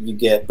 You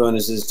get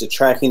bonuses to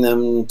tracking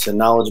them, to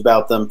knowledge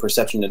about them,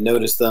 perception to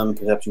notice them,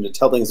 perception to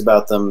tell things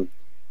about them,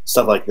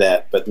 stuff like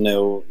that. But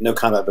no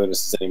combat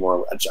bonuses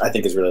anymore, which I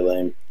think is really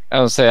lame. I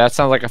would say that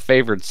sounds like a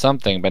favored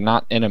something, but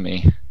not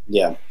enemy.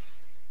 Yeah.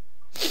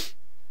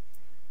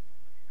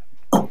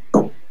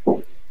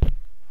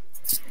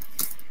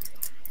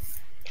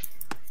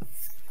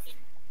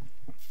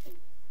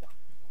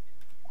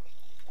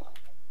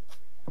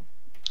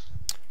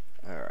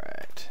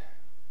 Alright.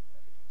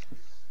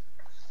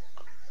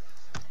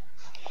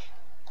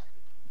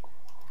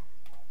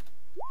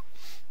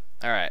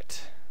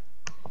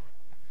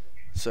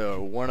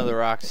 So one of the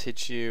rocks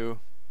hits you.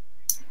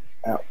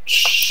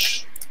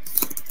 Ouch.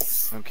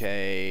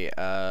 Okay. Oh,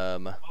 I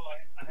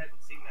hadn't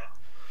seen that.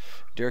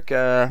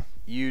 Durka,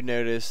 you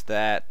notice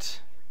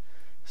that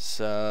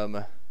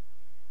some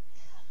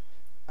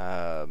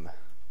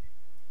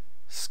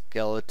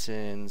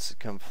skeletons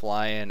come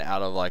flying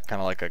out of like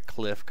kind of like a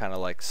cliff, kind of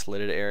like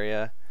slitted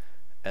area,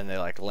 and they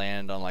like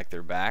land on like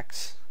their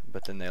backs,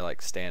 but then they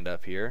like stand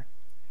up here.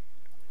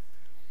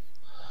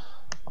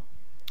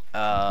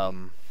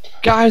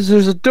 Guys,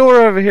 there's a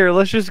door over here.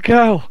 Let's just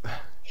go.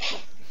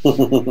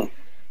 You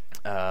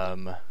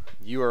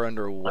are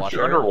underwater. Aren't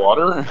you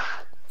underwater?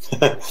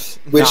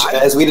 Which, No,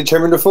 as we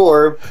determined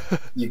before,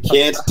 you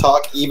can't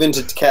talk even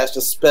to cast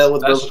a spell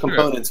with That's verbal true.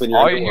 components when you're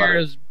All you underwater.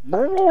 hear is.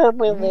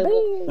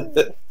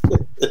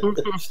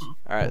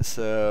 All right,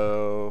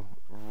 so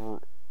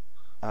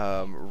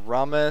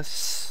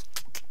Ramus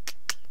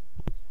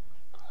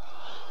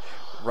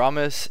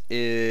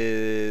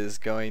is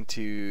going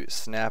to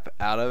snap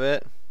out of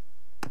it.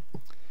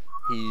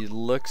 He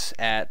looks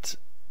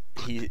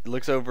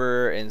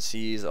over and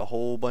sees a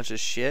whole bunch of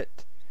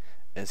shit,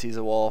 and sees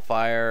a wall of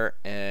fire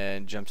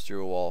and jumps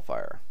through a wall of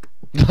fire.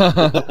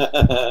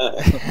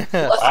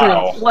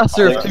 Wow.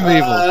 Lesser of two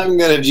evils. I'm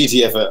gonna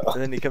GTFO.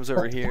 And then he comes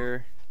over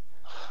here,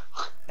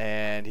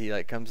 and he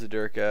like comes to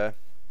Durka,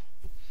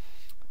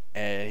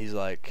 and he's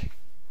like,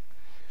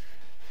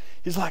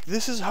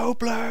 "This is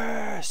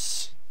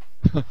hopeless."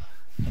 All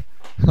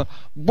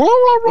right,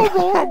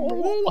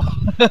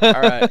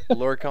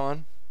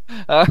 Lorcan.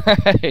 All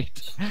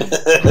right.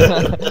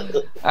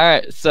 All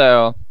right.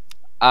 So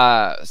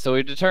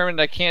we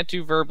determined I can't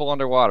do verbal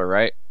underwater,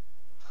 right?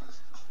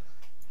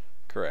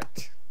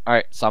 Correct. All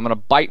right. So I'm gonna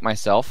bite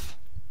myself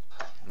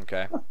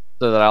Okay.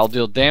 so that I'll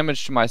deal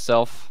damage to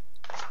myself,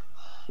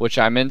 which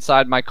I'm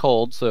inside my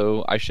cold,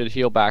 so I should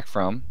heal back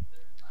from.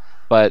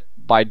 But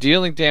by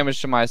dealing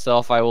damage to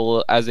myself, I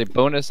will, as a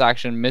bonus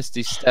action,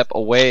 Misty Step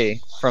away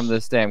from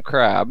this damn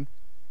crab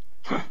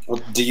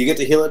Well, do you get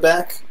to heal it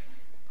back?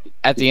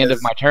 at the end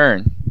of my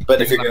turn.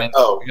 But if Because you're I'm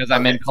going, in, because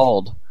I'm in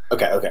cold.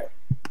 Okay.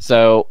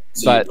 So,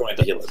 So but you're going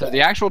to heal it so back.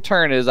 the actual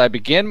turn is I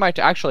begin my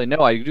actually no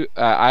I do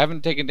I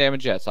haven't taken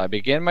damage yet. So I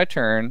begin my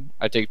turn.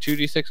 I take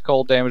 2d6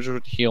 cold damage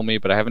to heal me,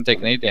 but I haven't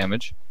taken any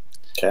damage.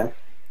 Okay.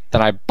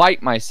 Then I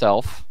bite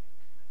myself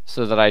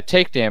so that I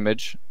take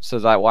damage, so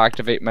that will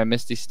activate my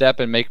Misty Step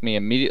and make me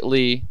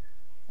immediately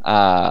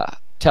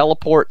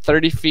teleport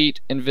 30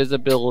 feet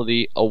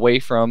invisibility away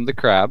from the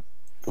crab.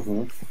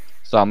 Mm-hmm.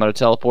 So I'm going to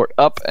teleport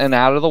up and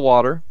out of the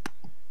water,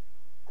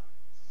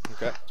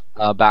 Okay.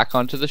 back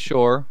onto the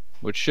shore,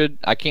 which should,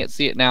 I can't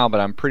see it now, but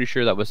I'm pretty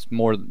sure that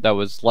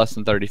was less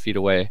than 30 feet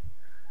away.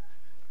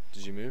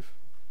 Did you move?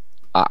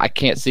 I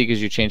can't see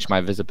because you changed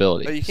my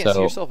visibility. Oh, you can't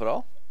see yourself at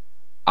all?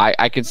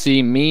 I can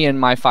see me in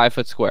my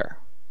 5-foot square.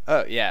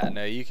 Oh yeah,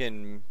 no, you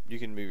can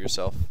move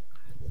yourself.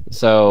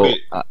 So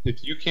Wait,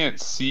 if you can't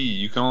see,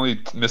 you can only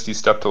Misty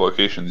Step to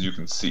locations you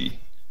can see.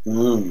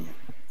 Mm.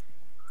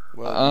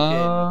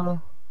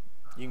 Well,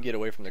 you can get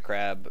away from the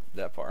crab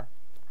that far.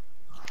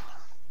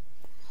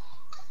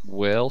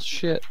 well,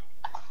 shit.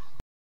 I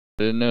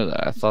didn't know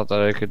that. I thought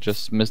that I could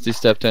just Misty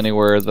Step to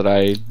anywhere that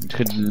I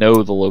could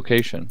know the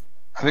location.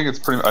 I think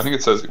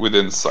it says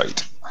within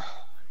sight.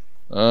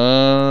 You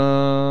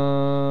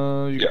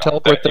Yeah, can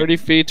teleport that- 30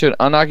 feet to an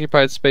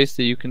unoccupied space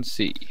that you can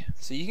see.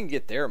 So you can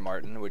get there,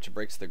 Martin, which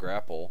breaks the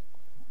grapple,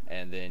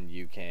 and then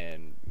you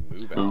can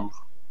move out. Move.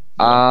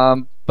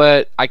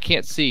 But I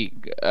can't see.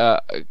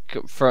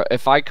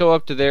 If I go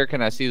up to there,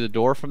 can I see the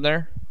door from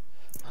there?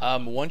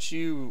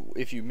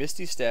 If you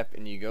Misty Step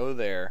and you go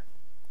there,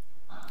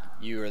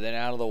 you are then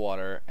out of the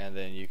water, and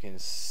then you can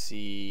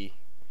see.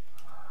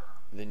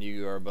 Then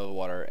you are above the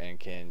water and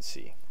can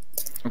see.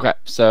 Okay,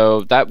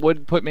 so that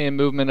would put me in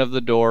movement of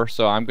the door,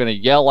 so I'm going to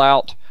yell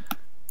out,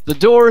 "The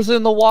door is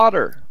in the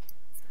water!"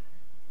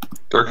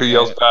 Durka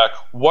yells back,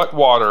 "What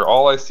water?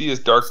 All I see is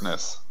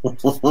darkness."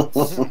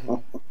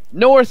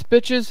 North,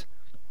 bitches!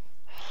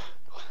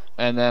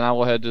 And then I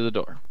will head to the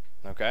door.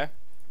 Okay.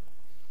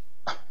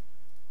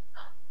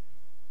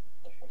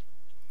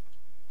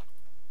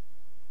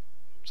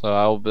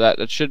 So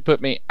that should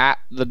put me at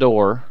the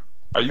door.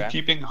 Are you Okay.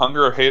 keeping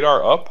Hunger of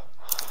Hadar up?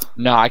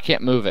 No, I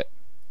can't move it.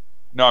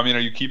 No, I mean, are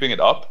you keeping it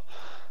up?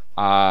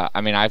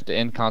 I mean, I have to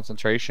end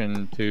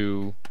concentration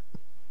to...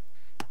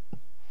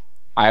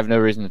 I have no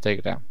reason to take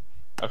it down.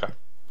 Okay.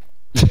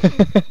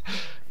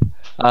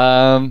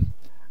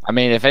 I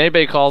mean, if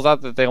anybody calls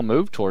out that they'll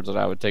move towards it,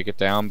 I would take it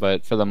down,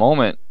 but for the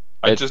moment...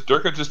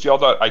 Durka just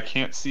yelled out, "I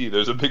can't see.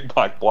 There's a big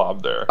black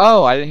blob there."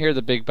 Oh, I didn't hear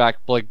the big back...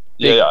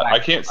 Yeah, I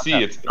can't see.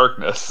 It's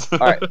darkness.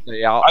 Alright, so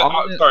yeah,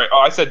 I'm sorry. Oh,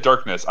 I said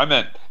darkness. I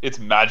meant it's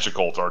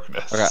magical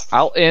darkness. Okay,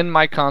 I'll end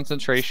my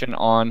concentration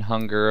on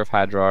Hunger of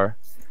Hadrar.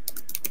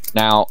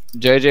 Now,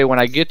 JJ, when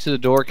I get to the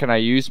door, can I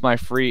use my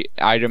free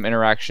item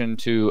interaction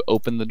to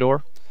open the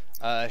door?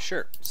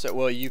 Sure. So,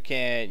 well, you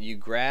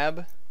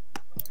grab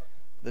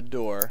the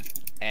door,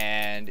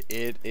 and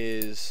it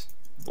is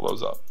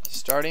Blows up.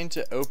 starting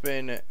to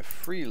open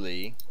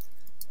freely.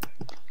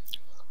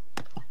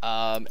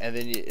 and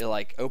then it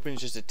like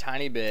opens just a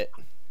tiny bit,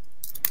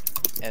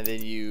 and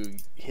then you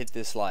hit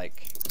this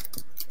like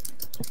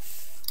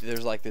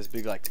there's like this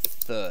big like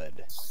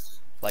thud,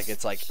 like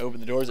it's like the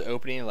door's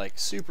opening like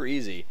super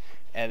easy,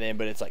 and then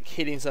but it's like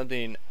hitting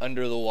something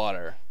under the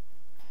water.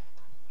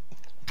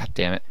 God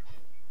damn it!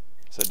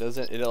 So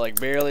it like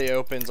barely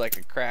opens like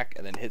a crack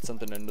and then hits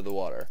something under the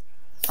water.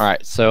 All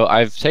right, so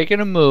I've taken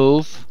a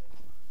move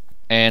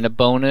and a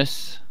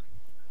bonus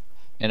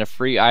and a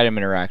free item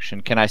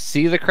interaction. Can I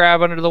see the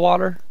crab under the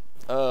water?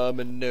 No,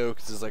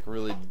 because it's like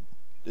really,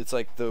 it's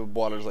like the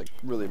water's like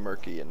really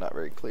murky and not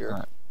very clear. All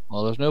right.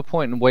 Well, there's no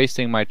point in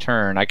wasting my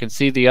turn. I can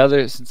see the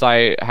other, since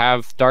I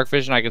have dark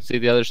vision, I can see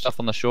the other stuff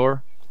on the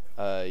shore.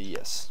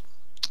 Yes.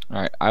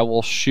 All right, I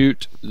will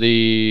shoot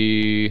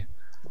the.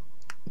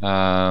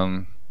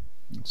 Let's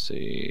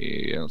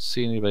see. I don't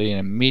see anybody in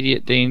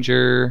immediate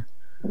danger.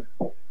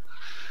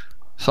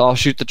 So I'll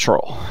shoot the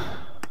troll.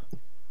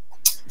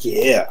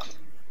 Yeah.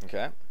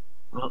 Okay.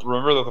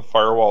 Remember that the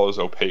firewall is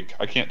opaque.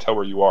 I can't tell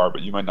where you are,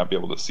 but you might not be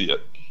able to see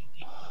it.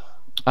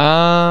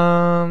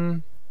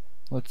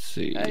 Let's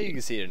see. You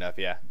can see it enough,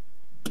 yeah.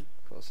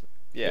 Close.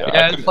 Yeah,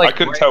 Yeah. I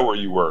couldn't tell where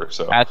you were,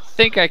 so. I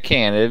think I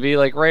can. It'd be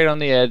like right on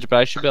the edge, but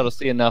I should be able to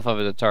see enough of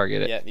it to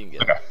target it. Yeah, you can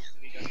get Okay.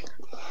 it.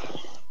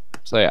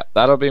 So yeah,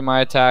 that'll be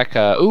my attack.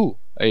 Ooh,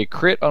 a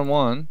crit on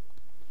one.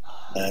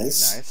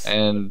 Nice. Nice.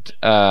 And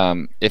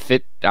if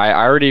it, I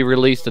already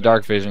released the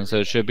dark vision, so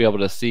it should be able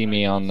to see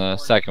me on the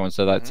second one.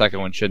 So that second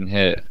one shouldn't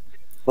hit.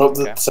 Well,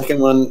 the Okay. second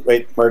one,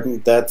 wait,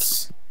 Martin,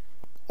 that's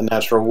a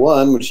natural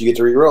 1, which you get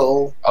to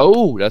re-roll.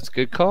 Oh, that's a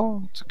good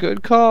call. It's a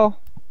good call.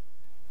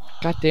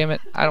 God damn it!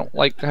 I don't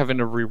like having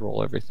to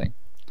re-roll everything.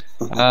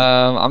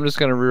 I'm just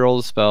gonna re-roll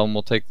the spell, and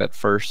we'll take that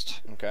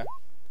first. Okay.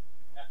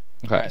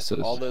 Okay, Alright,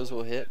 so all those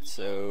will hit.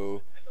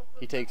 So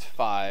he takes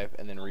 5,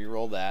 and then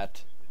re-roll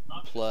that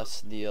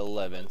plus the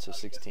 11, so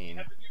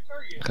 16.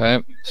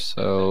 okay,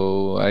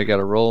 so I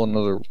gotta roll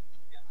another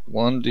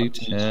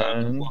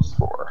 1d10. Plus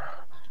 4.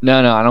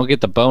 No, I don't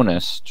get the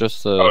bonus.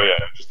 Just the. Oh, yeah,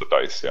 just the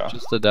dice, yeah.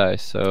 Just the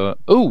dice. So,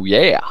 oh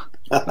yeah.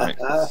 Nice.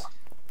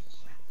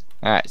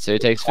 All right, so he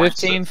takes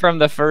 15 from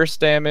the first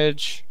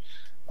damage,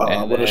 Oh,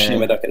 And what a then-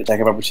 shame I don't get attack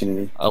of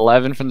opportunity.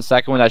 11 from the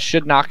second one. That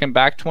should knock him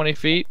back 20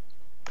 feet.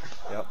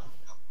 Yep.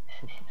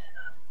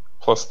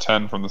 Plus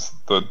 10 from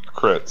the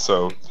crit,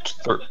 so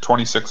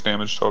 26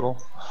 damage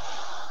total.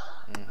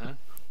 Mm-hmm.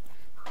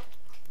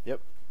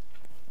 Yep.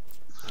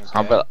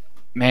 I'll be-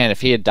 man,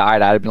 if he had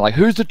died, I'd have been like,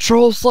 "Who's the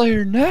troll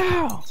slayer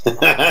now?"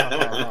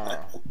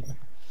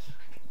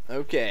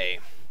 Okay.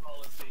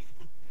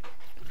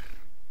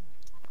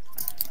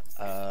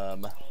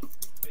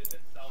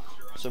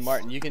 So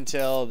Martin, you can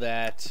tell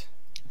that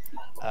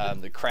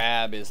the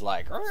crab is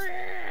like,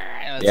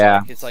 and it's Yeah.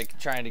 like, it's like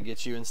trying to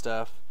get you and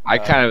stuff. I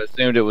kind of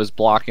assumed it was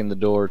blocking the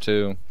door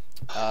too.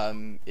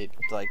 It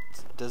like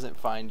doesn't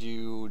find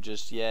you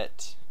just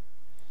yet,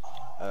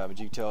 but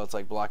you can tell it's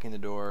like blocking the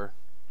door.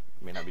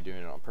 It may not be doing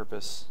it on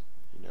purpose.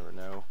 You never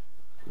know.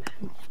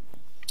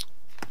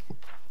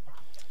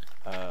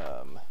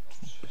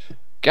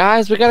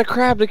 Guys, we got a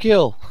crab to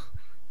kill.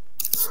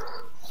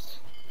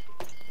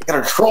 I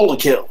got a troll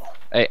to kill.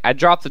 Hey, I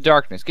dropped the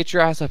darkness. Get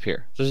your ass up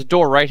here. There's a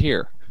door right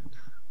here.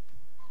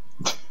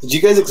 Did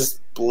you guys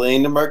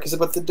explain to Marcus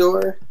about the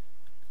door?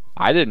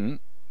 I didn't.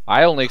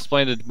 I only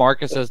explained to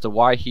Marcus as to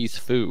why he's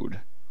food.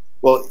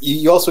 Well,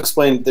 you also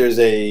explained there's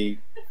a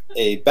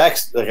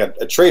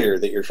traitor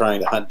that you're trying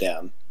to hunt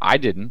down. I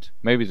didn't.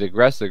 Maybe the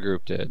rest of the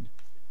group did.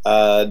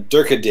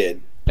 Durka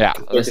did. Yeah,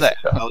 Durka let's say.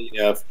 said, well, you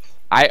know, if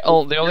The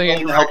only you're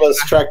going to help us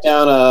track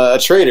down a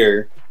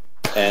traitor,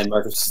 and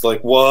Marcus is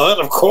like, "What?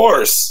 Of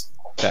course."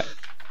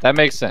 that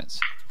makes sense.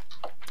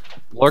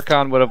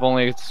 Lorcan would have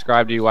only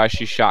described to you why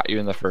she shot you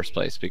in the first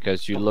place,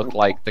 because you look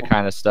like the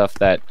kind of stuff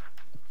that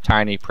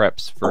Tiny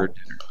preps for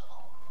dinner.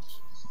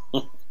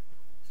 Not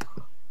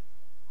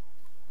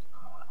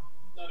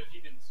if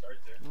you didn't start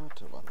there.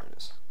 What there it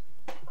is.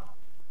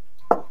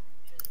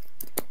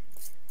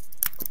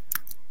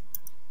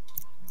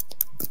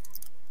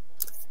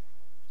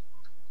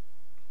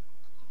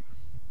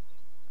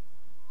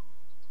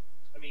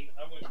 I mean,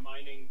 I went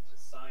mining to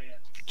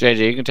science.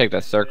 JJ, you can take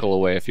that circle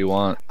away if you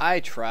want. I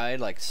tried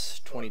like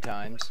 20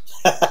 times.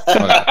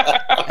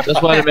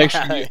 Just wanted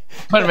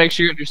to make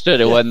sure you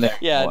understood it wasn't there.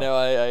 Yeah, no,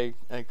 I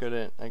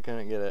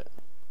couldn't get it.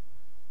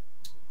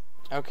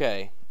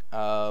 Okay.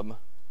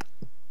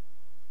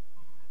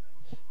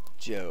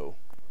 Joe,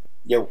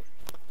 Yo.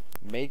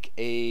 make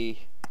a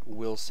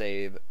will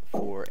save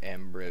for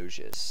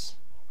Ambrosius.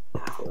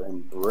 For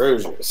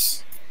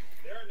Ambrosius.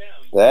 There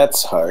now.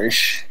 That's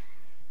harsh.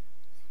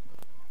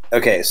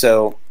 Okay,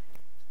 so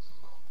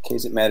in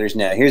case it matters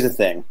now, here's the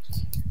thing.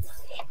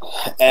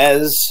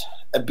 As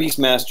a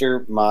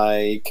Beastmaster,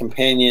 my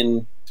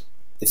companion,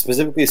 it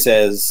specifically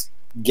says,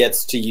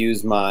 gets to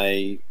use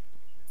my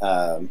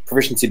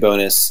proficiency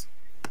bonus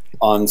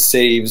on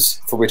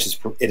saves for which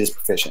it is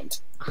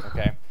proficient.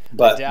 Okay.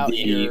 But doubt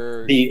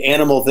you're- the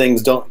animal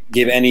things don't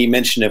give any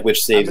mention of which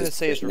I'm saves going to it's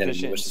say it's proficient in and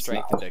proficient in which it's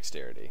strength not. and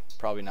dexterity.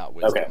 Probably not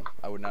wisdom. Okay.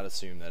 I would not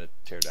assume that a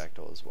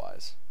pterodactyl is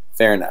wise.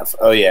 Fair enough.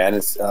 Oh yeah, and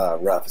it's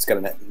rough. It's got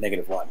a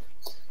 -1.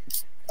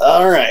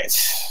 All right.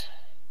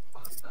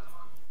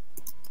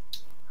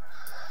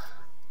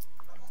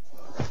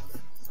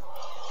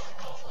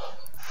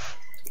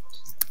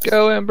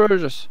 Go,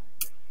 Ambrosius.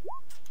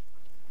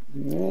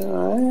 Yeah.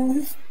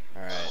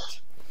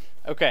 Alright.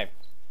 Okay.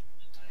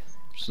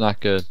 It's not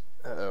good.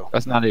 Uh-oh.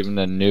 That's not even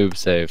a noob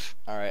save.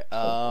 Alright,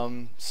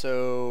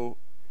 so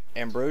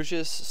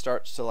Ambrosius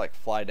starts to like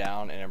fly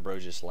down and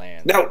Ambrosius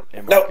lands. No,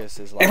 And no. Marcus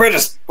is like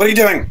Ambrosius, what are you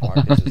doing?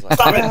 Marcus is like,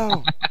 Stop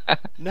it.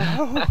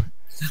 no,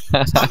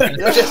 Stop it,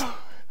 Ambrosius.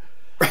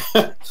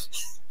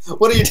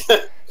 What are you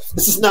doing?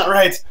 This is not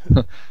right.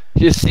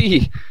 You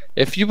see,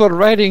 if you were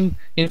riding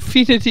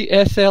Infinity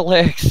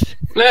SLX,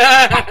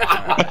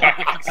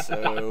 Alright,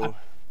 so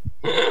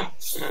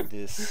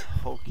this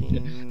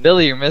hulking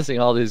Billy, you're missing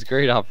all these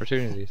great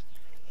opportunities.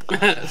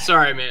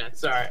 Sorry, man.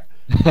 Sorry.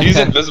 He's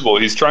invisible.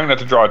 He's trying not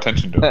to draw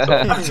attention to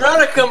himself. I'm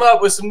trying to come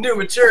up with some new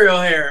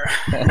material here.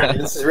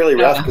 This is really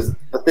rough because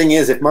the thing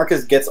is, if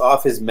Marcus gets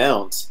off his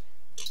mount,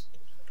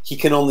 he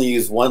can only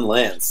use one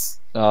lance.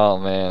 Oh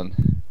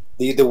man.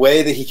 The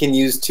way that he can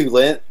use two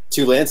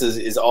lances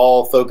is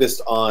all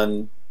focused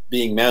on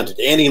being mounted,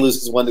 and he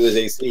loses one to his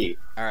AC.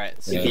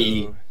 Alright, so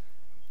He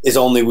is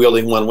only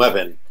wielding one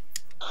weapon.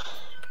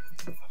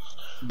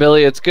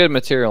 Billy, it's good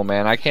material,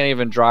 man. I can't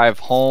even drive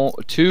home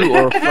to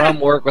or from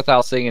work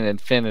without singing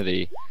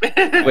Infinity,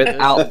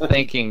 without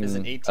thinking is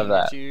an 18 of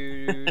that. to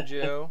you,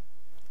 Joe?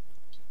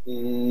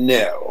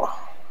 No,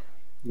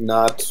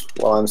 not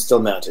while I'm still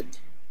mounted.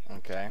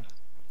 Okay.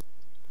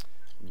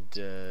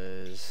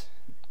 Does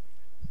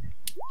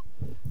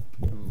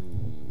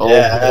Oh,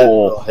 Yeah,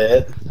 that'll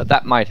hit.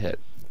 that might hit.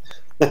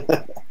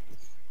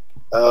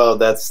 Oh,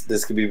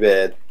 this could be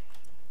bad.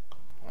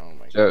 oh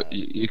my So god.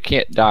 you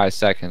can't die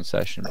second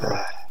session, bro.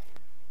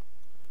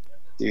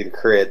 Dude, a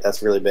crit.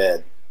 That's really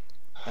bad.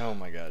 Oh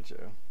my god,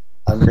 Joe.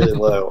 I'm really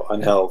low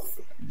on health.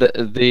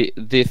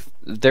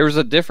 There was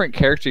a different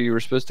character you were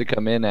supposed to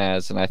come in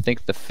as, and I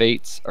think the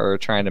fates are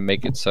trying to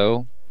make it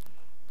so.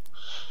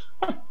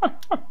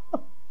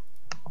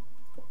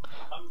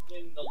 I'm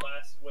in the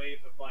last wave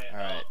of my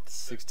Alright,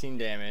 16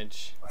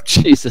 damage.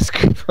 Jesus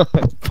Christ,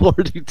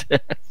 40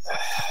 death.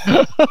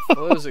 Well,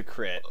 it was a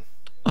crit.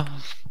 He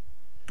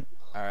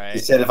Alright,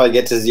 said if I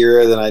get to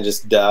 0, then I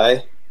just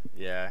die.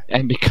 yeah.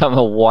 And become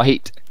a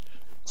white.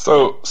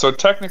 So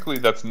technically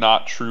that's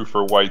not true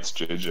for whites,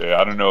 JJ.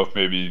 I don't know if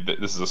maybe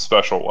this is a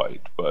special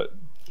white, but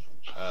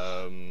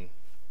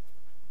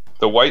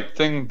the white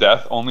thing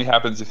death only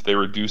happens if they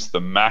reduce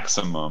the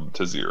maximum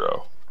to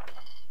 0.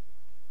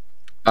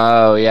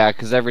 Oh yeah,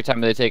 because every time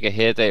they take a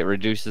hit, it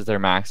reduces their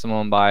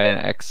maximum by an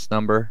X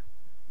number.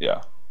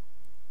 Yeah.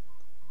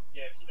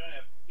 Yeah,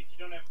 if you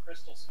don't have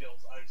crystal skills,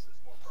 ice is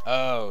more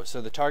problem. Oh,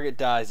 so the target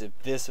dies if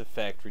this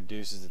effect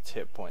reduces its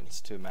hit points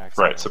to a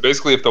maximum. Right. So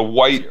basically, if the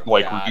white 0.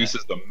 like Got it.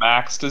 reduces the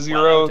max to Wow,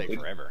 0, that would take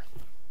forever.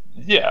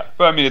 yeah.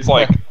 But I mean, it's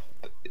like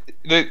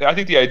I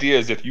think the idea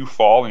is if you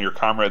fall and your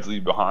comrades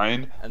leave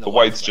behind, And the the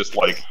whites whites, just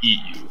like eat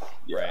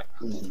you. Right.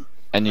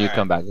 And you Alright.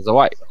 come back as a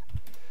white.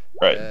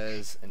 Right.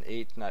 Does an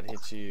 8 not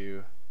hit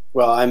you?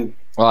 Well, I'm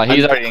Well,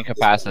 he's I'm- already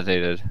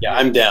incapacitated.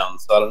 down,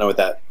 so I don't know what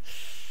that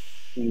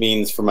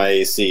means for my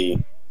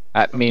AC.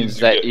 That means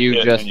You that get you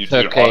hit just and you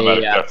took take an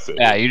automatic death save.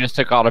 yeah, you just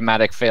took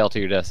automatic fail to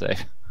your death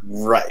save.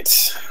 Right.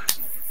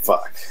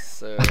 Fuck.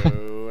 So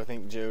I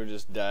think Joe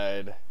just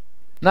died.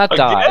 Not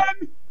died.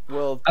 Again?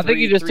 Well, I think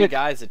he just three took-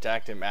 guys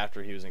attacked him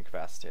after he was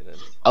incapacitated.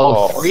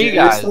 Oh, Oh, 3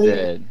 guys seriously?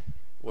 did.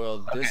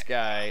 Well, this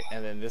guy,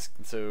 and then this.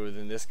 So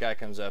then this guy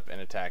comes up and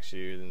attacks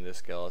you. Then this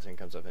skeleton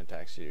comes up and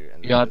attacks you,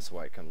 and then Yeah. this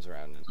white comes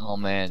around. And Oh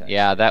man, attacks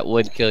yeah, you. that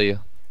would kill you.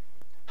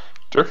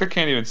 Durka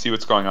can't even see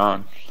what's going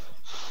on.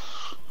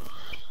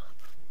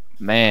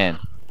 Man.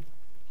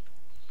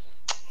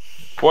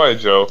 Boy,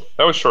 Joe,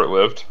 that was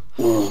short-lived.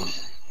 I'm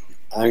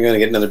gonna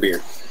get another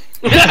beer.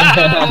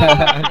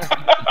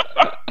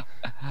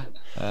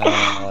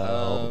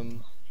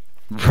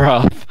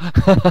 Rough.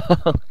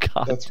 Oh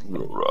god, That's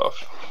real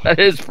rough. that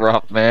is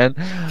rough, man.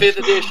 5th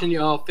edition,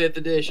 y'all. 5th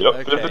edition.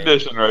 Yep, 5th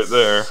edition right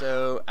there.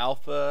 So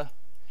Alpha,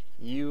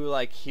 you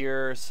like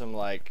hear some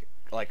like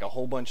a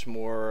whole bunch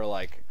more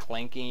like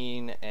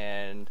clanking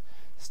and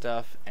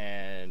stuff,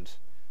 and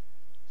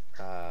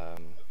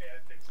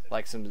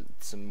like some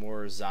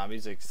more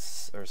zombies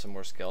or some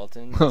more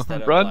skeletons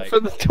instead Run of like, for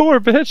the door,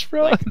 bitch,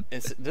 run. like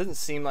it doesn't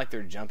seem like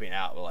they're jumping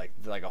out, but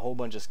like a whole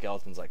bunch of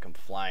skeletons like come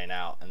flying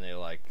out, and they're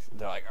like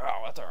oh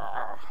what the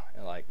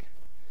and like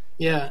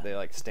Yeah. they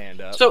like stand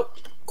up. So,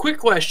 quick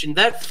question.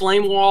 That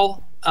flame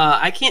wall,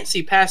 I can't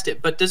see past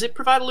it, but does it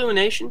provide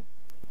illumination?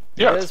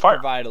 Yeah, it it's does fire.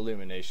 provide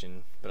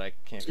illumination, but I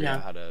can't figure Yeah.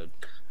 out how to.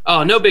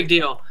 Oh, no big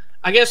deal.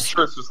 I I'm guess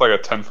sure it's just like a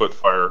 10-foot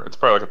fire. It's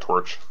probably like a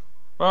torch.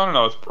 Well, I don't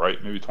know. It's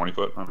bright. Maybe 20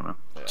 foot. I don't know.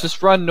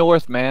 Just run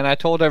north, man. I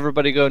told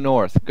everybody go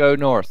north. Go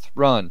north.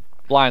 Run.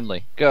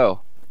 Blindly.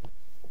 Go.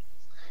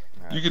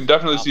 Alright. You can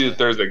definitely see that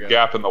there's a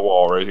gap in the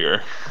wall right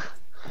here.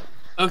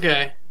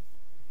 Okay.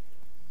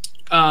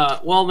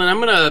 Well, then I'm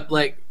gonna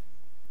like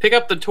pick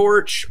up the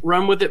torch,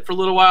 run with it for a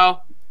little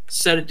while,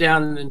 set it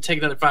down, and then take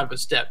another 5-foot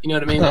step. You know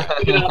what I mean? Like,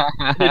 pick it up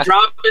and then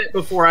drop it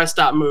before I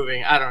stop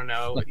moving. I don't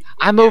know.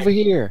 I'm over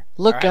here.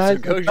 Look, All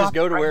right, guys. so just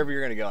go to wherever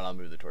you're gonna go, and I'll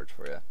move the torch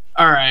for you.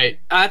 All right.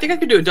 I think I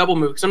could do a double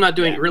move because I'm not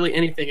doing really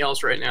anything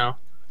else right now.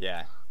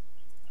 Yeah.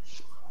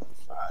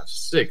 5,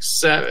 6,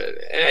 7,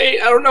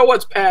 8. I don't know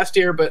what's past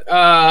here, but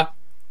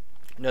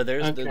No, the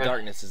Okay.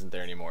 darkness isn't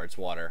there anymore. It's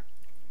water.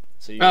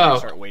 So you gotta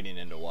start wading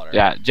into water.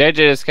 Yeah, JJ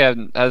just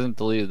hasn't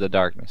deleted the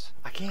darkness.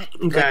 I can't.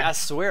 Okay. Like, I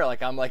swear,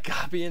 like I'm like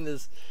copying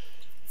this.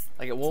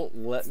 Like it won't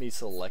let me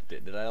select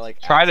it. Did I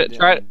like Try to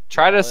accidentally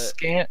try draw to it?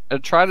 scan.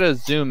 Try to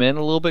zoom in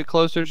a little bit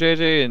closer,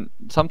 JJ. And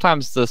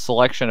sometimes the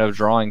selection of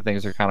drawing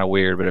things are kind of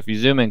weird. But if you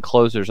zoom in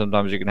closer,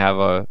 sometimes you can have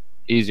a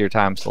easier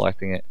time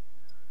selecting it.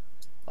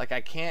 Like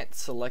I can't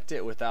select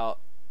it without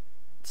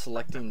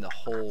selecting the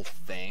whole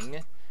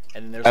thing.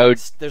 And then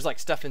there's like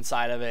stuff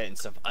inside of it and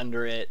stuff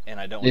under it, and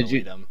I don't want to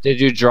read them. Did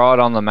you draw it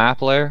on the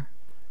map layer?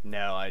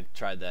 No, I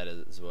tried that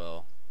as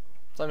well.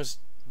 Sometimes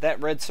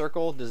that red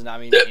circle does not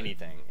mean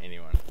anything.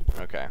 Anyone?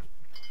 Okay.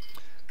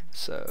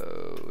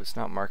 So it's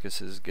not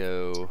Marcus's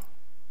go.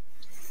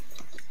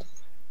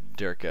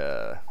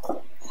 Durka.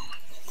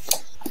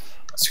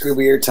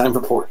 Screwbeard, time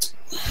for port.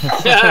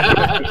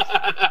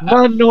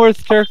 Run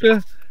north,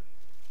 Turka.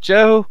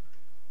 Joe,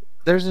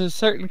 there's a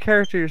certain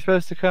character you're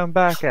supposed to come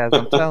back as.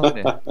 I'm telling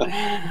you.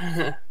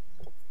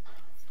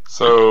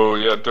 So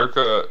yeah,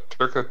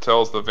 Durka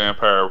tells the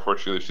vampire before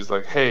she leaves. She's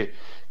like, "Hey,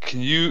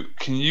 can you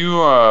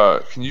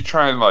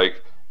try and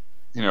like,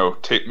 you know,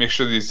 make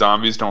sure these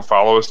zombies don't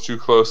follow us too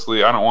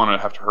closely. I don't want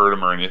to have to hurt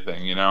them or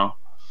anything, you know."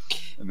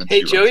 And then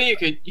Hey she Joey,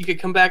 runs. you could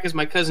come back as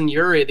my cousin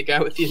Yuri, the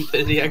guy with the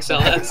Infinity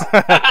XLS.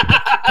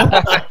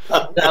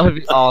 That would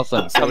be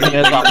awesome. Come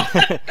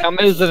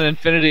as an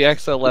Infinity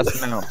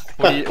XLS mount.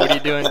 What are you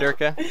doing,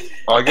 Durka?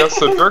 Well, I guess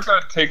so.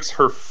 Durka takes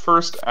her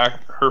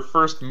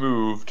first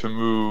move to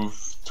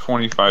move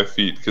 25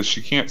 feet because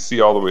she can't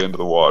see all the way into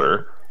the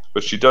water,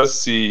 but she does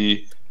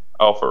see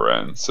Alpha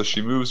Ren, so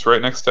she moves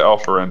right next to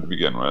Alpha Ren to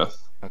begin with.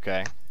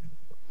 Okay.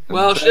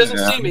 Well, she doesn't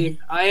Yeah. see me.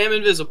 I am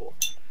invisible.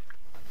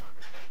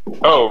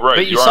 Oh, right.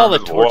 But you are saw the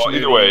invisible. torch Well,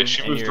 either way, moving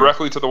she and moves you're-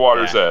 directly to the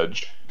water's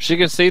edge. She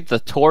can see the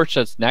torch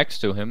that's next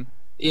to him.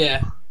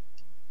 Yeah.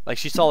 Like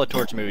she saw the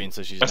torch moving,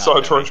 so she's. I not saw a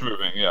doing torch it.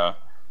 moving, yeah.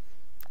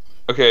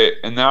 Okay,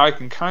 and now I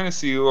can kind of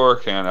see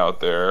Lorcan out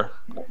there.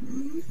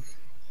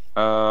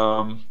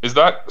 Is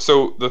that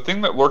so? The thing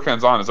that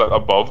Lorcan's on, is that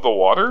above the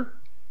water?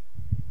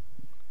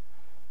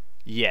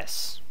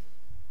 Yes.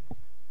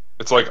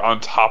 It's like on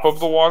top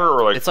of the water,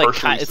 or like It's like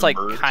partially it's like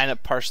submerged? kind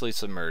of partially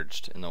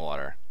submerged in the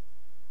water.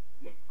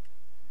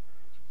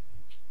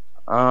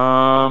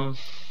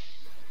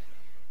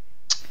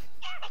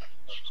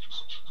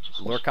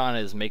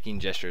 Lorcan is making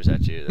gestures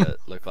at you that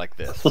look like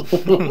this.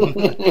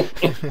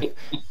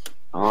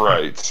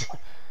 Right.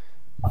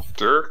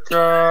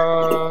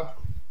 Durka.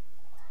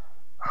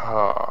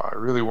 I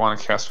really want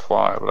to cast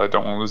Fly, but I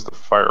don't want to lose the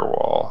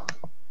firewall.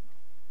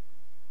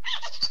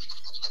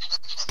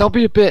 Don't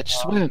be a bitch.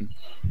 Swim.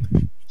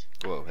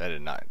 Whoa, that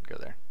did not go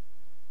there.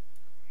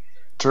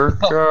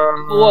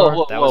 Durka.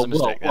 Whoa. That was a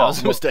mistake. That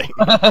was a mistake.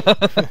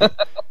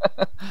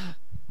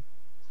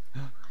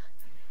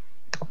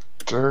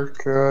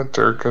 Durka.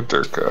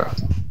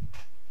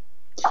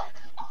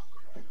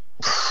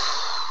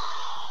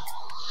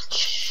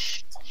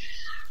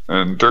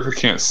 And Durka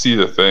can't see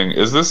the thing.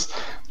 Is this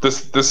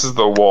is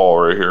the wall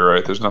right here,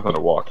 right? There's nothing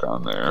to walk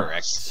on there.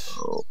 Correct.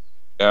 So,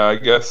 yeah, I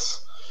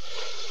guess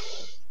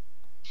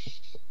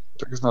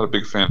Durka's not a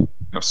big fan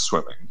of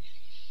swimming.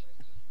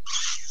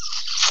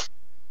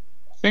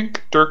 I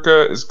think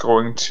Durka is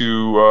going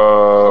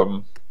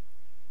to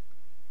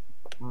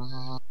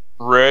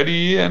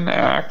ready an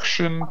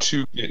action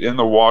to get in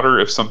the water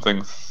if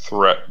something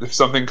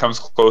comes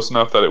close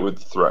enough that it would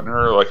threaten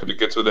her. Like if it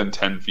gets within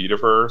 10 feet of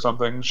her or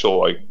something,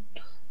 she'll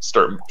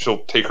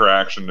take her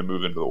action to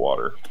move into the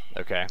water.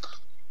 Okay.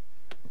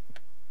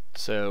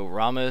 So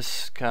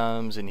Ramos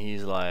comes and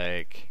he's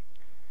like,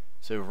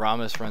 so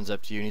Ramos runs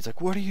up to you and he's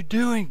like, "What are you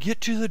doing? Get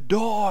to the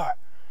door!"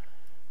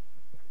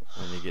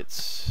 And he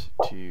gets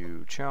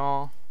to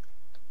Chaw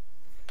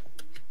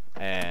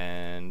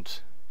and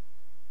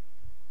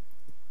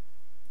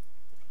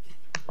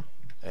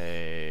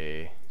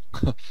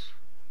I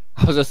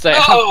was gonna say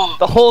Oh!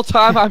 the whole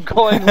time I'm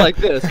going like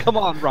this. Come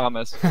on,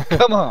 Ramos.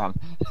 Come on.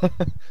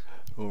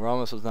 well,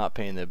 Ramos was not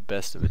paying the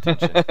best of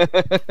attention.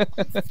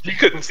 He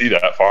couldn't see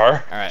that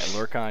far. All right,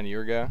 Lorcan,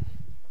 your go.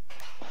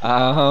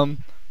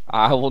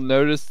 I will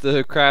notice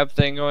the crab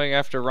thing going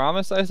after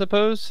Ramos, I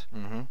suppose.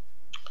 Mm-hmm.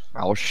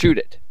 I will shoot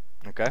it.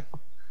 Okay.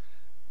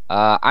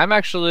 I'm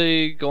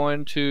actually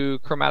going to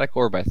chromatic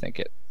orb. I think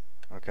it.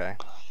 Okay.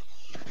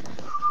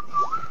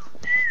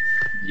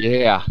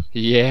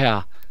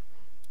 Yeah.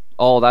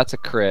 Oh, that's a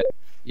crit.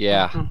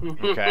 Yeah.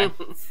 Okay.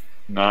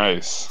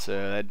 Nice.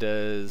 So that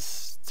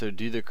does. So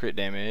do the crit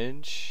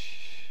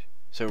damage.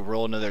 So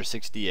roll another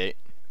 68.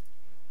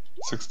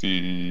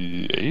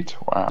 68?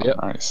 Wow, Yep.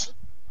 nice.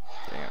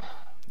 Damn.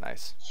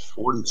 Nice.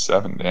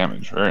 47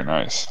 damage, very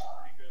nice.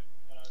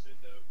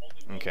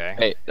 Okay.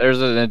 Hey,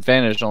 there's an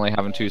advantage only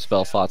having 2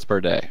 spell slots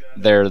per day.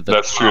 They're the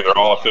That's true. They're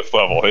all at 5th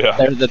level. Yeah.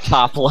 they're the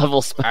top level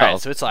All right,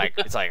 spells. so it's like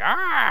and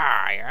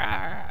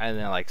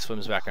then like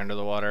swims back under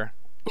the water.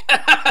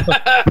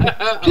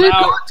 Keep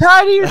going,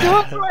 Tiny. You're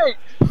doing great.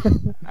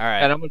 All right.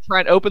 And I'm gonna try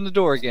and open the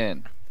door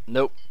again.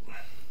 Nope.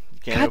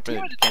 Can't God open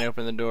damn it. it. Can't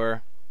open the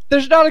door.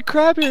 There's not a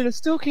crab here, and I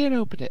still can't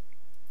open it.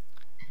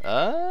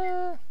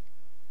 There's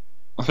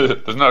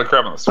not a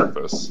crab on the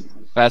surface.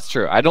 That's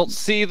true. I don't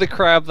see the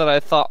crab that I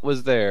thought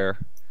was there.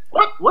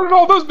 What? Where did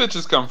all those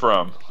bitches come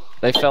from?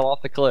 They fell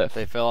off the cliff.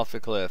 They fell off the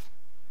cliff.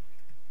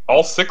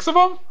 All 6 of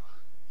them?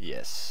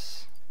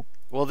 Yes.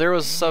 Well, there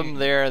was some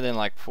there, and then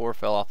like 4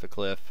 fell off the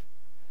cliff.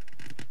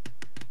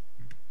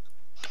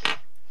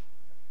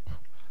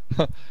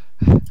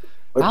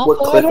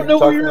 Alpha, I don't know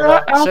where you're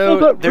at, Alpha, So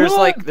but there's run!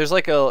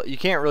 like a, you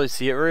can't really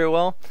see it very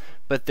well,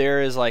 but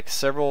there is like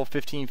several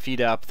 15 feet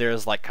up.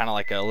 There's like kind of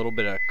like a little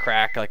bit of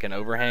crack, like an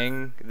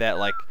overhang that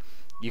like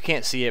you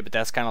can't see it, but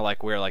that's kind of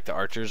like where like the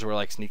archers were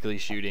like sneakily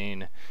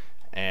shooting,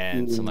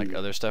 and some like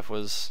other stuff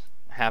was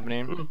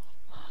happening.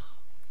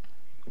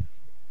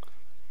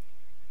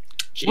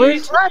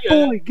 Where's Rat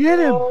Boy? Get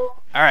him!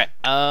 All right.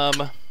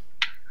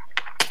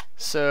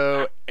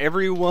 So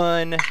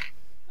everyone,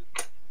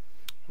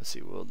 let's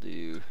see. We'll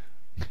do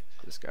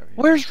this guy. Over here.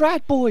 Where's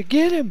Rat Boy?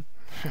 Get him!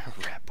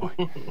 Rat Boy?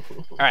 All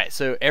right.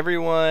 So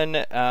everyone,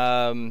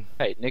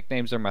 Hey,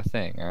 nicknames are my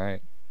thing. All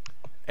right.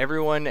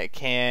 everyone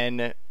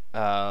can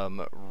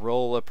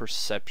roll a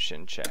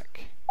perception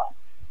check.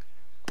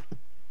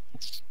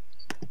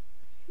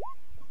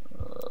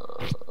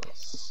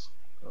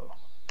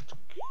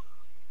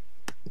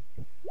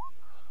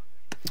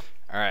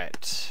 All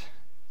right.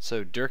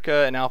 So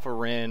Durka and Alpha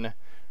Rin,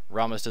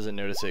 Ramos doesn't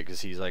notice it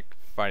because he's like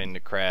fighting the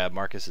crab.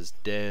 Marcus is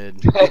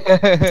dead.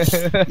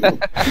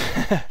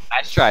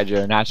 Nice try,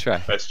 Joe. Nice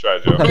try. Nice try,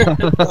 Joe.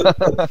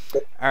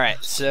 All right.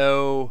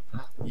 So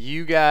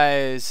you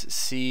guys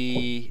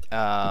see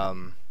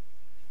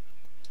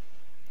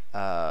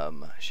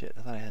shit.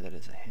 I thought I had that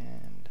as a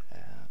hand.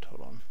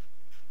 Hold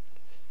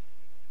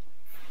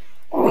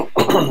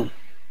on.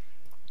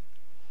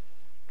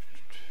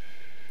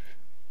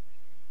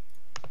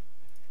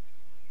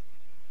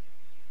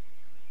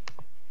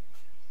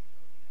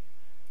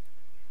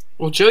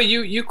 Well, Joe,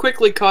 you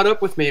quickly caught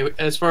up with me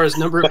as far as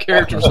number of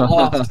characters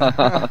lost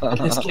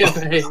in this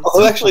campaign.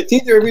 Oh, actually,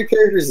 neither of your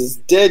characters is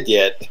dead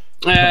yet.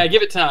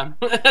 Give it time.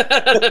 All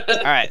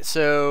right.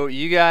 So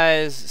you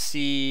guys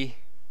see.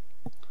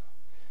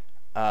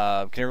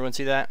 Can everyone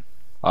see that?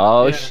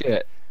 Oh Yeah.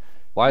 shit!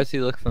 Why does he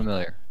look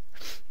familiar?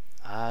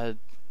 I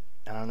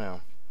don't know.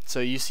 So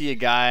you see a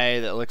guy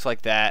that looks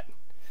like that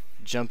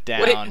jump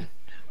down. Wait.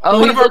 Oh,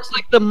 One he of our- looks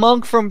like the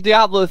monk from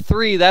Diablo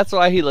 3. That's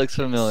why he looks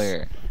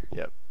familiar.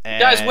 Yep.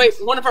 Guys, And wait!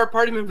 One of our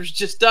party members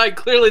just died.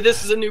 Clearly,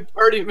 this is a new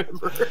party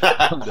member.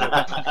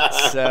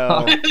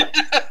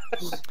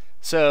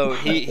 So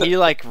he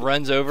like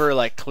runs over,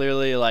 like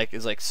clearly like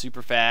is like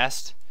super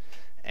fast,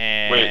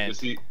 and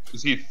Wait,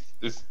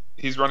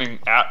 he's running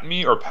at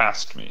me or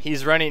past me?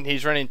 he's running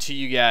to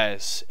you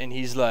guys, and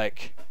he's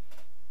like,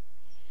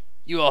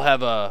 "You all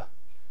have a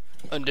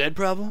undead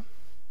problem?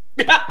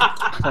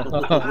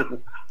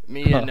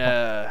 Me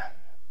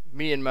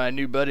and my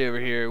new buddy over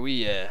here,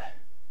 we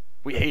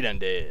hate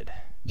undead.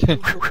 You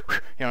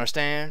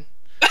understand?"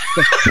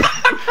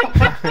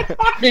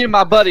 Me and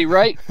my buddy,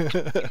 right? My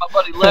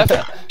buddy left.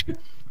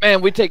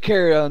 Man, we take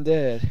care of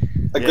undead.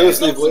 A Yeah.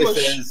 ghostly voice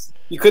says,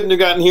 "You couldn't have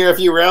gotten here a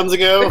few rounds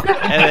ago."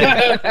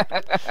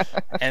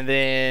 And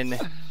then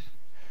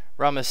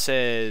Rama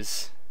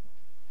says,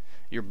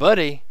 "Your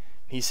buddy?"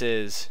 He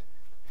says,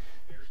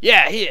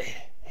 "Yeah,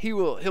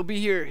 he'll be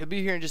here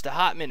in just a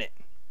hot minute."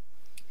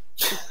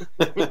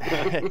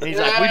 And he's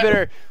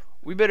like,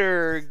 we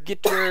better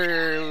get to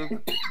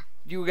where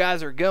you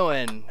guys are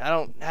going. I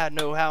don't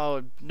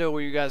know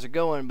where you guys are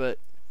going, but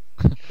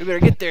we better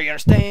get there, you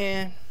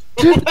understand?"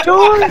 To the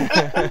door!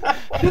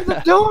 To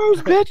the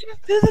doors, bitches!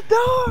 To the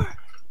door!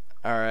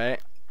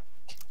 Alright.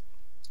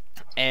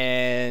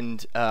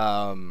 And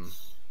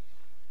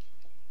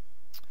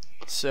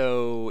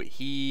so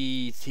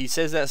he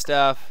says that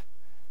stuff,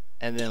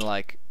 and then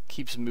like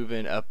keeps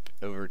moving up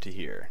over to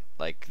here.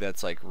 Like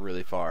that's like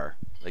really far.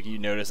 Like you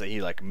notice that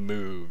he like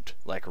moved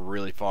like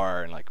really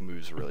far and like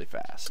moves really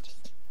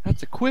fast.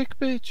 That's a quick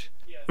bitch.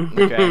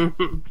 Okay.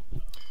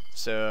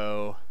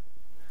 So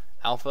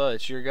Alpha,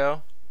 it's your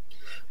go.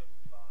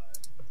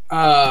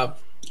 I'll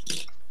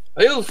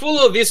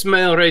follow this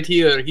man right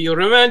here. He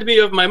remind me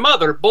of my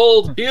mother,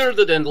 bald,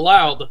 bearded, and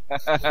loud.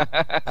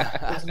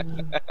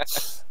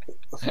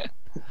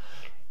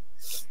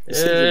 This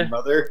is your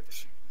mother.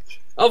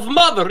 Of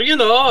mother,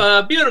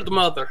 beard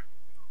mother.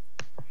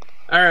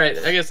 All right,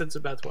 I guess it's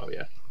about 12.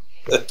 Yeah.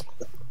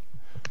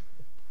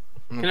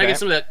 Can I get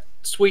some of that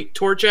sweet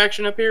torch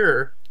action up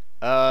here?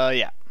 Or?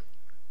 Yeah.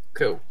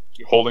 Cool.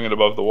 You holding it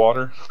above the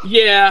water?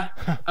 Yeah.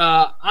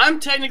 I'm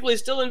technically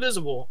still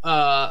invisible,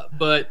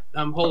 but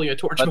I'm holding a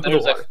torch But above the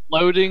there's a water.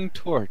 floating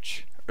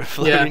torch.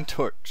 Floating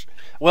torch.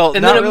 Well,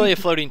 And not then really a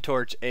floating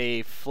torch,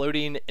 a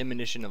floating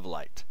emanation of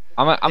light.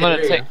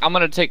 I'm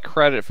gonna take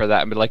credit for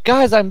that and be like,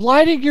 guys, I'm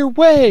lighting your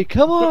way.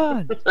 Come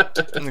on.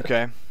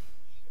 Okay.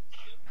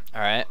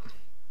 All right.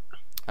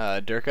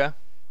 Durka.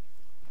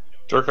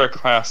 Durka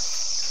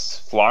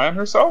casts fly on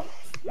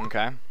herself,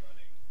 Okay.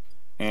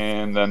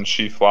 and then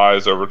she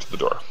flies over to the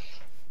door.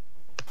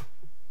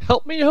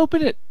 Help me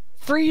open it.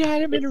 Free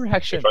item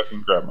interaction. If I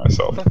can grab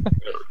myself.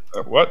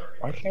 What?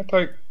 Why can't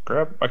I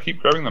grab? I keep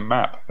grabbing the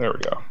map. There we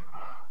go.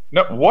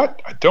 No,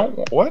 what? I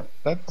don't. What?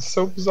 That's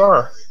so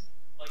bizarre.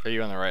 Are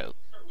you on the right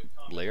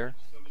layer?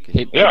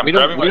 Yeah, I'm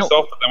grabbing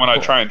myself, but then when I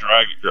try and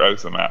drag, it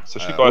grabs the map. So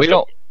she flies. We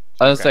don't.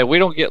 I was Okay. gonna say we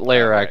don't get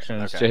layer Right,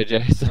 actions, okay.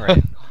 JJ. So.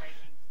 Right.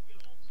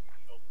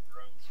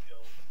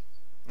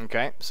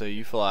 Okay, so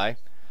you fly.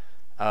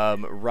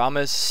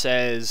 Ramus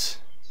says,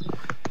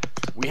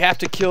 we have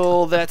to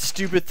kill that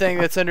stupid thing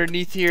that's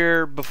underneath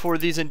here before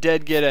these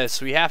undead get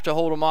us. We have to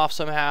hold them off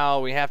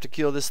somehow. We have to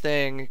kill this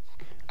thing.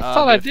 I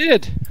thought I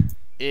did.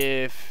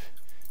 I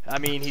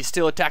mean, he's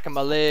still attacking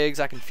my legs.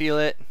 I can feel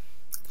it.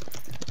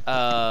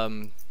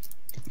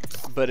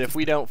 But if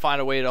we don't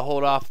find a way to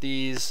hold off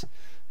these,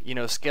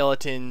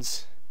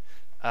 skeletons,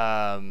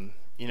 we're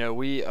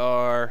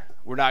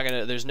not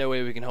gonna. There's no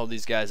way we can hold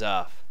these guys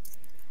off.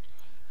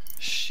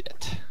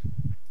 Shit.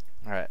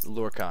 All right,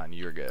 Lorcan,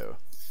 your go.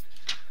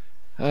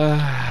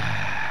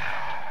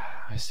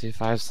 I see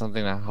if I have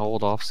something to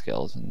hold off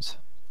skeletons.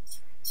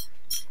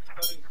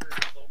 Cutting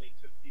crews only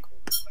took people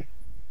with like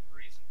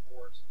 3s and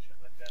 4s and shit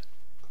like that.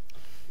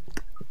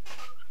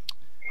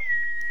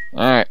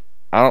 Alright.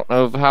 I don't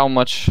know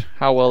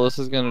how well this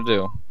is gonna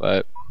do,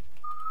 but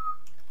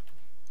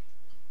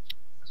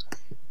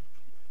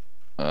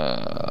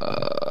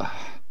I'm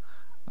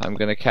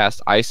gonna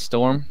cast Ice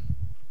Storm.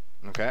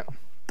 Okay.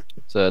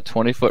 It's a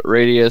 20-foot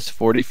radius,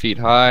 40 feet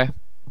high,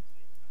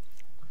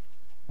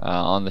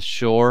 on the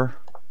shore.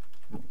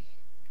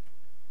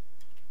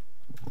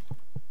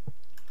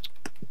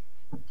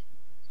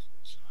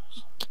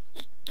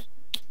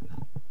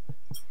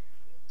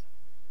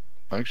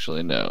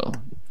 Actually, no.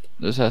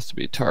 This has to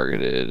be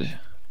targeted.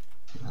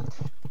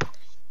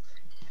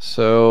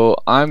 So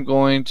I'm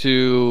going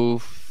to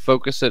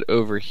focus it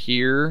over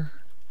here.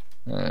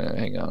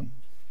 Hang on.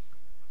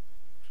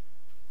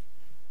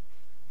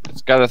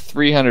 It's got a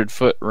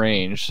 300-foot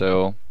range,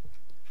 so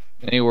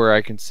anywhere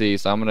I can see.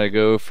 So I'm going to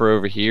go for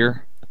over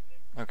here.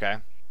 Okay.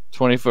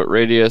 20-foot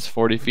radius,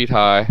 40 feet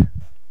high.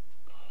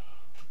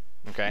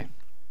 Okay.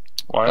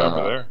 Why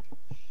over there?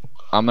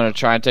 I'm going to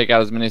try and take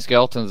out as many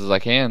skeletons as I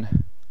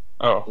can.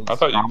 Oh, I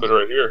thought you put it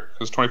right here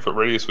because 20-foot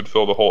radius would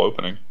fill the whole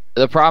opening.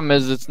 The problem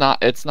is it's not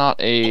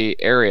a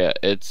area.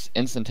 It's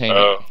instantaneous.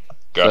 Oh,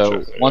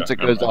 gotcha. So once it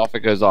goes off,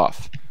 it goes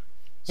off.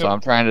 So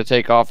I'm trying to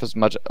take off as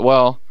much.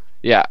 Well,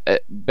 yeah.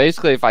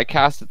 Basically, if I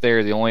cast it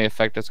there, the only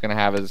effect it's going to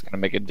have is it's going to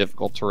make it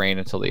difficult terrain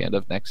until the end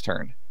of next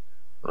turn.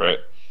 Right.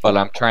 But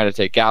I'm trying to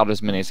take out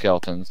as many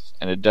skeletons,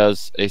 and it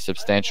does a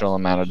substantial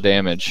amount of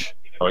damage.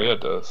 Oh yeah,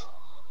 it does.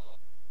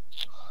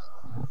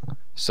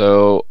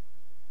 So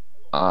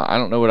I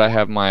don't know what I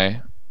have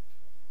my.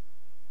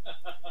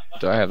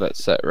 Do I have that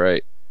set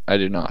right? I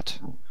do not.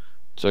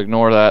 So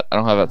ignore that. I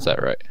don't have that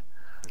set right.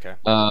 Okay.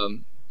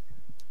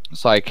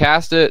 So I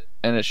cast it,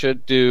 and it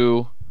should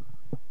do.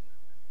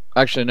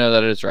 Actually, no,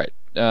 that is right.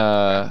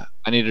 I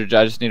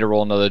just need to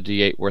roll another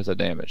D8 worth of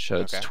damage. So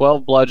it's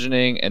 12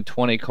 bludgeoning and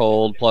 20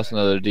 cold plus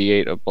another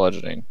D8 of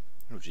bludgeoning.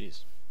 Oh,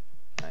 jeez.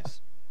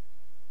 Nice.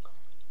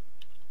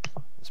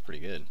 That's pretty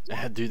good.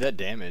 Do that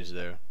damage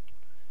though.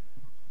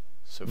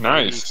 So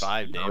Nice.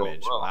 45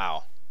 damage. Oh,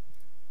 wow.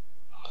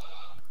 Wow.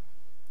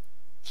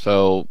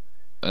 So,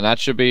 and that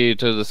should be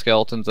to the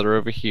skeletons that are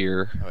over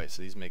here. Oh wait,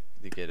 so they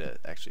get a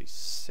actually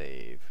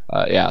save.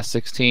 Yeah,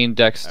 16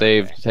 dex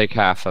save Okay. to take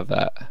half of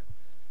that.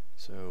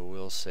 So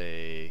we'll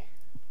say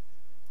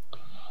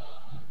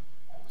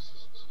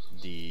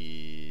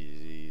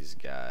these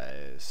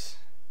guys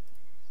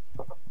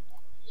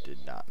did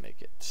not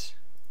make it.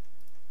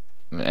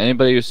 And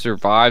anybody who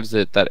survives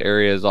it, that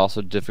area is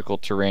also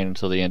difficult terrain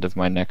until the end of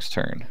my next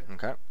turn.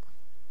 Okay.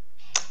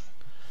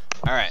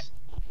 All right.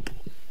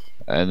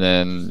 And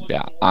then,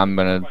 yeah, I'm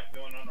gonna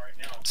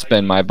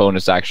spend my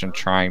bonus action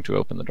trying to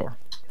open the door.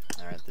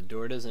 All right. The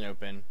door doesn't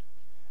open.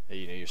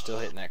 You're still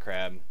hitting that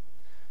crab.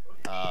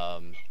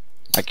 I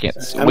can't.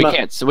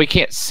 We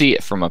can't see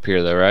it from up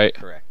here, though, right?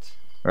 Correct.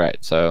 Right.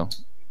 So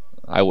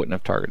I wouldn't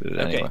have targeted it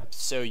Okay. anyway.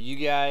 So you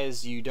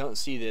guys, you don't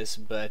see this,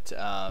 but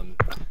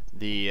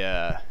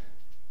the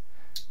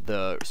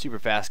super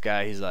fast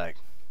guy, he's like,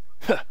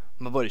 huh,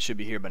 my buddy should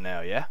be here by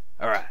now. Yeah.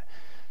 All right.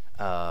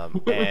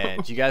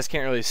 And you guys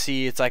can't really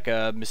see. It's like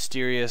a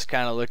mysterious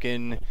kind of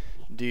looking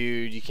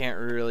dude. You can't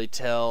really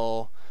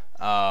tell.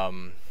 But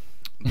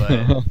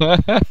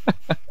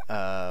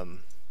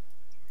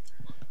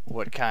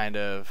what kind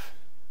of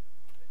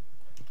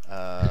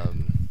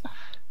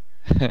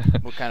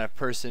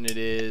person it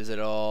is at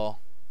all,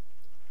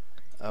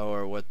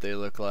 or what they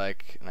look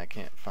like, and I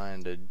can't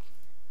find a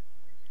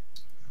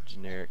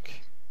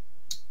generic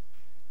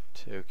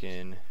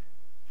token.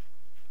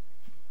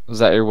 Is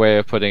that your way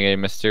of putting a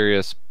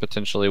mysterious,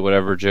 potentially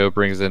whatever Joe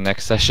brings in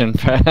next session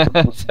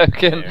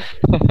token?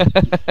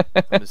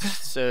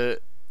 So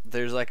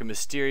there's like a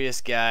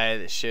mysterious guy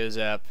that shows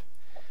up,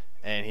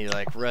 and he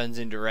like runs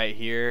into right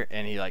here,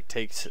 and he like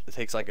takes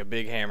like a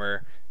big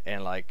hammer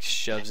and like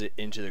shoves it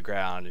into the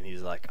ground, and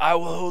he's like, "I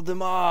will hold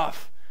them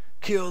off.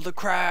 Kill the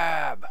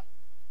crab."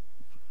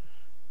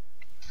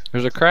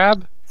 There's a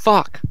crab?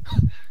 Fuck.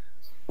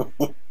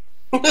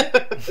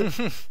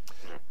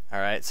 All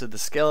right, so the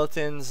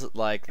skeletons,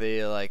 like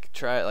they like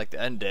try, like the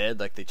undead,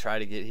 like they try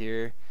to get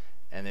here,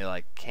 and they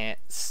like can't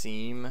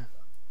seem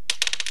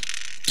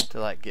to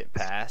like get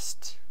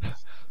past.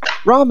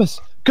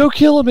 Ramus, go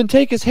kill him and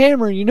take his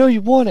hammer. You know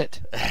you want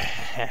it.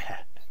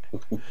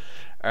 All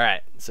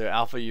right, so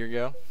Alpha, your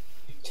go.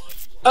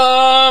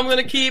 I'm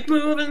gonna keep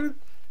moving.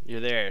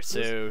 You're there,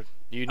 so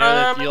you know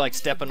that you're like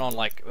stepping on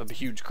like a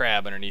huge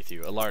crab underneath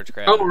you, a large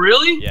crab. Oh,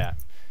 really? Yeah,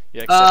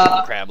 you like stepping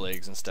on crab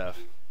legs and stuff.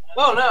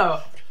 Oh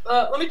no.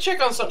 Let me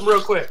check on something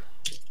real quick,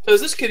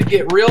 because this could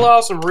get real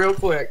awesome real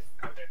quick.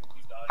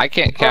 I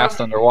can't cast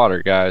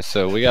underwater, guys,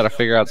 so we gotta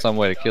figure out some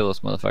way to kill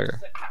this motherfucker.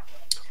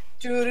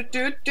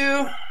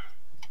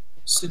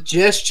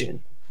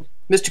 Suggestion.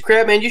 Mr.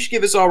 Crabman, you should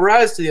give us all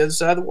rides to the other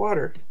side of the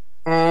water.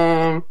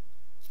 Or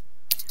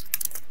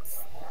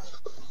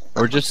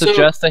just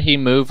suggest that he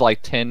move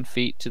like 10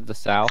 feet to the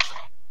south.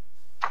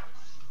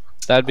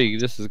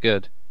 This is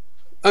good.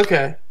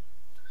 Okay.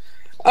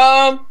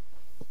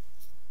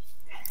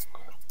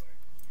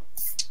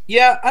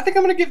 Yeah, I think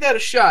I'm gonna give that a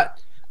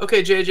shot.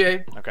 Okay,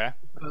 JJ. Okay.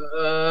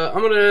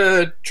 I'm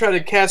gonna try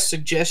to cast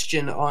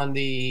suggestion on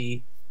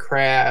the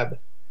crab.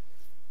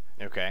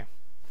 Okay.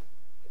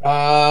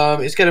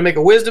 It's gonna make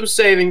a wisdom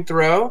saving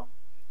throw.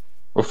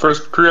 Well,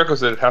 first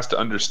prerequisite, it has to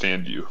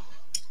understand you.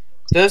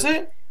 Does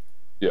it?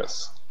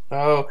 Yes.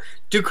 Oh,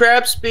 do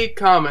crabs speak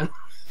common?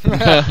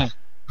 Not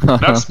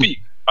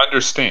speak.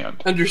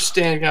 Understand.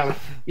 Understand common.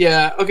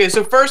 Yeah. Okay.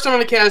 So first, I'm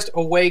gonna cast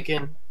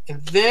awaken,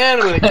 and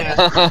then I'm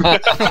gonna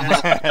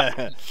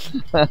cast.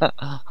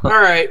 All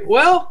right.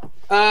 Well,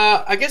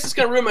 I guess it's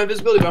gonna ruin my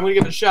visibility, but I'm gonna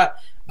give it a shot.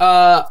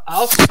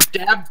 I'll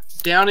stab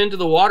down into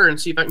the water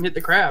and see if I can hit the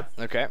crab.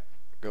 Okay,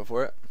 go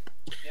for it.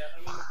 Yeah, I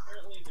mean,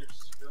 apparently there's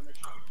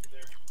skirmishing over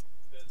there.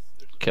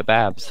 There's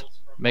Kebabs.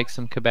 Make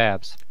some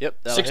kebabs. Yep,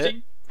 that'll 60. hit.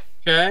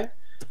 Okay.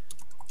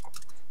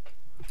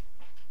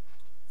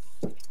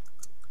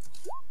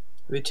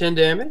 Maybe 10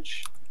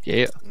 damage.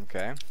 Yeah.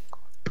 Okay.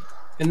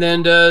 And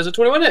then does a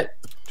 21 hit?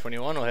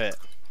 21 will hit.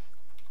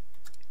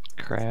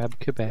 Crab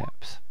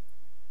kebabs.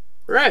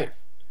 Right.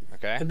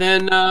 Okay. And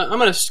then I'm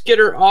gonna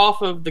skitter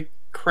off of the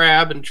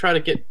crab and try to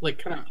get like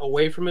kind of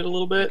away from it a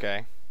little bit.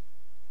 Okay.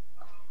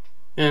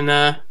 And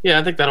yeah,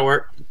 I think that'll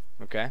work.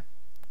 Okay.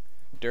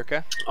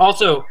 Durka?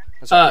 Also,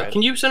 That's all right.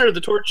 can you center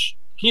the torch?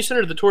 Can you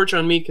center the torch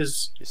on me?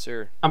 Because Yes,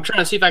 sir. I'm trying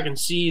to see if I can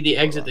see the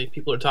exit that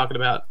people are talking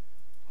about.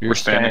 We're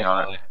standing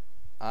on it.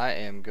 I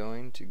am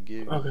going to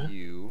give Okay.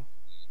 you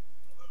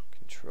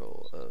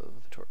control of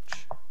the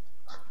torch.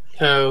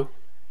 So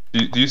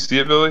Do you see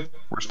it, Billy?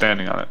 We're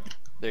standing on it.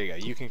 There you go.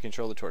 You can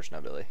control the torch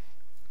now, Billy.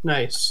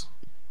 nice.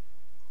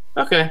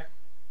 Okay.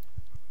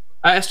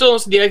 I still don't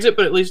see the exit,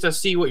 but at least I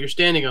see what you're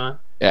standing on.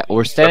 Yeah,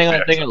 we're standing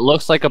on a thing that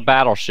looks like a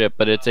battleship,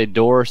 but it's a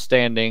door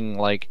standing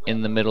like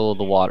in the middle of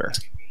the water.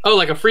 Oh,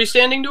 like a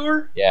freestanding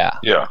door? Yeah.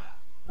 Yeah.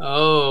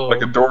 Oh.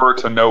 Like a door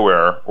to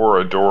nowhere, or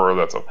a door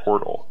that's a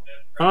portal.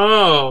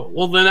 Oh.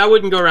 Well, then I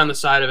wouldn't go around the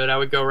side of it. I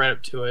would go right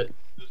up to it.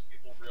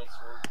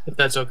 If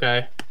that's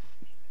okay.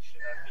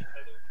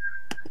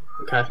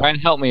 Okay. Try and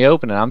help me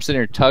open it. I'm sitting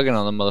here tugging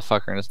on the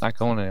motherfucker and it's not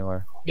going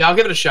anywhere. Yeah, I'll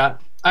give it a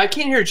shot. I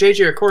can't hear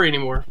JJ or Corey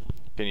anymore.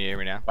 Can you hear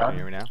me now? Can you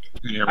hear me now?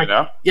 Can you hear me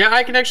now? Yeah,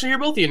 I can actually hear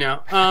both of you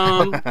now.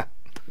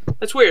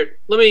 That's weird.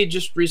 Let me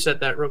just reset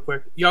that real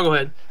quick. Y'all go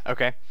ahead.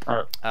 Okay. All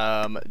right.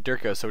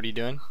 Durko, so what are you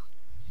doing?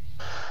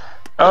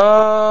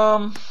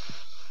 I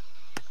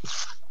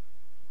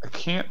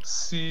can't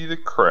see the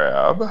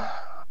crab.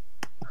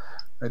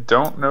 I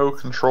don't know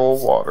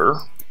control water.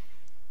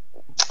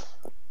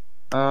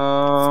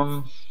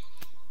 I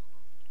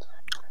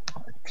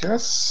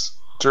guess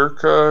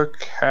Durka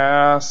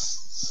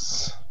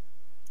casts.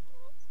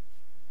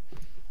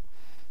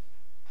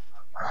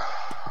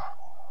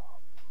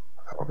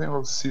 I'll be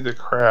able to see the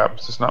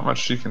crabs. There's not much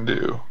she can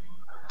do.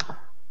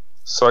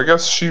 So I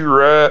guess she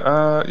read.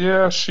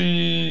 Yeah,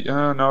 she.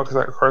 No, because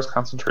that requires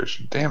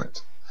concentration. Damn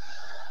it.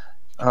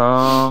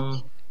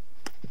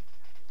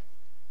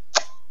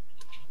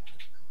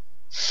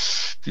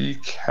 She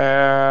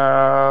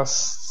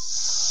casts.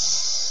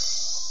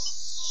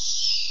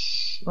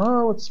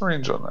 Oh, what's the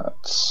range on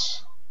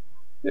that?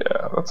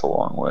 Yeah, that's a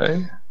long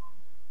way.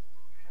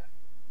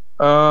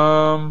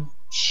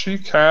 She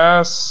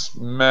casts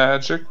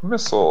Magic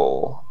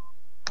Missile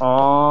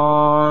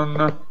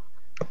on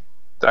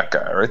that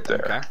guy right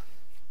there.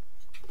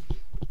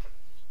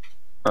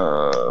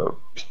 Okay.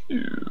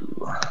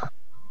 Pew.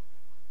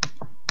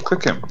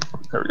 Click him.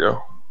 There we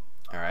go.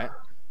 Alright.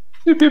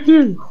 Pew pew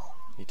pew.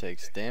 He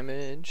takes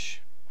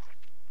damage.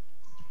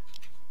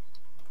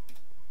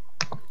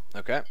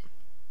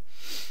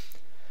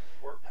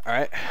 All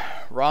right,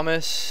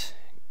 Ramus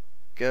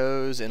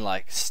goes and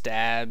like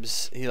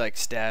stabs. He like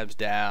stabs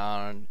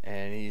down,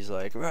 and he's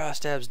like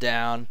stabs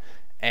down,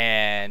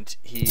 and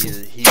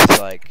he's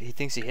like he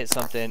thinks he hit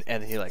something,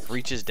 and he like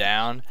reaches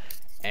down,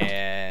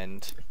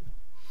 and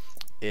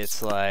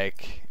it's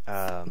like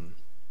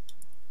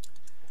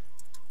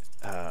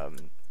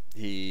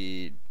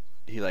he's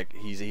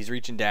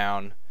reaching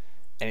down,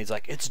 and he's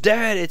like it's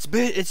dead,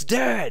 it's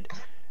dead,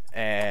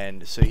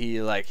 and so he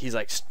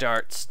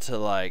starts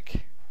to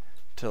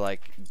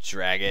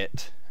drag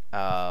it,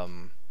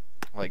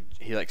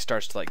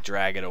 starts to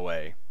drag it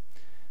away,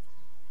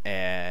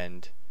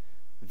 and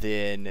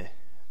then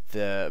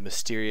the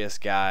mysterious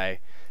guy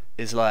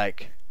is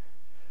like,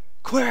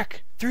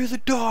 quick, through the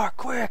door,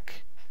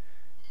 quick,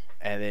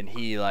 and then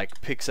he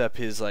picks up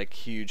his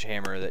huge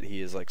hammer that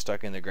he is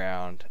stuck in the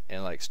ground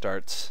and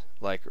starts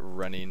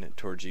running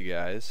towards you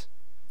guys.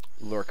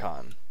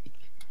 Lorcan.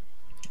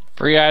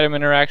 Free item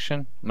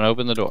interaction. I'm gonna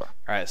open the door.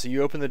 Alright, so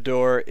you open the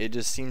door. It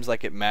just seems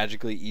like it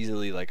magically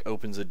easily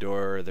opens the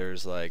door.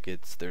 There's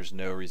there's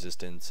no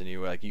resistance, and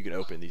you can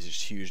open these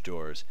huge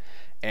doors,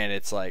 and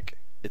it's like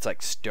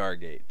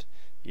Stargate.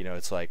 You know,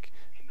 it's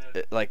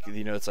it's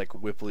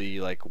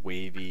wibbly,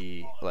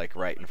 wavy,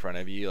 right in front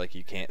of you,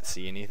 you can't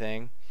see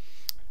anything,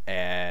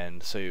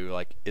 and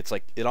so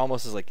it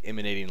almost is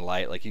emanating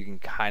light, you can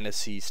kind of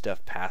see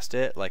stuff past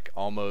it,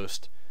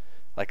 almost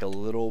a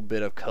little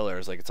bit of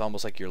colors, it's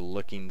almost like you're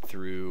looking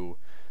through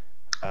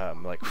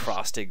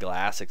frosted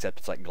glass,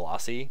 except it's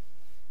glossy.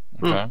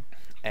 Okay.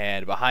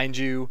 And behind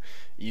you,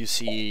 you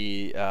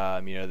see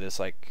this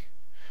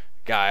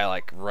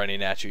guy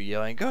running at you,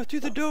 yelling, "Go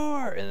through the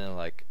door!" And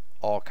then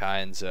all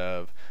kinds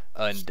of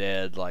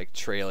undead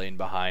trailing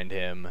behind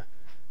him.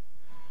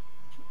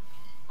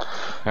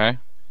 Okay.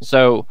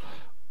 So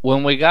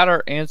when we got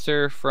our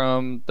answer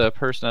from the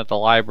person at the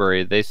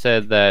library, they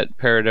said that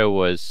Peridot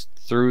was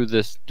through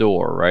this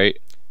door, right?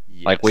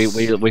 Yes.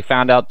 We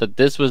found out that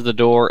this was the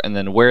door, and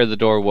then where the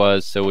door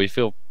was, so we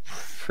feel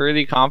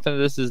pretty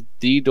confident this is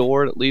the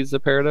door that leads to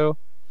Peridot.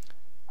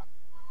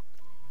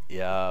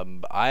 Yeah,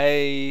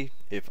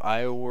 if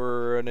I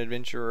were an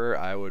adventurer,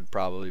 I would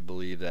probably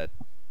believe that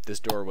this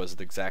door was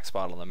the exact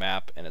spot on the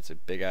map, and it's a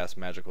big ass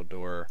magical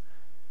door.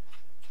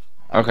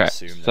 Okay,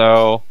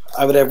 so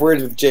I would have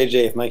words with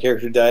JJ if my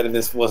character died and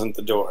this wasn't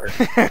the door.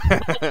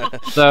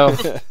 So,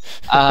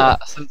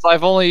 since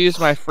I've only used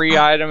my free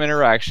item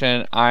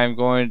interaction, I'm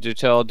going to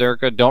tell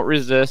Durka, don't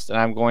resist, and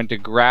I'm going to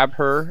grab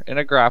her in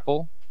a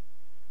grapple.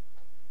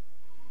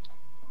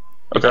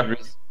 Okay.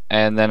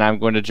 And then I'm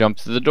going to jump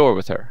through the door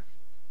with her.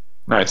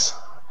 Nice.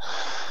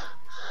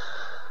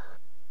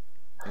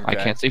 I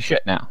can't see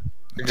shit now.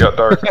 It got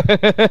dark.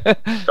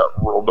 It got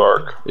real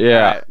dark.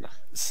 Yeah. Right,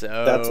 so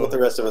That's what the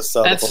rest of us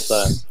saw the whole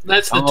time.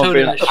 That's the I'm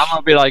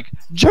gonna be like,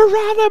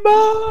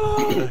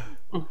 Geronimo!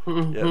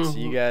 Yep, so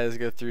you guys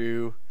go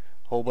through.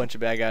 A whole bunch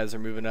of bad guys are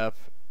moving up.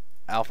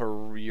 Alpha,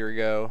 you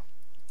go.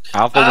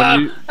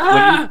 Alpha,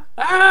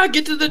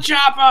 get to the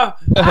chopper!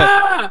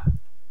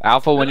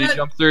 Alpha, when you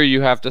jump through,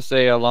 you have to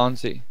say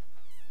Alonzi.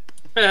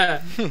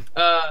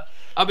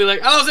 I'll be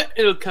like, oh,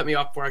 it'll cut me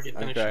off before I get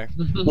finished. Okay.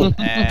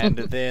 And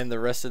then the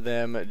rest of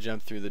them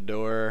jump through the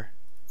door.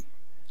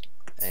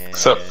 And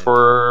Except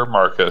for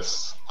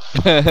Marcus.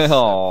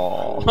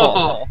 Oh.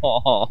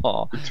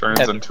 He turns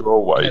into a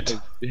white.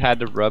 You had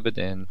to rub it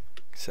in.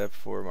 Except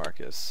for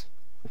Marcus.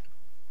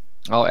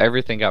 Oh,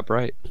 everything got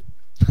bright.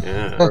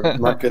 Or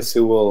Marcus,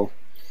 who will...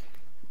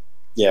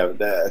 Yeah,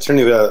 I turned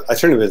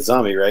into a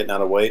zombie, right?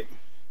 Not a white.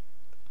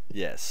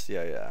 Yes,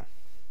 yeah.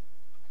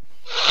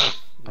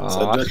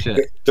 Oh,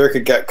 shit.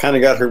 Durka kind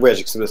of got her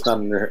wish, except it's not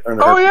in her.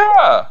 Oh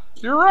yeah,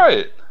 you're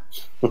right.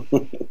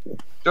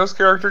 Joe's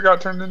character got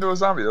turned into a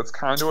zombie. That's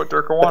kind of what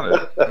Durka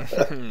wanted.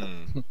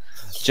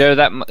 Joe,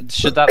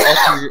 should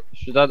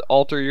that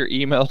alter your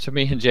email to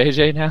me and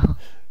JJ now?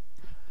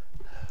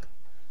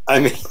 I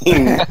mean,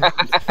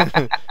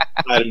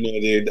 I don't know,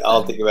 dude.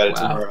 I'll think about it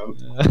tomorrow.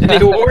 The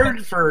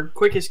award for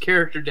quickest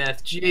character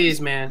death.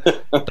 Jeez, man.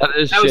 That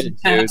is That was shit,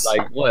 dude. intense.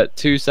 What,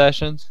 2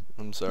 sessions?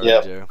 I'm sorry,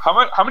 Yep. Joe.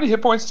 How many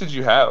hit points did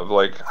you have? How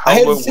I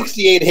had low?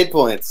 68 hit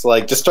points,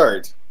 to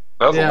start.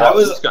 That was Yeah. a lot. I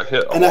was- You just got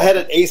hit. And I had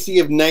an AC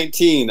of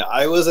 19.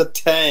 I was a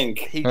tank.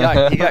 He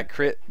got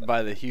crit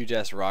by the huge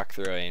ass rock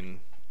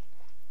throwing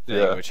thing,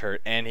 Yeah. which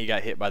hurt, and he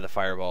got hit by the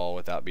fireball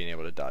without being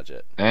able to dodge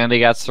it. And he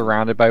got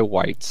surrounded by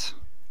whites.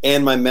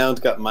 And my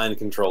mount got mind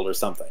controlled or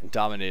something.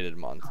 Dominate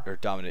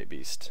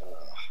beast.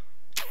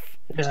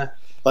 Yeah.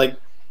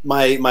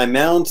 My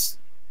mount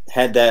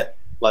had that,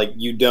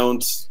 you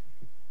don't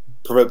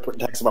provoke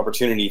attacks of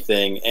opportunity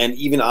thing. And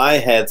even I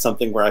had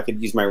something where I could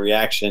use my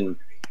reaction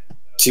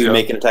to Yep.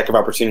 make an attack of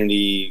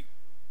opportunity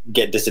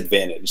get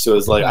disadvantaged. So it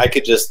was I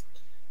could just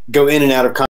go in and out of